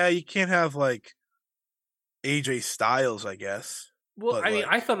 Like, yeah, you can't have like AJ Styles, I guess. Well, But, I mean,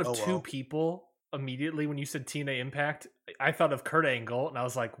 like, I thought of oh two well. people immediately when you said TNA Impact. I thought of Kurt Angle, and I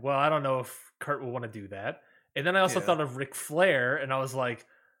was like, well, I don't know if Kurt will want to do that. And then I also Yeah. thought of Ric Flair, and I was like,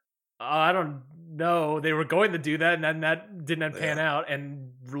 I don't know. They were going to do that, and then that didn't pan out.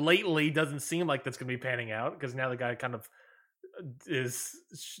 And lately, doesn't seem like that's going to be panning out because now the guy kind of is.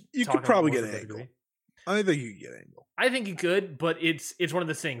 You talking could probably more get for Angle. WWE. I think you could get Angle. I think you could, but it's one of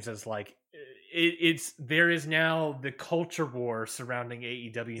those things as like it's there is now the culture war surrounding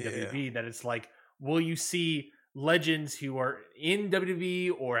AEW and WWE that it's like, will you see legends who are in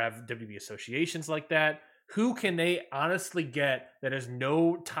WWE or have WWE associations like that? Who can they honestly get that has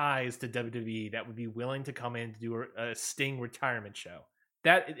no ties to WWE that would be willing to come in to do a Sting retirement show?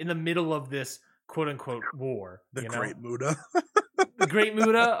 That in the middle of this quote unquote war, The you know? Great Muda. The Great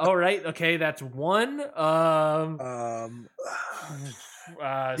Muda. All right, okay, that's one.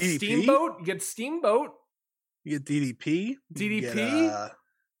 DDP? Steamboat. You get Steamboat. You get DDP. You DDP? get,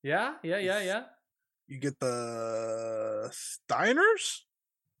 Yeah. you get the Steiners.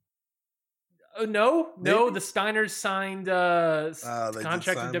 No. Maybe? The Steiners signed They did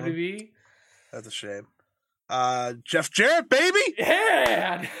contract sign with one? WWE. That's a shame. Jeff Jarrett, baby.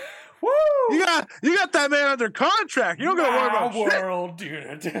 Yeah. Woo! You got that man under contract. You don't gotta worry about shit. world,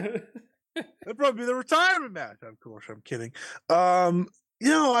 dude. That'd probably be the retirement match. Of course, I'm kidding.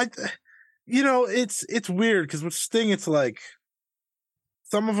 It's weird because with Sting, it's like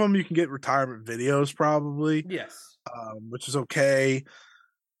some of them you can get retirement videos probably, Yes. which is okay.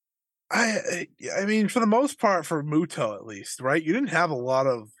 I mean, for the most part, for Muto at least, right? You didn't have a lot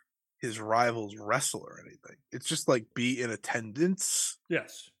of his rivals wrestle or anything. It's just like be in attendance.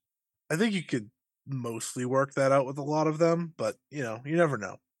 Yes. I think you could mostly work that out with a lot of them, but you never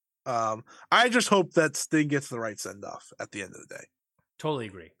know. I just hope that Sting gets the right send off at the end of the day. Totally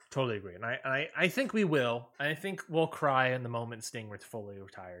agree. And I think we will. I think we'll cry in the moment Sting fully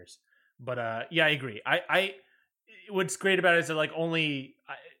retires. But yeah, I agree. I what's great about it is that like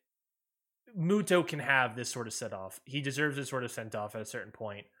Muto can have this sort of set off. He deserves this sort of sent off at a certain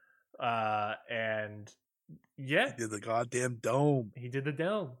point. And yeah, He did the goddamn dome. he did the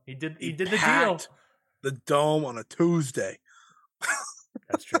dome. He did the deal. packed the dome on a Tuesday.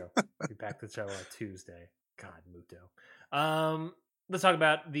 That's true. We packed the show on Tuesday. God, Muto. Let's talk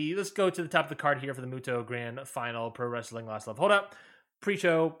about let's go to the top of the card here for the Muto Grand Final Pro Wrestling Last Love. Hold up.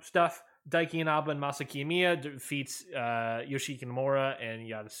 Pre-show stuff. Daiki Inaba and Masaki Miya defeats Yoshiki Nomura and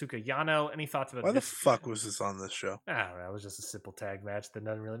Yasuka Yano. Any thoughts about Why the this? fuck was this on this show? I don't know. It was just a simple tag match that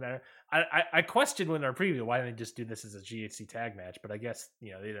doesn't really matter. I questioned in our preview why didn't they just do this as a GHC tag match, but I guess they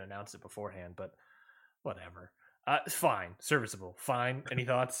didn't announce it beforehand. But whatever. Fine, serviceable. Fine. Any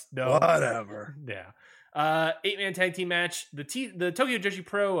thoughts? No. Whatever. Yeah. 8-man tag team match. The Tokyo Joshi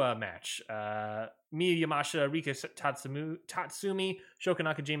Pro match. Miyu Yamashita, Rika Tatsumi, Shoka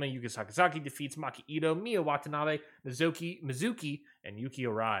Nakajima, Yuka Sakazaki defeats Maki Ito, Miya Watanabe, Mizuki, and Yuki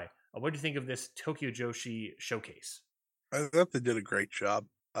Arai. What do you think of this Tokyo Joshi showcase? I thought they did a great job.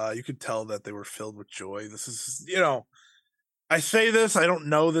 You could tell that they were filled with joy. This is, I say this, I don't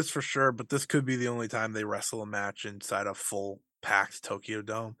know this for sure, but this could be the only time they wrestle a match inside a full packed Tokyo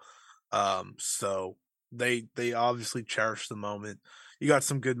Dome. So they obviously cherished the moment. You got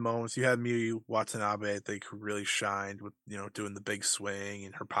some good moments. You had Miyu Watanabe, I think, who really shined with, doing the big swing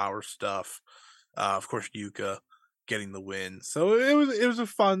and her power stuff. Of course, Yuka getting the win. So it was a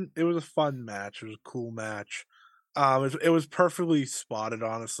fun match. It was a cool match. It was perfectly spotted,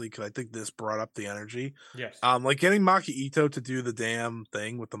 honestly, because I think this brought up the energy. Yes. Like getting Maki Ito to do the damn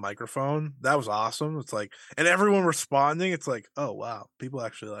thing with the microphone, that was awesome. It's like, and everyone responding, it's like, oh wow, people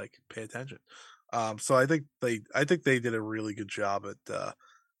actually like pay attention. So I think they did a really good job at.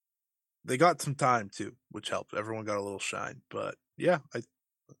 They got some time too, which helped. Everyone got a little shine, but yeah,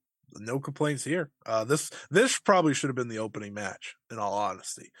 no complaints here. This probably should have been the opening match, in all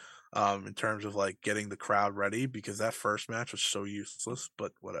honesty. In terms of like getting the crowd ready, because that first match was so useless,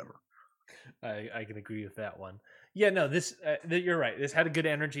 but whatever. I can agree with that one. Yeah, no, this you're right. This had a good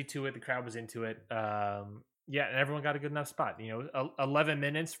energy to it. The crowd was into it. Yeah, and everyone got a good enough spot. 11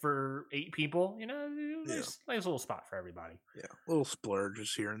 minutes for 8 people. Nice little spot for everybody. Yeah, little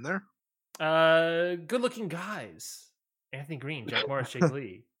splurges here and there. Good looking guys. Anthony Green, Jack Morris, Jake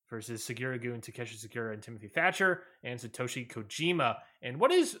Lee versus Segura Gun, Takeshi Segura, and Timothy Thatcher, and Satoshi Kojima. And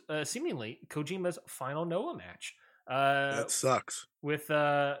what is seemingly Kojima's final Noah match? That sucks. With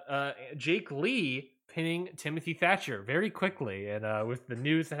Jake Lee pinning Timothy Thatcher very quickly. And with the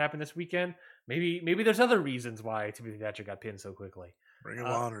news that happened this weekend, maybe there's other reasons why Timothy Thatcher got pinned so quickly. Ring of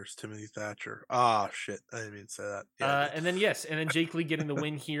Honor's Timothy Thatcher. Shit. I didn't mean to say that. Yeah, and then Jake Lee getting the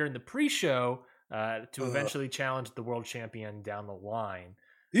win here in the pre-show to eventually challenge the world champion down the line.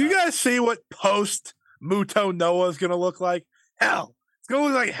 You guys see what post Muto Noah is going to look like? Hell. It's going to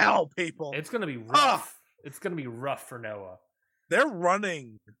look like hell, people. It's going to be rough. It's going to be rough for Noah. They're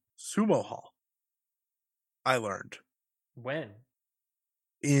running Sumo Hall. I learned. When?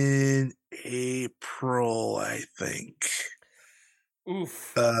 In April, I think.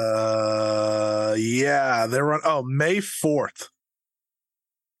 Oof. Yeah, they're May 4th.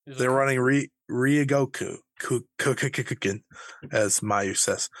 They're running Ryogoku, as Mayu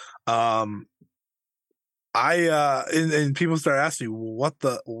says. And people start asking me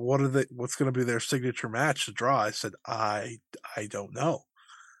what's going to be their signature match to draw. I said I don't know.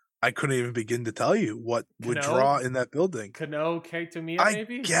 I couldn't even begin to tell you what would draw in that building. Kano Keitomiya,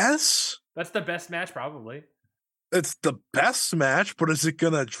 maybe? I guess that's the best match, probably. It's the best match, but is it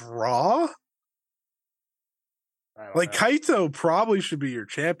gonna draw? Like, Kaito probably should be your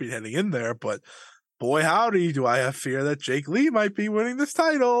champion heading in there, but boy howdy, do I have fear that Jake Lee might be winning this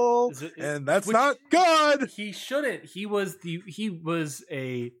title, and that's not good. He shouldn't. He was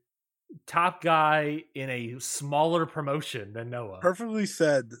a top guy in a smaller promotion than Noah. Perfectly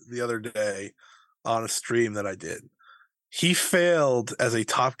said the other day on a stream that I did. He failed as a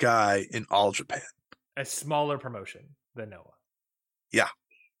top guy in All Japan. A smaller promotion than Noah. Yeah.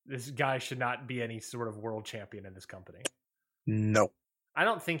 This guy should not be any sort of world champion in this company. No. I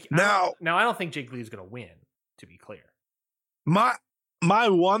don't think I don't think Jake Lee is going to win, to be clear. My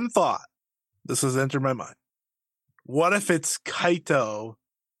one thought, this has entered my mind. What if it's Kaito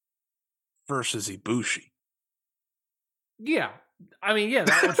versus Ibushi? Yeah. I mean, yeah,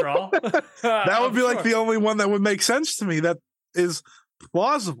 that would draw. That would be like the only one that would make sense to me that is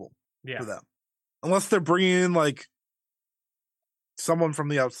plausible for them. Unless they're bringing in like someone from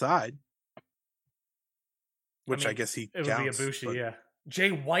the outside, which I guess it counts, would be Ibushi, yeah.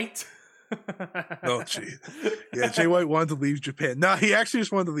 Jay White. Oh, gee, yeah. Jay White wanted to leave Japan. No, he actually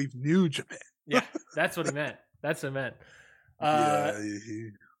just wanted to leave New Japan. Yeah, that's what he meant. That's what he meant.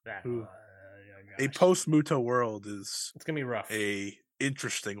 A post Muto world it's gonna be rough. A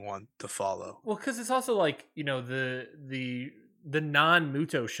interesting one to follow. Well, because it's also like the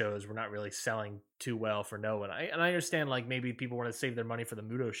non-Muto shows were not really selling too well for Noah. And I understand like maybe people want to save their money for the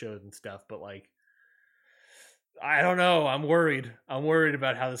Muto shows and stuff, but like I don't know. I'm worried. I'm worried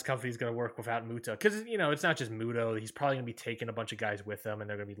about how this company is going to work without Muto. Because, it's not just Muto. He's probably going to be taking a bunch of guys with him, and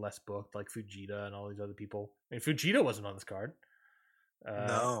they're going to be less booked, like Fujita and all these other people. I mean, Fujita wasn't on this card.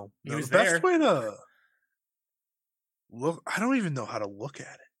 No. He was the best there. way to look, I don't even know how to look at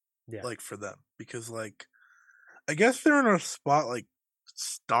it. Yeah. Like, for them. Because, like, I guess they're in a spot like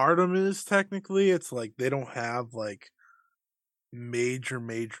Stardom is technically. It's like they don't have, like, major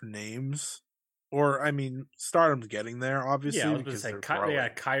names. Or, I mean, Stardom's getting there, obviously. Yeah, I was going to say, they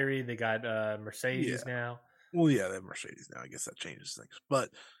got Kyrie, they got Mercedes now. Well, yeah, they have Mercedes now. I guess that changes things. But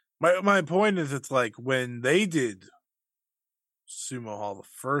my point is, it's like when they did Sumo Hall the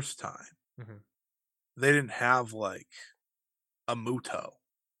first time, they didn't have, like, a Muto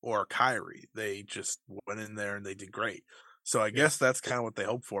or a Kyrie. They just went in there and they did great. So I guess that's kind of what they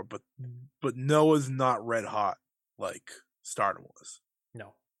hope for. But Noah's not red hot like Stardom was.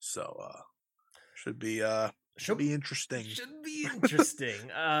 No. So, Should be interesting. Should be interesting.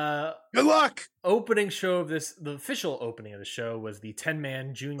 Good luck. Opening show of this, the official opening of the show was the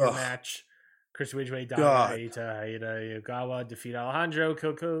 10-man junior match. Chris Ridgway, Dana, Haida Yogawa defeat Alejandro,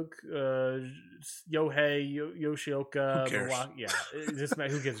 Kokok, Yohei, Yoshioka. Who cares? This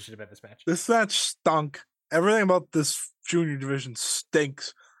match. Who gives a shit about this match? This match stunk. Everything about this junior division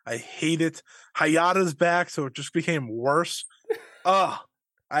stinks. I hate it. Hayata's back, so it just became worse. I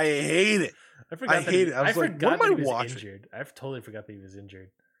hate it. I hate it. I was like, what am I watching? Injured. I totally forgot that he was injured.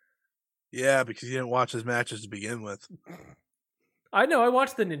 Yeah, because you didn't watch his matches to begin with. I know. I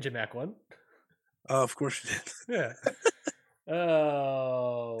watched the Ninja Mac one. Of course you did. Yeah.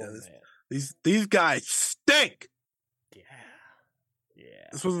 Man. These guys stink. Yeah.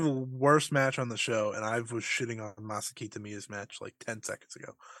 This was the worst match on the show, and I was shitting on Masaki Tamiya's match like 10 seconds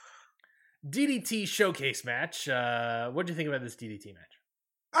ago. DDT showcase match. What do you think about this DDT match?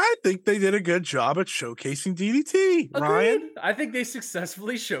 I think they did a good job at showcasing DDT. Agreed. Ryan, I think they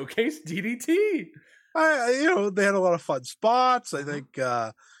successfully showcased DDT. They had a lot of fun spots. I think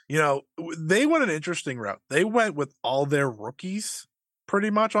they went an interesting route. They went with all their rookies pretty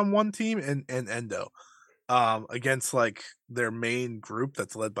much on one team and Endo against like their main group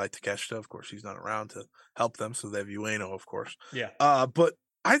that's led by Takeshita. Of course, he's not around to help them, so they have Ueno, of course. Yeah. But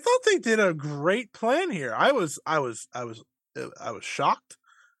I thought they did a great plan here. I was shocked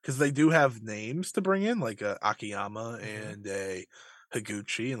because they do have names to bring in, like a Akiyama and a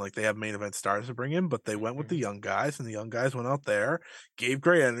Higuchi, and like they have main event stars to bring in, but they went with the young guys, and the young guys went out there, gave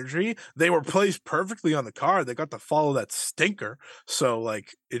great energy. They were placed perfectly on the card. They got to follow that stinker, so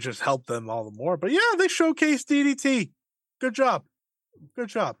like it just helped them all the more. But yeah, they showcased DDT. Good job.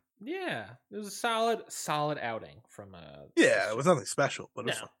 Yeah, it was a solid outing from it was nothing special, but it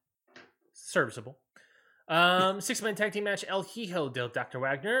was serviceable. 6-man tag team match: El Hijo del Dr.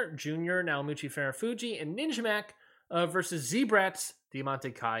 Wagner Jr., Naomichi Fuji, and Ninja Mac versus Z-Brats,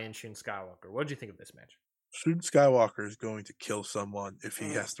 Diamante Kai, and Shun Skywalker. What did you think of this match? Shun Skywalker is going to kill someone if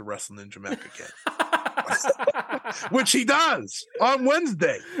he has to wrestle Ninja Mac again. Which he does on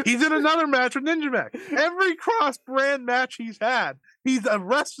Wednesday. He's in another match with Ninja Mac. Every cross-brand match he's had, he's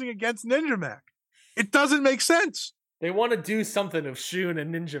wrestling against Ninja Mac. It doesn't make sense. They want to do something of Shun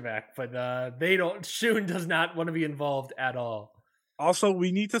and Ninja Mac, but they don't. Shun does not want to be involved at all. Also,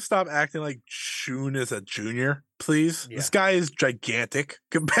 we need to stop acting like Shun is a junior, please. Yeah. This guy is gigantic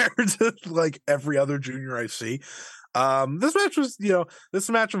compared to like every other junior I see. This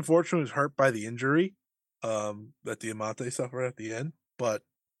match unfortunately was hurt by the injury that Diamante suffered at the end, but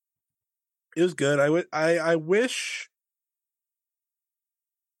it was good. I wish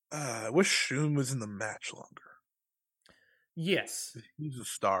Shun was in the match longer. Yes, he's a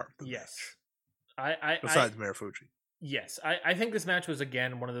star. Yes, besides Marufuji. Yes, I think this match was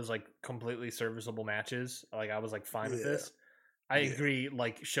again one of those like completely serviceable matches. Like I was like fine with this. I agree.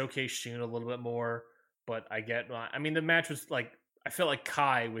 Like showcase Shun a little bit more, but the match was like I feel like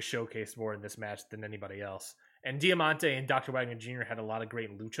Kai was showcased more in this match than anybody else. And Diamante and Dr. Wagner Jr. had a lot of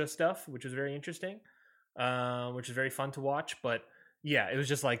great lucha stuff, which was very interesting, which is very fun to watch. But yeah, it was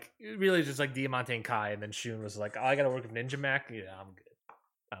just like really just like Diamante and Kai, and then Shun was like, I got to work with Ninja Mac. Yeah,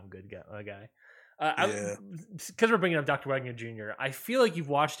 I'm good guy. Because we're bringing up Dr. Wagner Jr., I feel like you've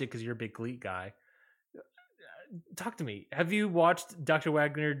watched it because you're a big GLEAT guy. Talk to me. Have you watched Dr.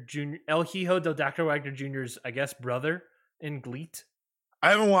 Wagner Jr., El Hijo del Dr. Wagner Jr.'s, I guess, brother in GLEAT? I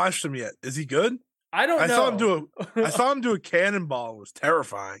haven't watched him yet. Is he good? I don't know. I saw him do a cannonball. It was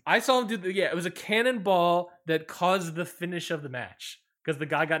terrifying. I saw him do it was a cannonball that caused the finish of the match because the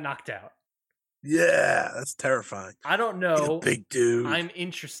guy got knocked out. Yeah, that's terrifying. I don't know. He's a big dude. I'm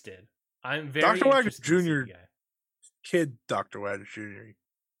interested. I'm very Dr. Wagner Jr. Kid Dr. Wagner Jr.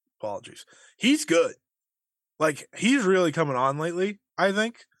 Apologies. He's good. Like, he's really coming on lately, I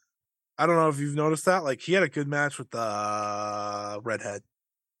think. I don't know if you've noticed that. Like, he had a good match with the redhead,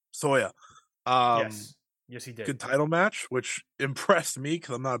 Soya. Yes, he did. Good title match, which impressed me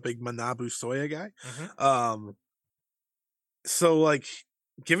because I'm not a big Manabu Soya guy. Mm-hmm. So, like,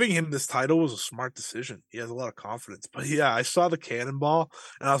 giving him this title was a smart decision. He has a lot of confidence. But yeah, I saw the cannonball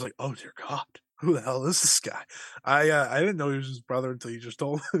and I was like, oh dear God, who the hell is this guy? I didn't know he was his brother until you just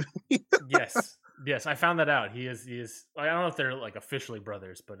told me. Yes, I found that out. He is. I don't know if they're like officially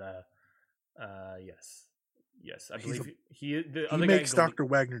brothers, but yes, I believe he makes Dr.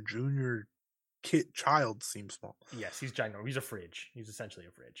 Wagner Jr. child seem small. Yes, he's ginormous. He's a fridge. He's essentially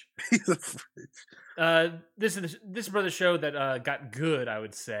a fridge. He's a fridge. This brother show that got good, I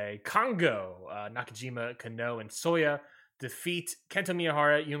would say. Kongo, Nakajima, Kano, and Soya defeat Kento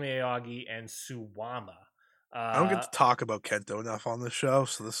Miyahara, Yumi Aogi, and Suwama. I don't get to talk about Kento enough on this show,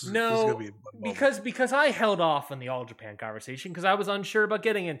 so this is gonna be a because I held off on the All Japan conversation because I was unsure about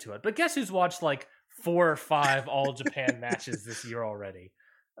getting into it. But guess who's watched like 4 or 5 All Japan matches this year already?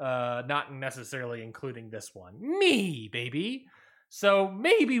 Not necessarily including this one. Me, baby. So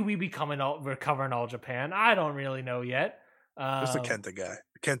maybe we're covering All Japan. I don't really know yet. Just a Kento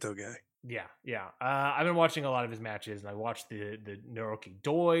guy. Yeah. I've been watching a lot of his matches, and I watched the Naoki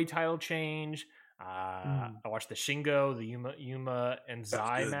Doi title change. I watched the Shingo, the Yuma and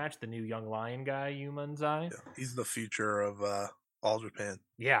Zai match, the new young lion guy, Yuma and Zai. Yeah, he's the future of All Japan.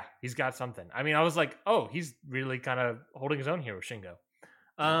 Yeah, he's got something. I mean, I was like, oh, he's really kind of holding his own here with Shingo.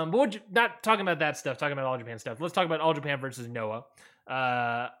 But not talking about that stuff, talking about All Japan stuff. Let's talk about All Japan versus Noah.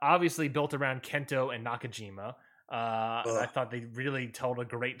 Obviously built around Kento and Nakajima. I thought they really told a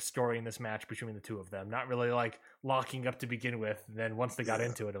great story in this match between the two of them. Not really like locking up to begin with. Then once they got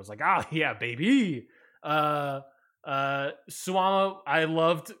into it, it was like, yeah, baby. Suwama, I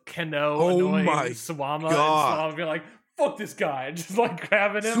loved Keno annoying Suwama. God. And Suwama being like, fuck this guy. And just like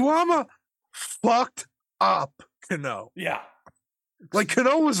grabbing him. Suwama fucked up Keno. Yeah. Like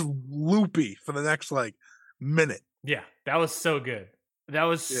Keno was loopy for the next like minute. Yeah, that was so good.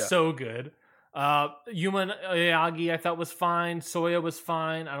 So good. Yuma Aoyagi I thought was fine. Soya was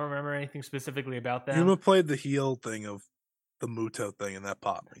fine. I don't remember anything specifically about them. Yuma played the heel thing of the Muto thing, and that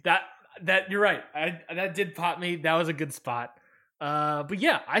popped me. That you're right. That did pop me. That was a good spot. But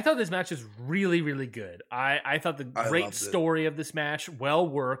yeah, I thought this match was really, really good. I thought the great story of this match, well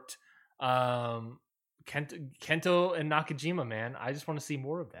worked. Kento and Nakajima, man. I just want to see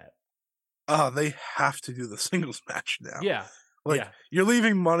more of that. They have to do the singles match now. Yeah. You're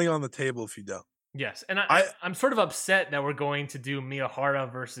leaving money on the table if you don't. Yes, and I'm sort of upset that we're going to do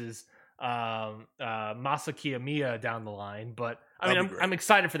Miyahara versus Masa Kiyomiya down the line, but I mean, I'm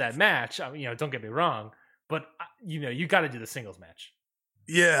excited for that match. Don't get me wrong, but you got to do the singles match.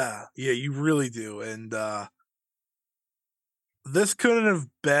 Yeah, you really do, and this couldn't have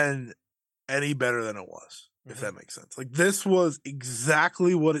been any better than it was. If that makes sense. Like, this was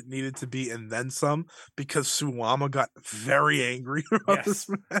exactly what it needed to be and then some, because Suwama got very angry about this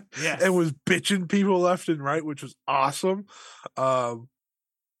match and was bitching people left and right, which was awesome. Kento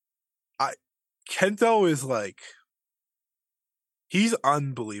is like, he's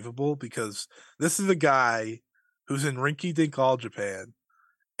unbelievable because this is a guy who's in Rinky Dink All Japan,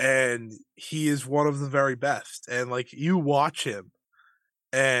 and he is one of the very best. And like, you watch him,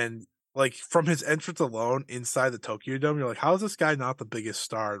 and like, from his entrance alone inside the Tokyo Dome, you're like, how is this guy not the biggest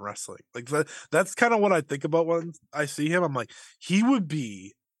star in wrestling? Like, that's kind of what I think about when I see him. I'm like, he would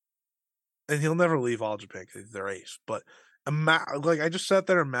be, and he'll never leave All Japan because he's their ace. But like, I just sat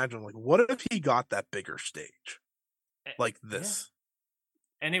there and imagined, like, what if he got that bigger stage like this?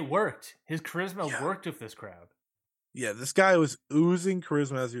 Yeah. And it worked. His charisma worked with this crowd. Yeah, this guy was oozing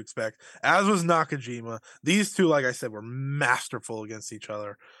charisma, as you expect, as was Nakajima. These two, like I said, were masterful against each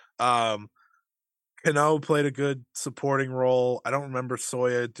other. Kano played a good supporting role. I don't remember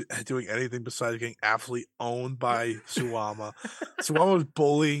Soya doing anything besides getting absolutely owned by Suwama. Suwama was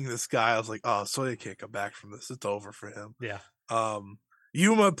bullying this guy. I was like, oh, Soya can't come back from this. It's over for him. Yeah.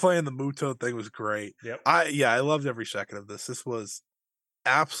 Yuma playing the Muto thing was great. Yep. I loved every second of this. This was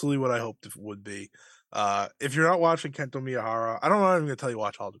absolutely what I hoped it would be. If you're not watching Kento Miyahara, I'm not even going to tell you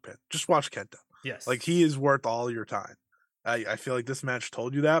watch All Japan. Just watch Kento. Yes. Like, he is worth all your time. I feel like this match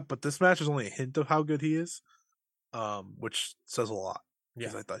told you that, but this match is only a hint of how good he is, which says a lot,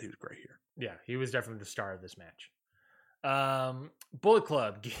 because I thought he was great here. Yeah, he was definitely the star of this match. Bullet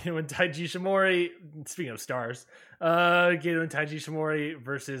Club, Gedo and Taiji Shimori. Speaking of stars, Gedo and Taiji Shimori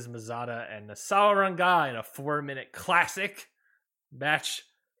versus Mazada and Nasawa Rangai in a 4-minute classic match.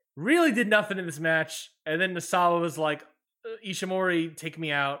 Really did nothing in this match, and then Nasawa was like, Ishimori, take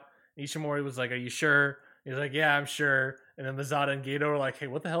me out. And Ishimori was like, are you sure? He's like, yeah, I'm sure. And then Mazada and Gedo were like, hey,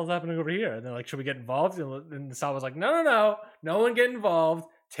 what the hell is happening over here? And they're like, should we get involved? And Nasawa was like, no one get involved.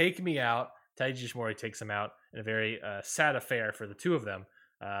 Take me out. Taiji Shimori takes him out in a very sad affair for the two of them.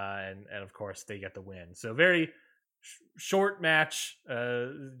 And of course, they get the win. So very short match,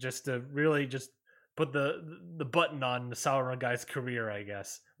 just to really just put the button on Nasawa Rangai's career, I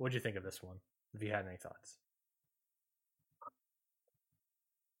guess. What'd you think of this one? If you had any thoughts.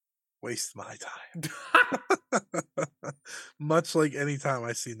 Waste my time. Much like any time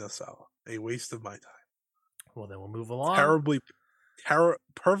I see Nasawa. A waste of my time. Well, then we'll move along.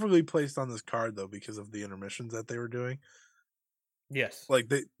 Perfectly placed on this card, though, because of the intermissions that they were doing. Yes. Like,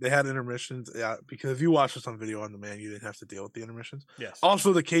 they had intermissions. Yeah, because if you watch this on video on demand, you didn't have to deal with the intermissions. Yes.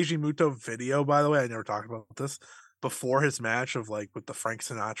 Also, the Keiji Muto video, by the way, I never talked about this. before his match of like with the Frank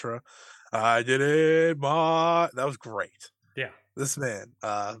Sinatra, I did it, that was great. Yeah. This man,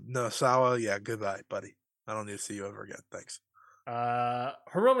 Nosawa, yeah, goodbye, buddy. I don't need to see you ever again. Thanks.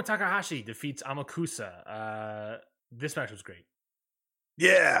 Hiromu Takahashi defeats Amakusa. This match was great.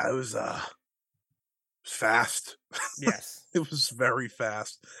 Yeah, it was fast. Yes. It was very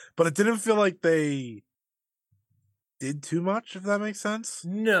fast. But it didn't feel like they did too much, if that makes sense.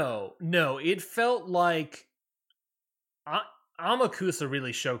 No. It felt like Amakusa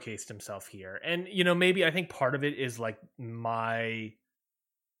really showcased himself here. And, maybe I think part of it is like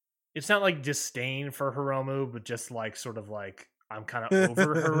it's not like disdain for Hiromu, but just like sort of like I'm kind of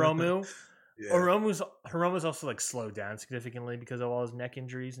over Hiromu. Yeah. Hiromu's also like slowed down significantly because of all his neck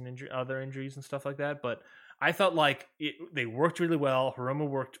injuries and other injuries and stuff like that. But I felt like they worked really well. Hiromu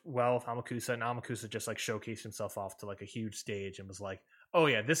worked well with Amakusa, and Amakusa just like showcased himself off to like a huge stage and was like, oh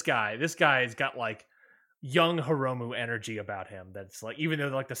yeah, this guy's got like young Hiromu energy about him. That's like, even though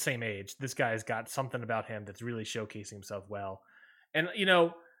they're like the same age, this guy's got something about him that's really showcasing himself well. And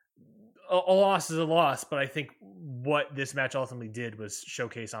a loss is a loss, but I think what this match ultimately did was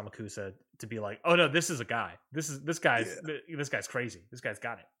showcase Amakusa to be like, oh no, this is a guy. This guy's crazy. This guy's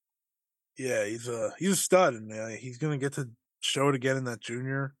got it. Yeah, he's a stud, and he's gonna get to show it again in that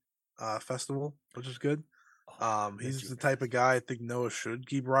junior festival, which is good. He's the type of guy I think Noah should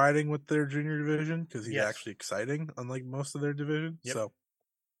keep riding with their junior division because he's actually exciting, unlike most of their division. Yep. So,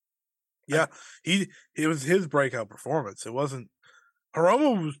 yeah, it was his breakout performance. It wasn't.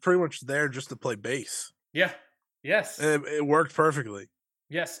 Hiromu was pretty much there just to play bass. Yeah. Yes. And it worked perfectly.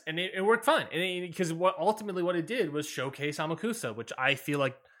 Yes, and it worked fine. And because what it did was showcase Amakusa, which I feel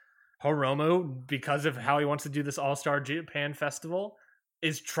like Hiromu, because of how he wants to do this All-Star Japan Festival,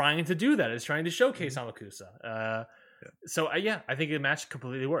 is trying to do that. Is trying to showcase Amakusa. So I think the match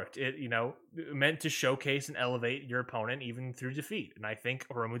completely worked. It meant to showcase and elevate your opponent even through defeat, and I think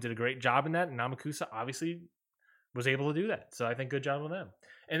Hiromu did a great job in that. And Amakusa obviously was able to do that. So I think good job on them.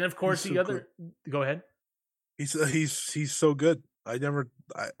 And of course go ahead. He's so good.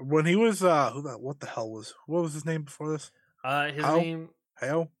 When he was what was his name before this? Name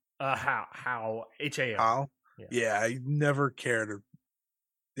Hao? Hao H-A-O. Hao? Yeah, I never cared a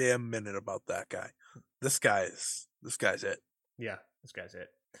damn minute about that guy. This guy's it. Yeah, this guy's it.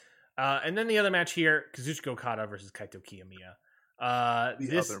 And then the other match here, Kazuchika Okada versus Kaito Kiyomiya.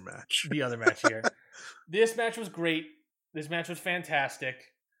 The other match here. This match was great. This match was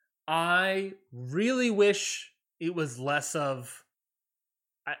fantastic. I really wish it was less of.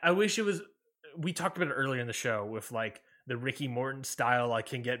 I wish it was. We talked about it earlier in the show with like the Ricky Morton style, like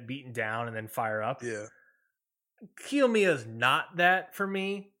can get beaten down and then fire up. Yeah. Kiyomiya's not that for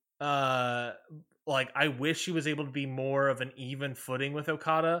me. Like I wish he was able to be more of an even footing with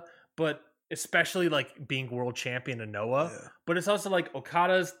Okada, but especially like being world champion of Noah. Yeah. But it's also like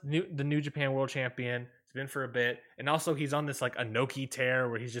Okada's the New Japan world champion. He's been for a bit, and also he's on this like Inoki tear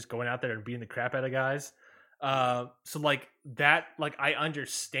where he's just going out there and beating the crap out of guys. So like that, like I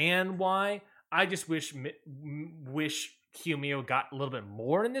understand why. I just wish Kiyomiya got a little bit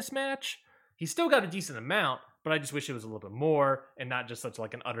more in this match. He still got a decent amount, but I just wish it was a little bit more and not just such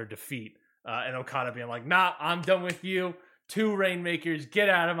like an utter defeat. And Okada being like, nah, I'm done with you. 2 Rainmakers, get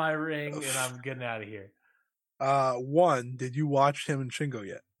out of my ring, and I'm getting out of here. One, did you watch him and Shingo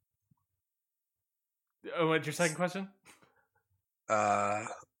yet? What's your second question? I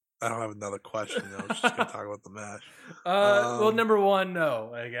don't have another question. I was just going to talk about the match. Well, number one,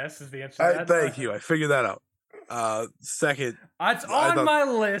 no, I guess is the answer to that. Thank you. I figured that out. Second. It's on my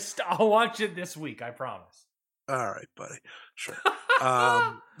list. I'll watch it this week, I promise. All right, buddy. Sure.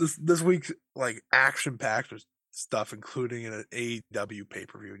 This week's like action-packed with stuff, including an AEW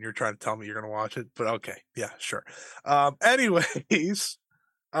pay-per-view, and you're trying to tell me you're going to watch it, but okay. Yeah, sure. Anyways,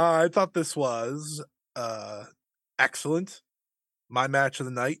 I thought this was excellent. My match of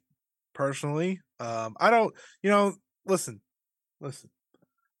the night, personally. I don't, listen.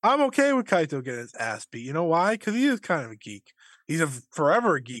 I'm okay with Kaito getting his ass beat. You know why? Because he is kind of a geek. He's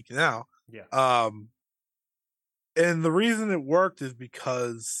forever a geek now. Yeah. And the reason it worked is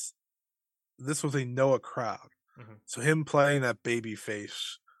because this was a Noah crowd. Mm-hmm. So him playing that baby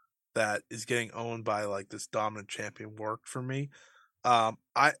face that is getting owned by like this dominant champion worked for me. I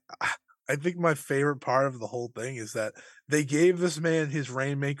think my favorite part of the whole thing is that they gave this man his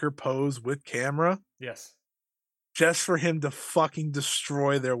Rainmaker pose with camera. Yes. Just for him to fucking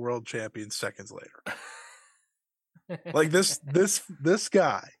destroy their world champion seconds later. Like this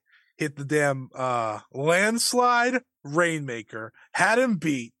guy hit the damn landslide Rainmaker, had him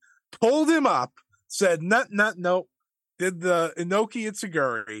beat, pulled him up, said, no, did the Inoki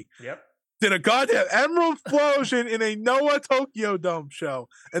Itsuguri. Yep. did a goddamn Emerald Explosion in a Noah Tokyo Dome show,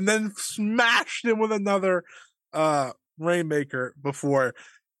 and then smashed him with another Rainmaker before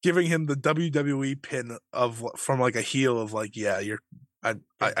giving him the WWE pin from like a heel of like, yeah, I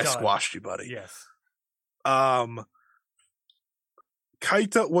squashed you, buddy. Yes. Kaito,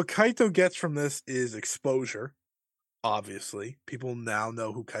 what Kaito gets from this is exposure. Obviously, people now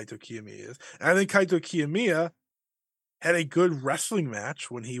know who Kaito Kiyomiya is. And I think Kaito Kiyomiya had a good wrestling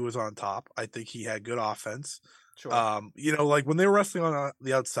match when he was on top. I think he had good offense. Sure. Like when they were wrestling on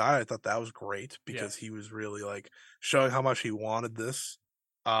the outside, I thought that was great because he was really like showing how much he wanted this.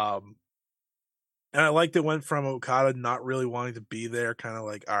 And I liked it went from Okada not really wanting to be there, kind of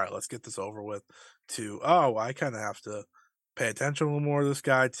like, all right, let's get this over with, to, oh, I kind of have to pay attention a little more to this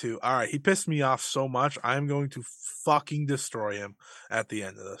guy, to, all right, he pissed me off so much, I'm going to fucking destroy him at the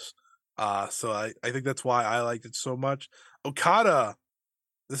end of this. So I think that's why I liked it so much. Okada,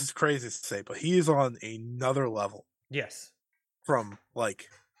 this is crazy to say, but he is on another level. Yes. From like,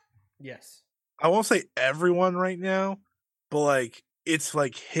 yes, I won't say everyone right now, but like it's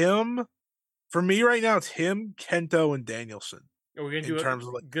like him. For me right now, it's him, Kento, and Danielson. Are we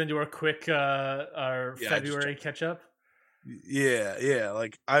gonna do our quick our February catch up? Yeah.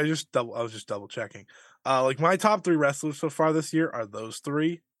 Like I was just double checking. Like my top 3 wrestlers so far this year are those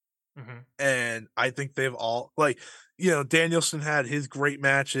 3. Mm-hmm. And I think they've all, like, Danielson had his great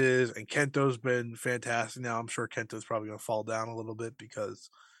matches, and Kento's been fantastic. Now I'm sure Kento's probably going to fall down a little bit because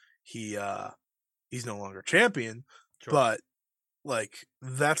he's no longer champion. Sure. But like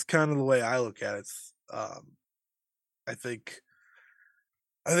that's kind of the way I look at it. I think,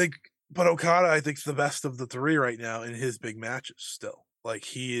 but Okada, I think, is the best of the 3 right now in his big matches still. Like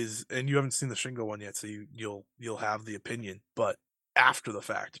he is, and you haven't seen the Shingo one yet, so you'll have the opinion, but after the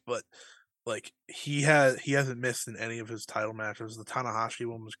fact. But like he hasn't missed in any of his title matches. The Tanahashi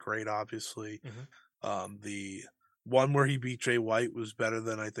one was great, obviously. Mm-hmm. The one where he beat Jay White was better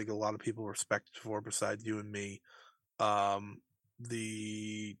than I think a lot of people respected for, besides you and me.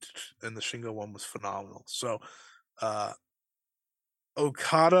 The Shingo one was phenomenal. So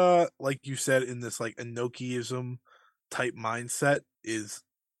Okada, like you said, in this like Inokiism type mindset, is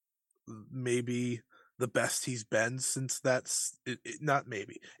maybe the best he's been since it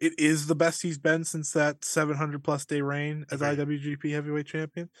is the best he's been since that 700 plus day reign as IWGP heavyweight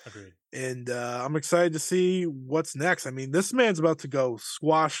champion. Agreed. And I'm excited to see what's next. I mean, this man's about to go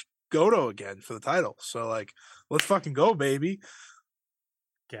squash Goto again for the title. So like, let's fucking go, baby.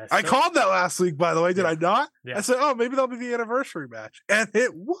 I called that last week, by the way. Did I not? Yeah. I said, oh, maybe that'll be the anniversary match. And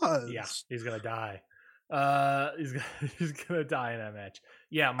it was. Yeah, he's going to die. He's gonna die in that match.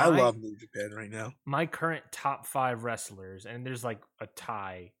 Yeah, I love New Japan right now. My current top 5 wrestlers, and there's like a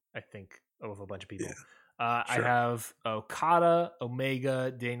tie, I think, of a bunch of people. Yeah. Sure. I have Okada,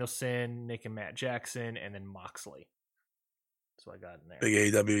 Omega, Danielson, Nick and Matt Jackson, and then Moxley. That's what I got in there.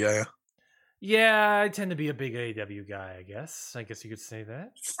 Big AEW guy. Yeah, I tend to be a big AEW guy. I guess you could say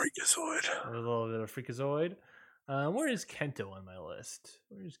that. Freakazoid. A little bit of Freakazoid. Where is Kento on my list?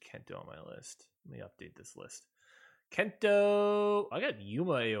 Let me update this list. Kento, I got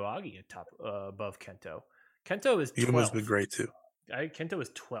Yuma Aoyagi at top above Kento. Kento is 12th. Yuma's been great too. Kento is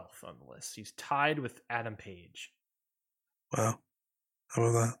 12th on the list. He's tied with Adam Page. Wow, how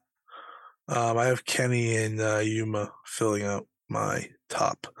about that? I have Kenny and Yuma filling out my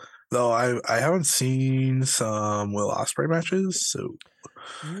top. Though I haven't seen some Will Ospreay matches, so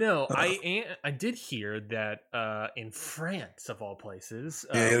no, I did hear that in France, of all places,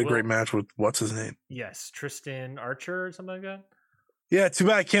 he had a great match with what's his name? Yes, Tristan Archer or something like that. Yeah, too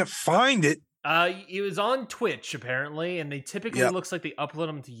bad I can't find it. It was on Twitch apparently, and they typically looks like they upload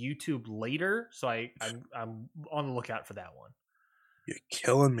them to YouTube later. So I'm on the lookout for that one. You're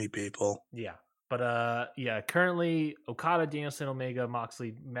killing me, people. Yeah. But currently Okada, Danielson, Omega,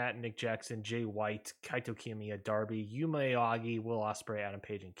 Moxley, Matt, Nick Jackson, Jay White, Kaito Kiyomiya, Darby, Yuma Aoyagi, Will Ospreay, Adam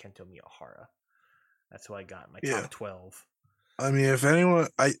Page, and Kento Miyahara. That's what I got in my top 12. I mean, if anyone,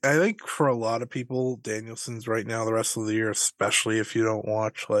 I think for a lot of people, Danielson's right now the rest of the year, especially if you don't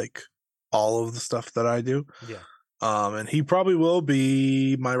watch like all of the stuff that I do. Yeah. And he probably will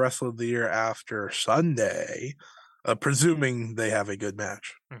be my wrestler of the year after Sunday, presuming they have a good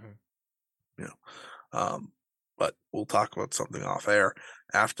match. Mm-hmm. But we'll talk about something off air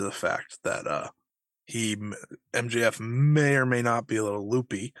after the fact that MJF may or may not be a little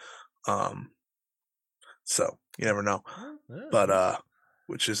loopy. So you never know. But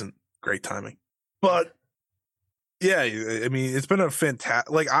which isn't great timing. But yeah, I mean, it's been a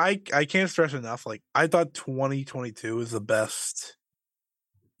fantastic, like I can't stress enough, like I thought 2022 is the best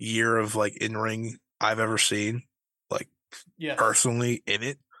year of like in-ring I've ever seen, like personally in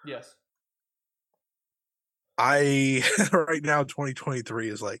it. Yes. I right now 2023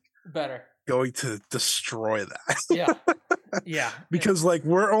 is like better going to destroy that. Yeah. Because like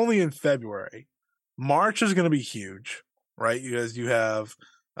we're only in February. March is going to be huge, right? You have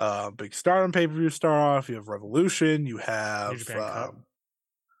big Stardom pay-per-view start off. You have Revolution. You have New Japan Cup.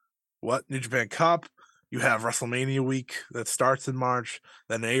 New Japan Cup. You have WrestleMania week that starts in March.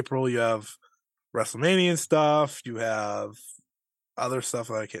 Then in April you have WrestleMania stuff. You have other stuff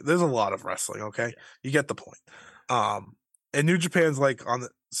that I can't. There's a lot of wrestling. Okay, you get the point. And New Japan's like on the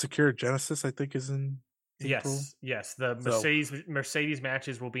Secure Genesis, I think, is in April. Yes. The Mercedes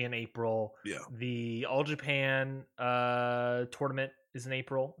matches will be in April. Yeah. The All Japan tournament is in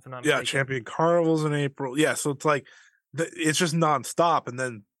April, if I'm not mistaken. Champion Carnival's in April. Yeah, so it's like it's just nonstop, and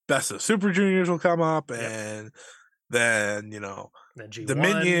then Best of Super Juniors will come up, and then the G1.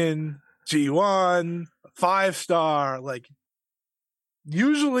 Dominion, G1, 5-star. Like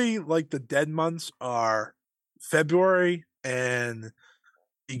usually, like the dead months are February and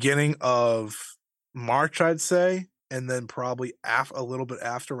beginning of March, I'd say, and then probably a little bit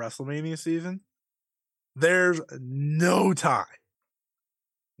after WrestleMania season. There's no time.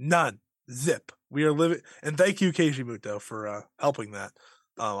 None. Zip. We are living, and thank you, Keiji Muto, for helping that,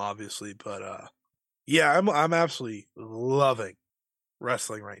 obviously. But yeah, I'm absolutely loving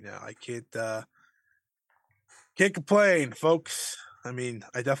wrestling right now. I can't complain, folks. I mean,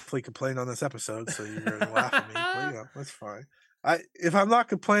 I definitely complained on this episode, so you're gonna laugh at me, but that's fine. If I'm not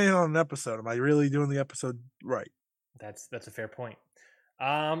complaining on an episode, am I really doing the episode right? That's a fair point.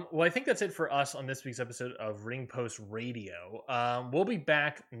 Well, I think that's it for us on this week's episode of Ring Post Radio. We'll be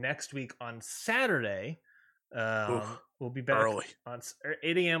back next week on Saturday. We'll be back early on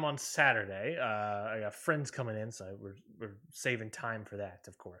 8 a.m. on Saturday. I got friends coming in, so we're saving time for that,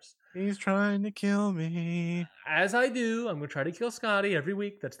 of course. He's trying to kill me. As I do, I'm going to try to kill Scotty every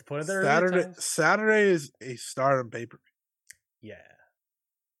week. That's the point of their Saturday is a Stardom pay-per-view. Yeah.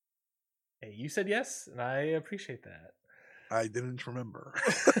 Hey, you said yes, and I appreciate that. I didn't remember.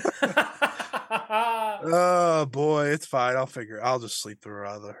 Oh boy, it's fine. I'll just sleep through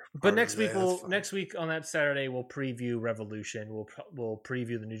other. But next week on that Saturday we'll preview Revolution. We'll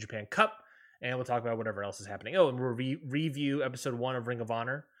preview the New Japan Cup, and we'll talk about whatever else is happening. Oh, and we'll review episode 1 of Ring of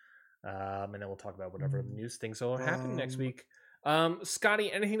Honor, and then we'll talk about whatever news things will happen next week.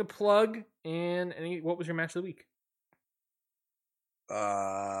 Scotty, anything to plug? And what was your match of the week?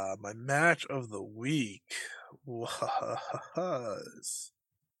 My match of the week was I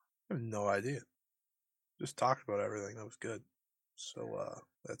have no idea. Just talked about everything. That was good. So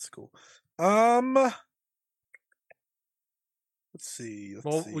that's cool. Let's see.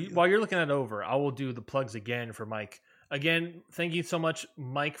 While you're looking that over, I will do the plugs again for Mike. Again, thank you so much,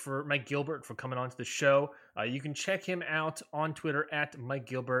 Mike Gilbert, for coming on to the show. You can check him out on Twitter at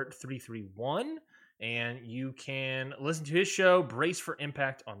MikeGilbert331. And you can listen to his show, Brace for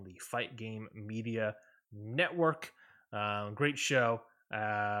Impact, on the Fight Game Media Network. Great show.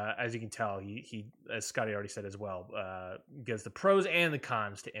 As you can tell, he, as Scotty already said as well, gives the pros and the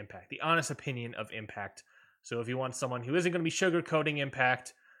cons to Impact, the honest opinion of Impact. So if you want someone who isn't going to be sugarcoating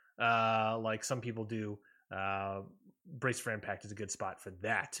Impact like some people do, Brace for Impact is a good spot for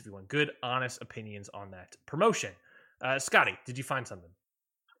that. If you want good, honest opinions on that promotion. Scotty, did you find something?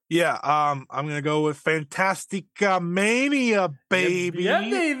 Yeah, I'm gonna go with Fantastica Mania, baby. Yeah,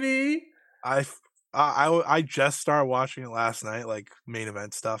 baby. I just started watching it last night, like main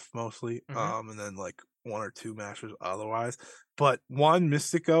event stuff mostly, Mm-hmm. and then like 1 or 2 matches otherwise. But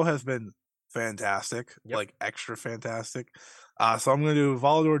Mystico has been fantastic, like extra fantastic. So I'm gonna do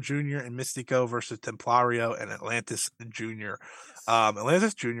Volador Jr. and Mystico versus Templario and Atlantis Jr.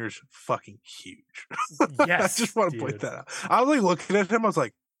 Atlantis Jr. is fucking huge. Yes, I just want to point that out. I was like looking at him, I was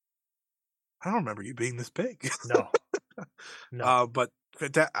like, I don't remember you being this big. No. But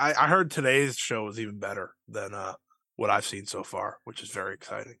I heard today's show was even better than what I've seen so far, which is very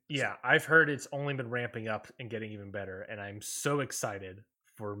exciting. Yeah, I've heard it's only been ramping up and getting even better, and I'm so excited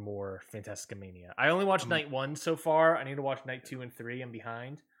for more Fantastica Mania. I only watched night 1 so far. I need to watch night 2 and 3. I'm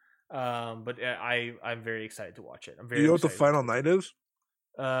behind. But I'm very excited to watch it. I'm very. Do you know what the final night is?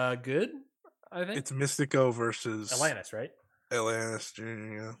 Good. I think it's Mystico versus Atlantis, right? Atlantis Jr.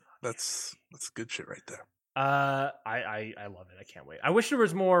 Yeah. That's good shit right there. I love it. I can't wait. I wish there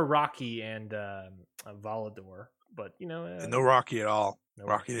was more Rocky and Volador, but no Rocky at all. No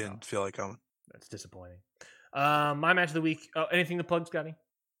Rocky didn't feel like coming. That's disappointing. My match of the week. Oh, anything to plug, Scotty?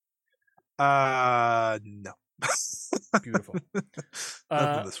 No. Beautiful.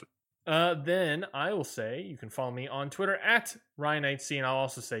 Nothing this week. Then I will say you can follow me on Twitter at RyanIC, and I'll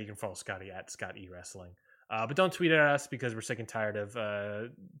also say you can follow Scotty at Scott E Wrestling. But don't tweet at us because we're sick and tired of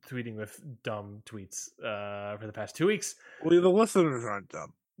tweeting with dumb tweets for the past 2 weeks. Well, the listeners aren't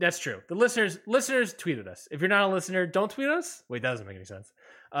dumb. That's true. The listeners tweet at us. If you're not a listener, don't tweet us. Wait, that doesn't make any sense.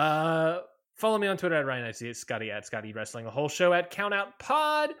 Follow me on Twitter at Ryan IC, Scotty at Scotty Wrestling, the whole show at Count Out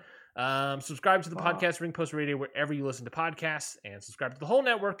Pod. Subscribe to the podcast Ring Post Radio wherever you listen to podcasts, and subscribe to the whole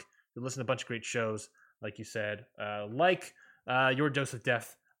network. You listen to a bunch of great shows, like you said, like Your Dose of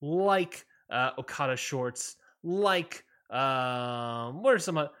Death, like Okada Shorts, like what are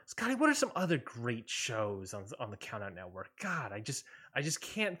some Scotty? What are some other great shows on the Count Out Network? God, I just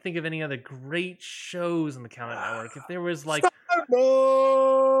can't think of any other great shows on the Count Out Network. If there was like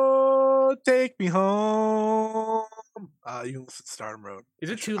Take Me Home, you can listen to Stardom Road. Is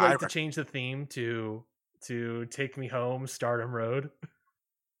it too late to change the theme to Take Me Home, Stardom Road?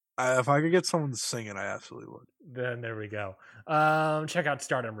 If I could get someone to sing it, I absolutely would. Then there we go. Check out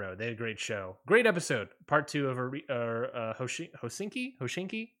Stardom Road. They had a great show. Great episode. Part 2 of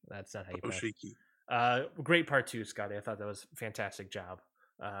Hoshinki? That's not how you pronounce it. Great part 2, Scotty. I thought that was a fantastic job.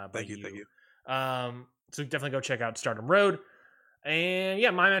 Thank you. So definitely go check out Stardom Road. And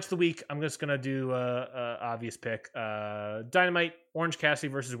yeah, my match of the week, I'm just going to do a obvious pick. Dynamite, Orange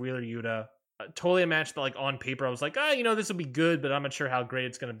Cassidy versus Wheeler Yuta. Totally a match that, like, on paper, I was like, this will be good, but I'm not sure how great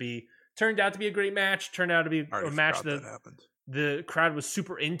it's going to be. Turned out to be a great match. Turned out to be a match that the crowd was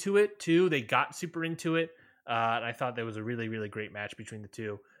super into it, too. They got super into it. And I thought that was a really, really great match between the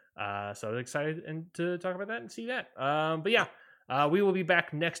two. So I was excited to talk about that and see that. But yeah, we will be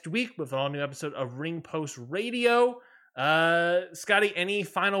back next week with an all-new episode of Ring Post Radio. Scotty, any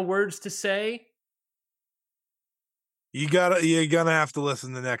final words to say? You're gonna have to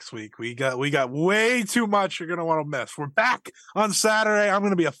listen to next week. We got way too much you're gonna want to miss. We're back on Saturday. I'm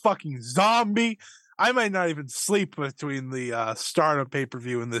gonna be a fucking zombie. I might not even sleep between the Stardom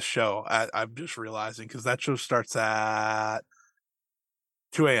pay-per-view and this show. I'm just realizing, because that show starts at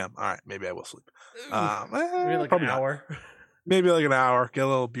 2 a.m. All right, maybe I will sleep. Maybe like an hour. Maybe like an hour, get a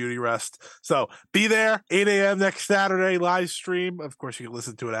little beauty rest. So be there, 8 a.m. next Saturday, live stream. Of course, you can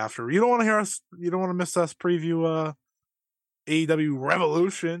listen to it after. You don't want to hear us, you don't want to miss us preview AEW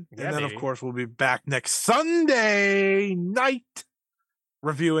Revolution. Yeah, and then, baby. of course, we'll be back next Sunday night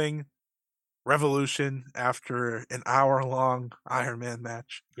reviewing Revolution after an hour-long Iron Man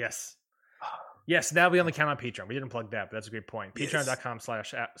match. Yes. Yes, that'll be on the Count on Patreon. We didn't plug that, but that's a great point. Yes. Patreon.com//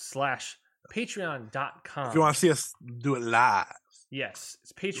 Patreon.com. If you want to see us do it live. Yes,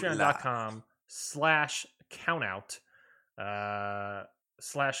 it's patreon.com/countout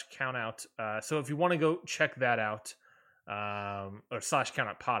 /countout. So if you want to go check that out, or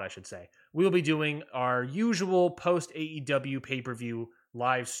 /countoutpod, I should say, we'll be doing our usual post AEW pay-per-view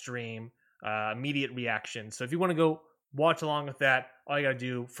live stream, immediate reaction. So if you want to go watch along with that, all you got to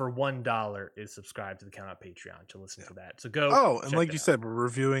do for $1 is subscribe to the Count Out Patreon to listen to that. So go. Oh, and like you said, we're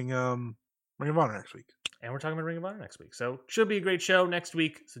reviewing Ring of Honor next week. And we're talking about Ring of Honor next week. So should be a great show next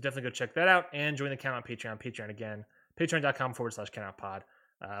week. So definitely go check that out and join the Count Out Patreon. Patreon again, patreon.com/countoutpod.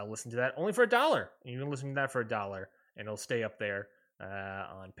 Listen to that only for $1. And you can listen to that for $1 and it'll stay up there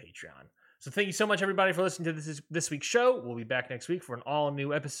on Patreon. So thank you so much, everybody, for listening to this week's show. We'll be back next week for an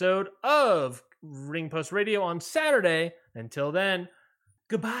all-new episode of Ring Post Radio on Saturday. Until then,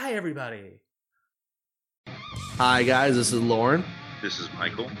 goodbye, everybody. Hi, guys. This is Lauren. This is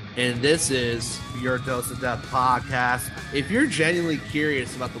Michael. And this is Your Dose of Death podcast. If you're genuinely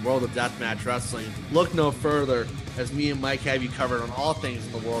curious about the world of deathmatch wrestling, look no further, as me and Mike have you covered on all things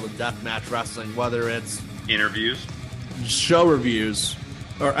in the world of deathmatch wrestling, whether it's interviews, show reviews,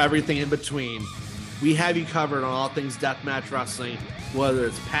 or everything in between. We have you covered on all things deathmatch wrestling, whether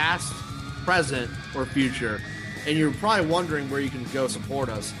it's past, present, or future. And you're probably wondering where you can go support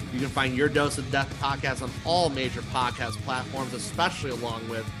us. You can find Your Dose of Death podcast on all major podcast platforms, especially along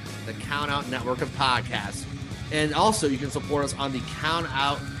with the Count Out network of podcasts. And also, you can support us on the Count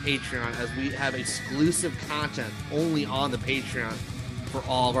Out Patreon, as we have exclusive content only on the Patreon for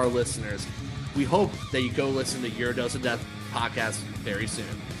all of our listeners. We hope that you go listen to Your Dose of Death podcast very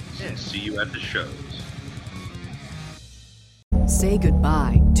soon. And see you at the shows. Say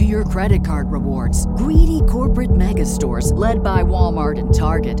goodbye to your credit card rewards. Greedy corporate mega stores, led by Walmart and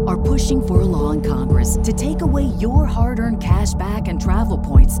Target, are pushing for a law in Congress to take away your hard-earned cash back and travel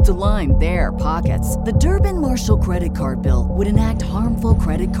points to line their pockets. The Durbin-Marshall credit card bill would enact harmful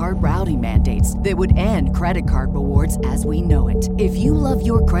credit card routing mandates that would end credit card rewards as we know it. If you love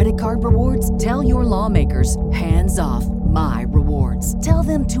your credit card rewards, tell your lawmakers, hands off my rewards. Tell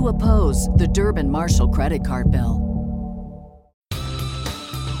them to oppose the Durbin-Marshall credit card bill.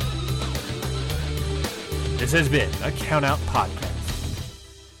 This has been a Count Out podcast.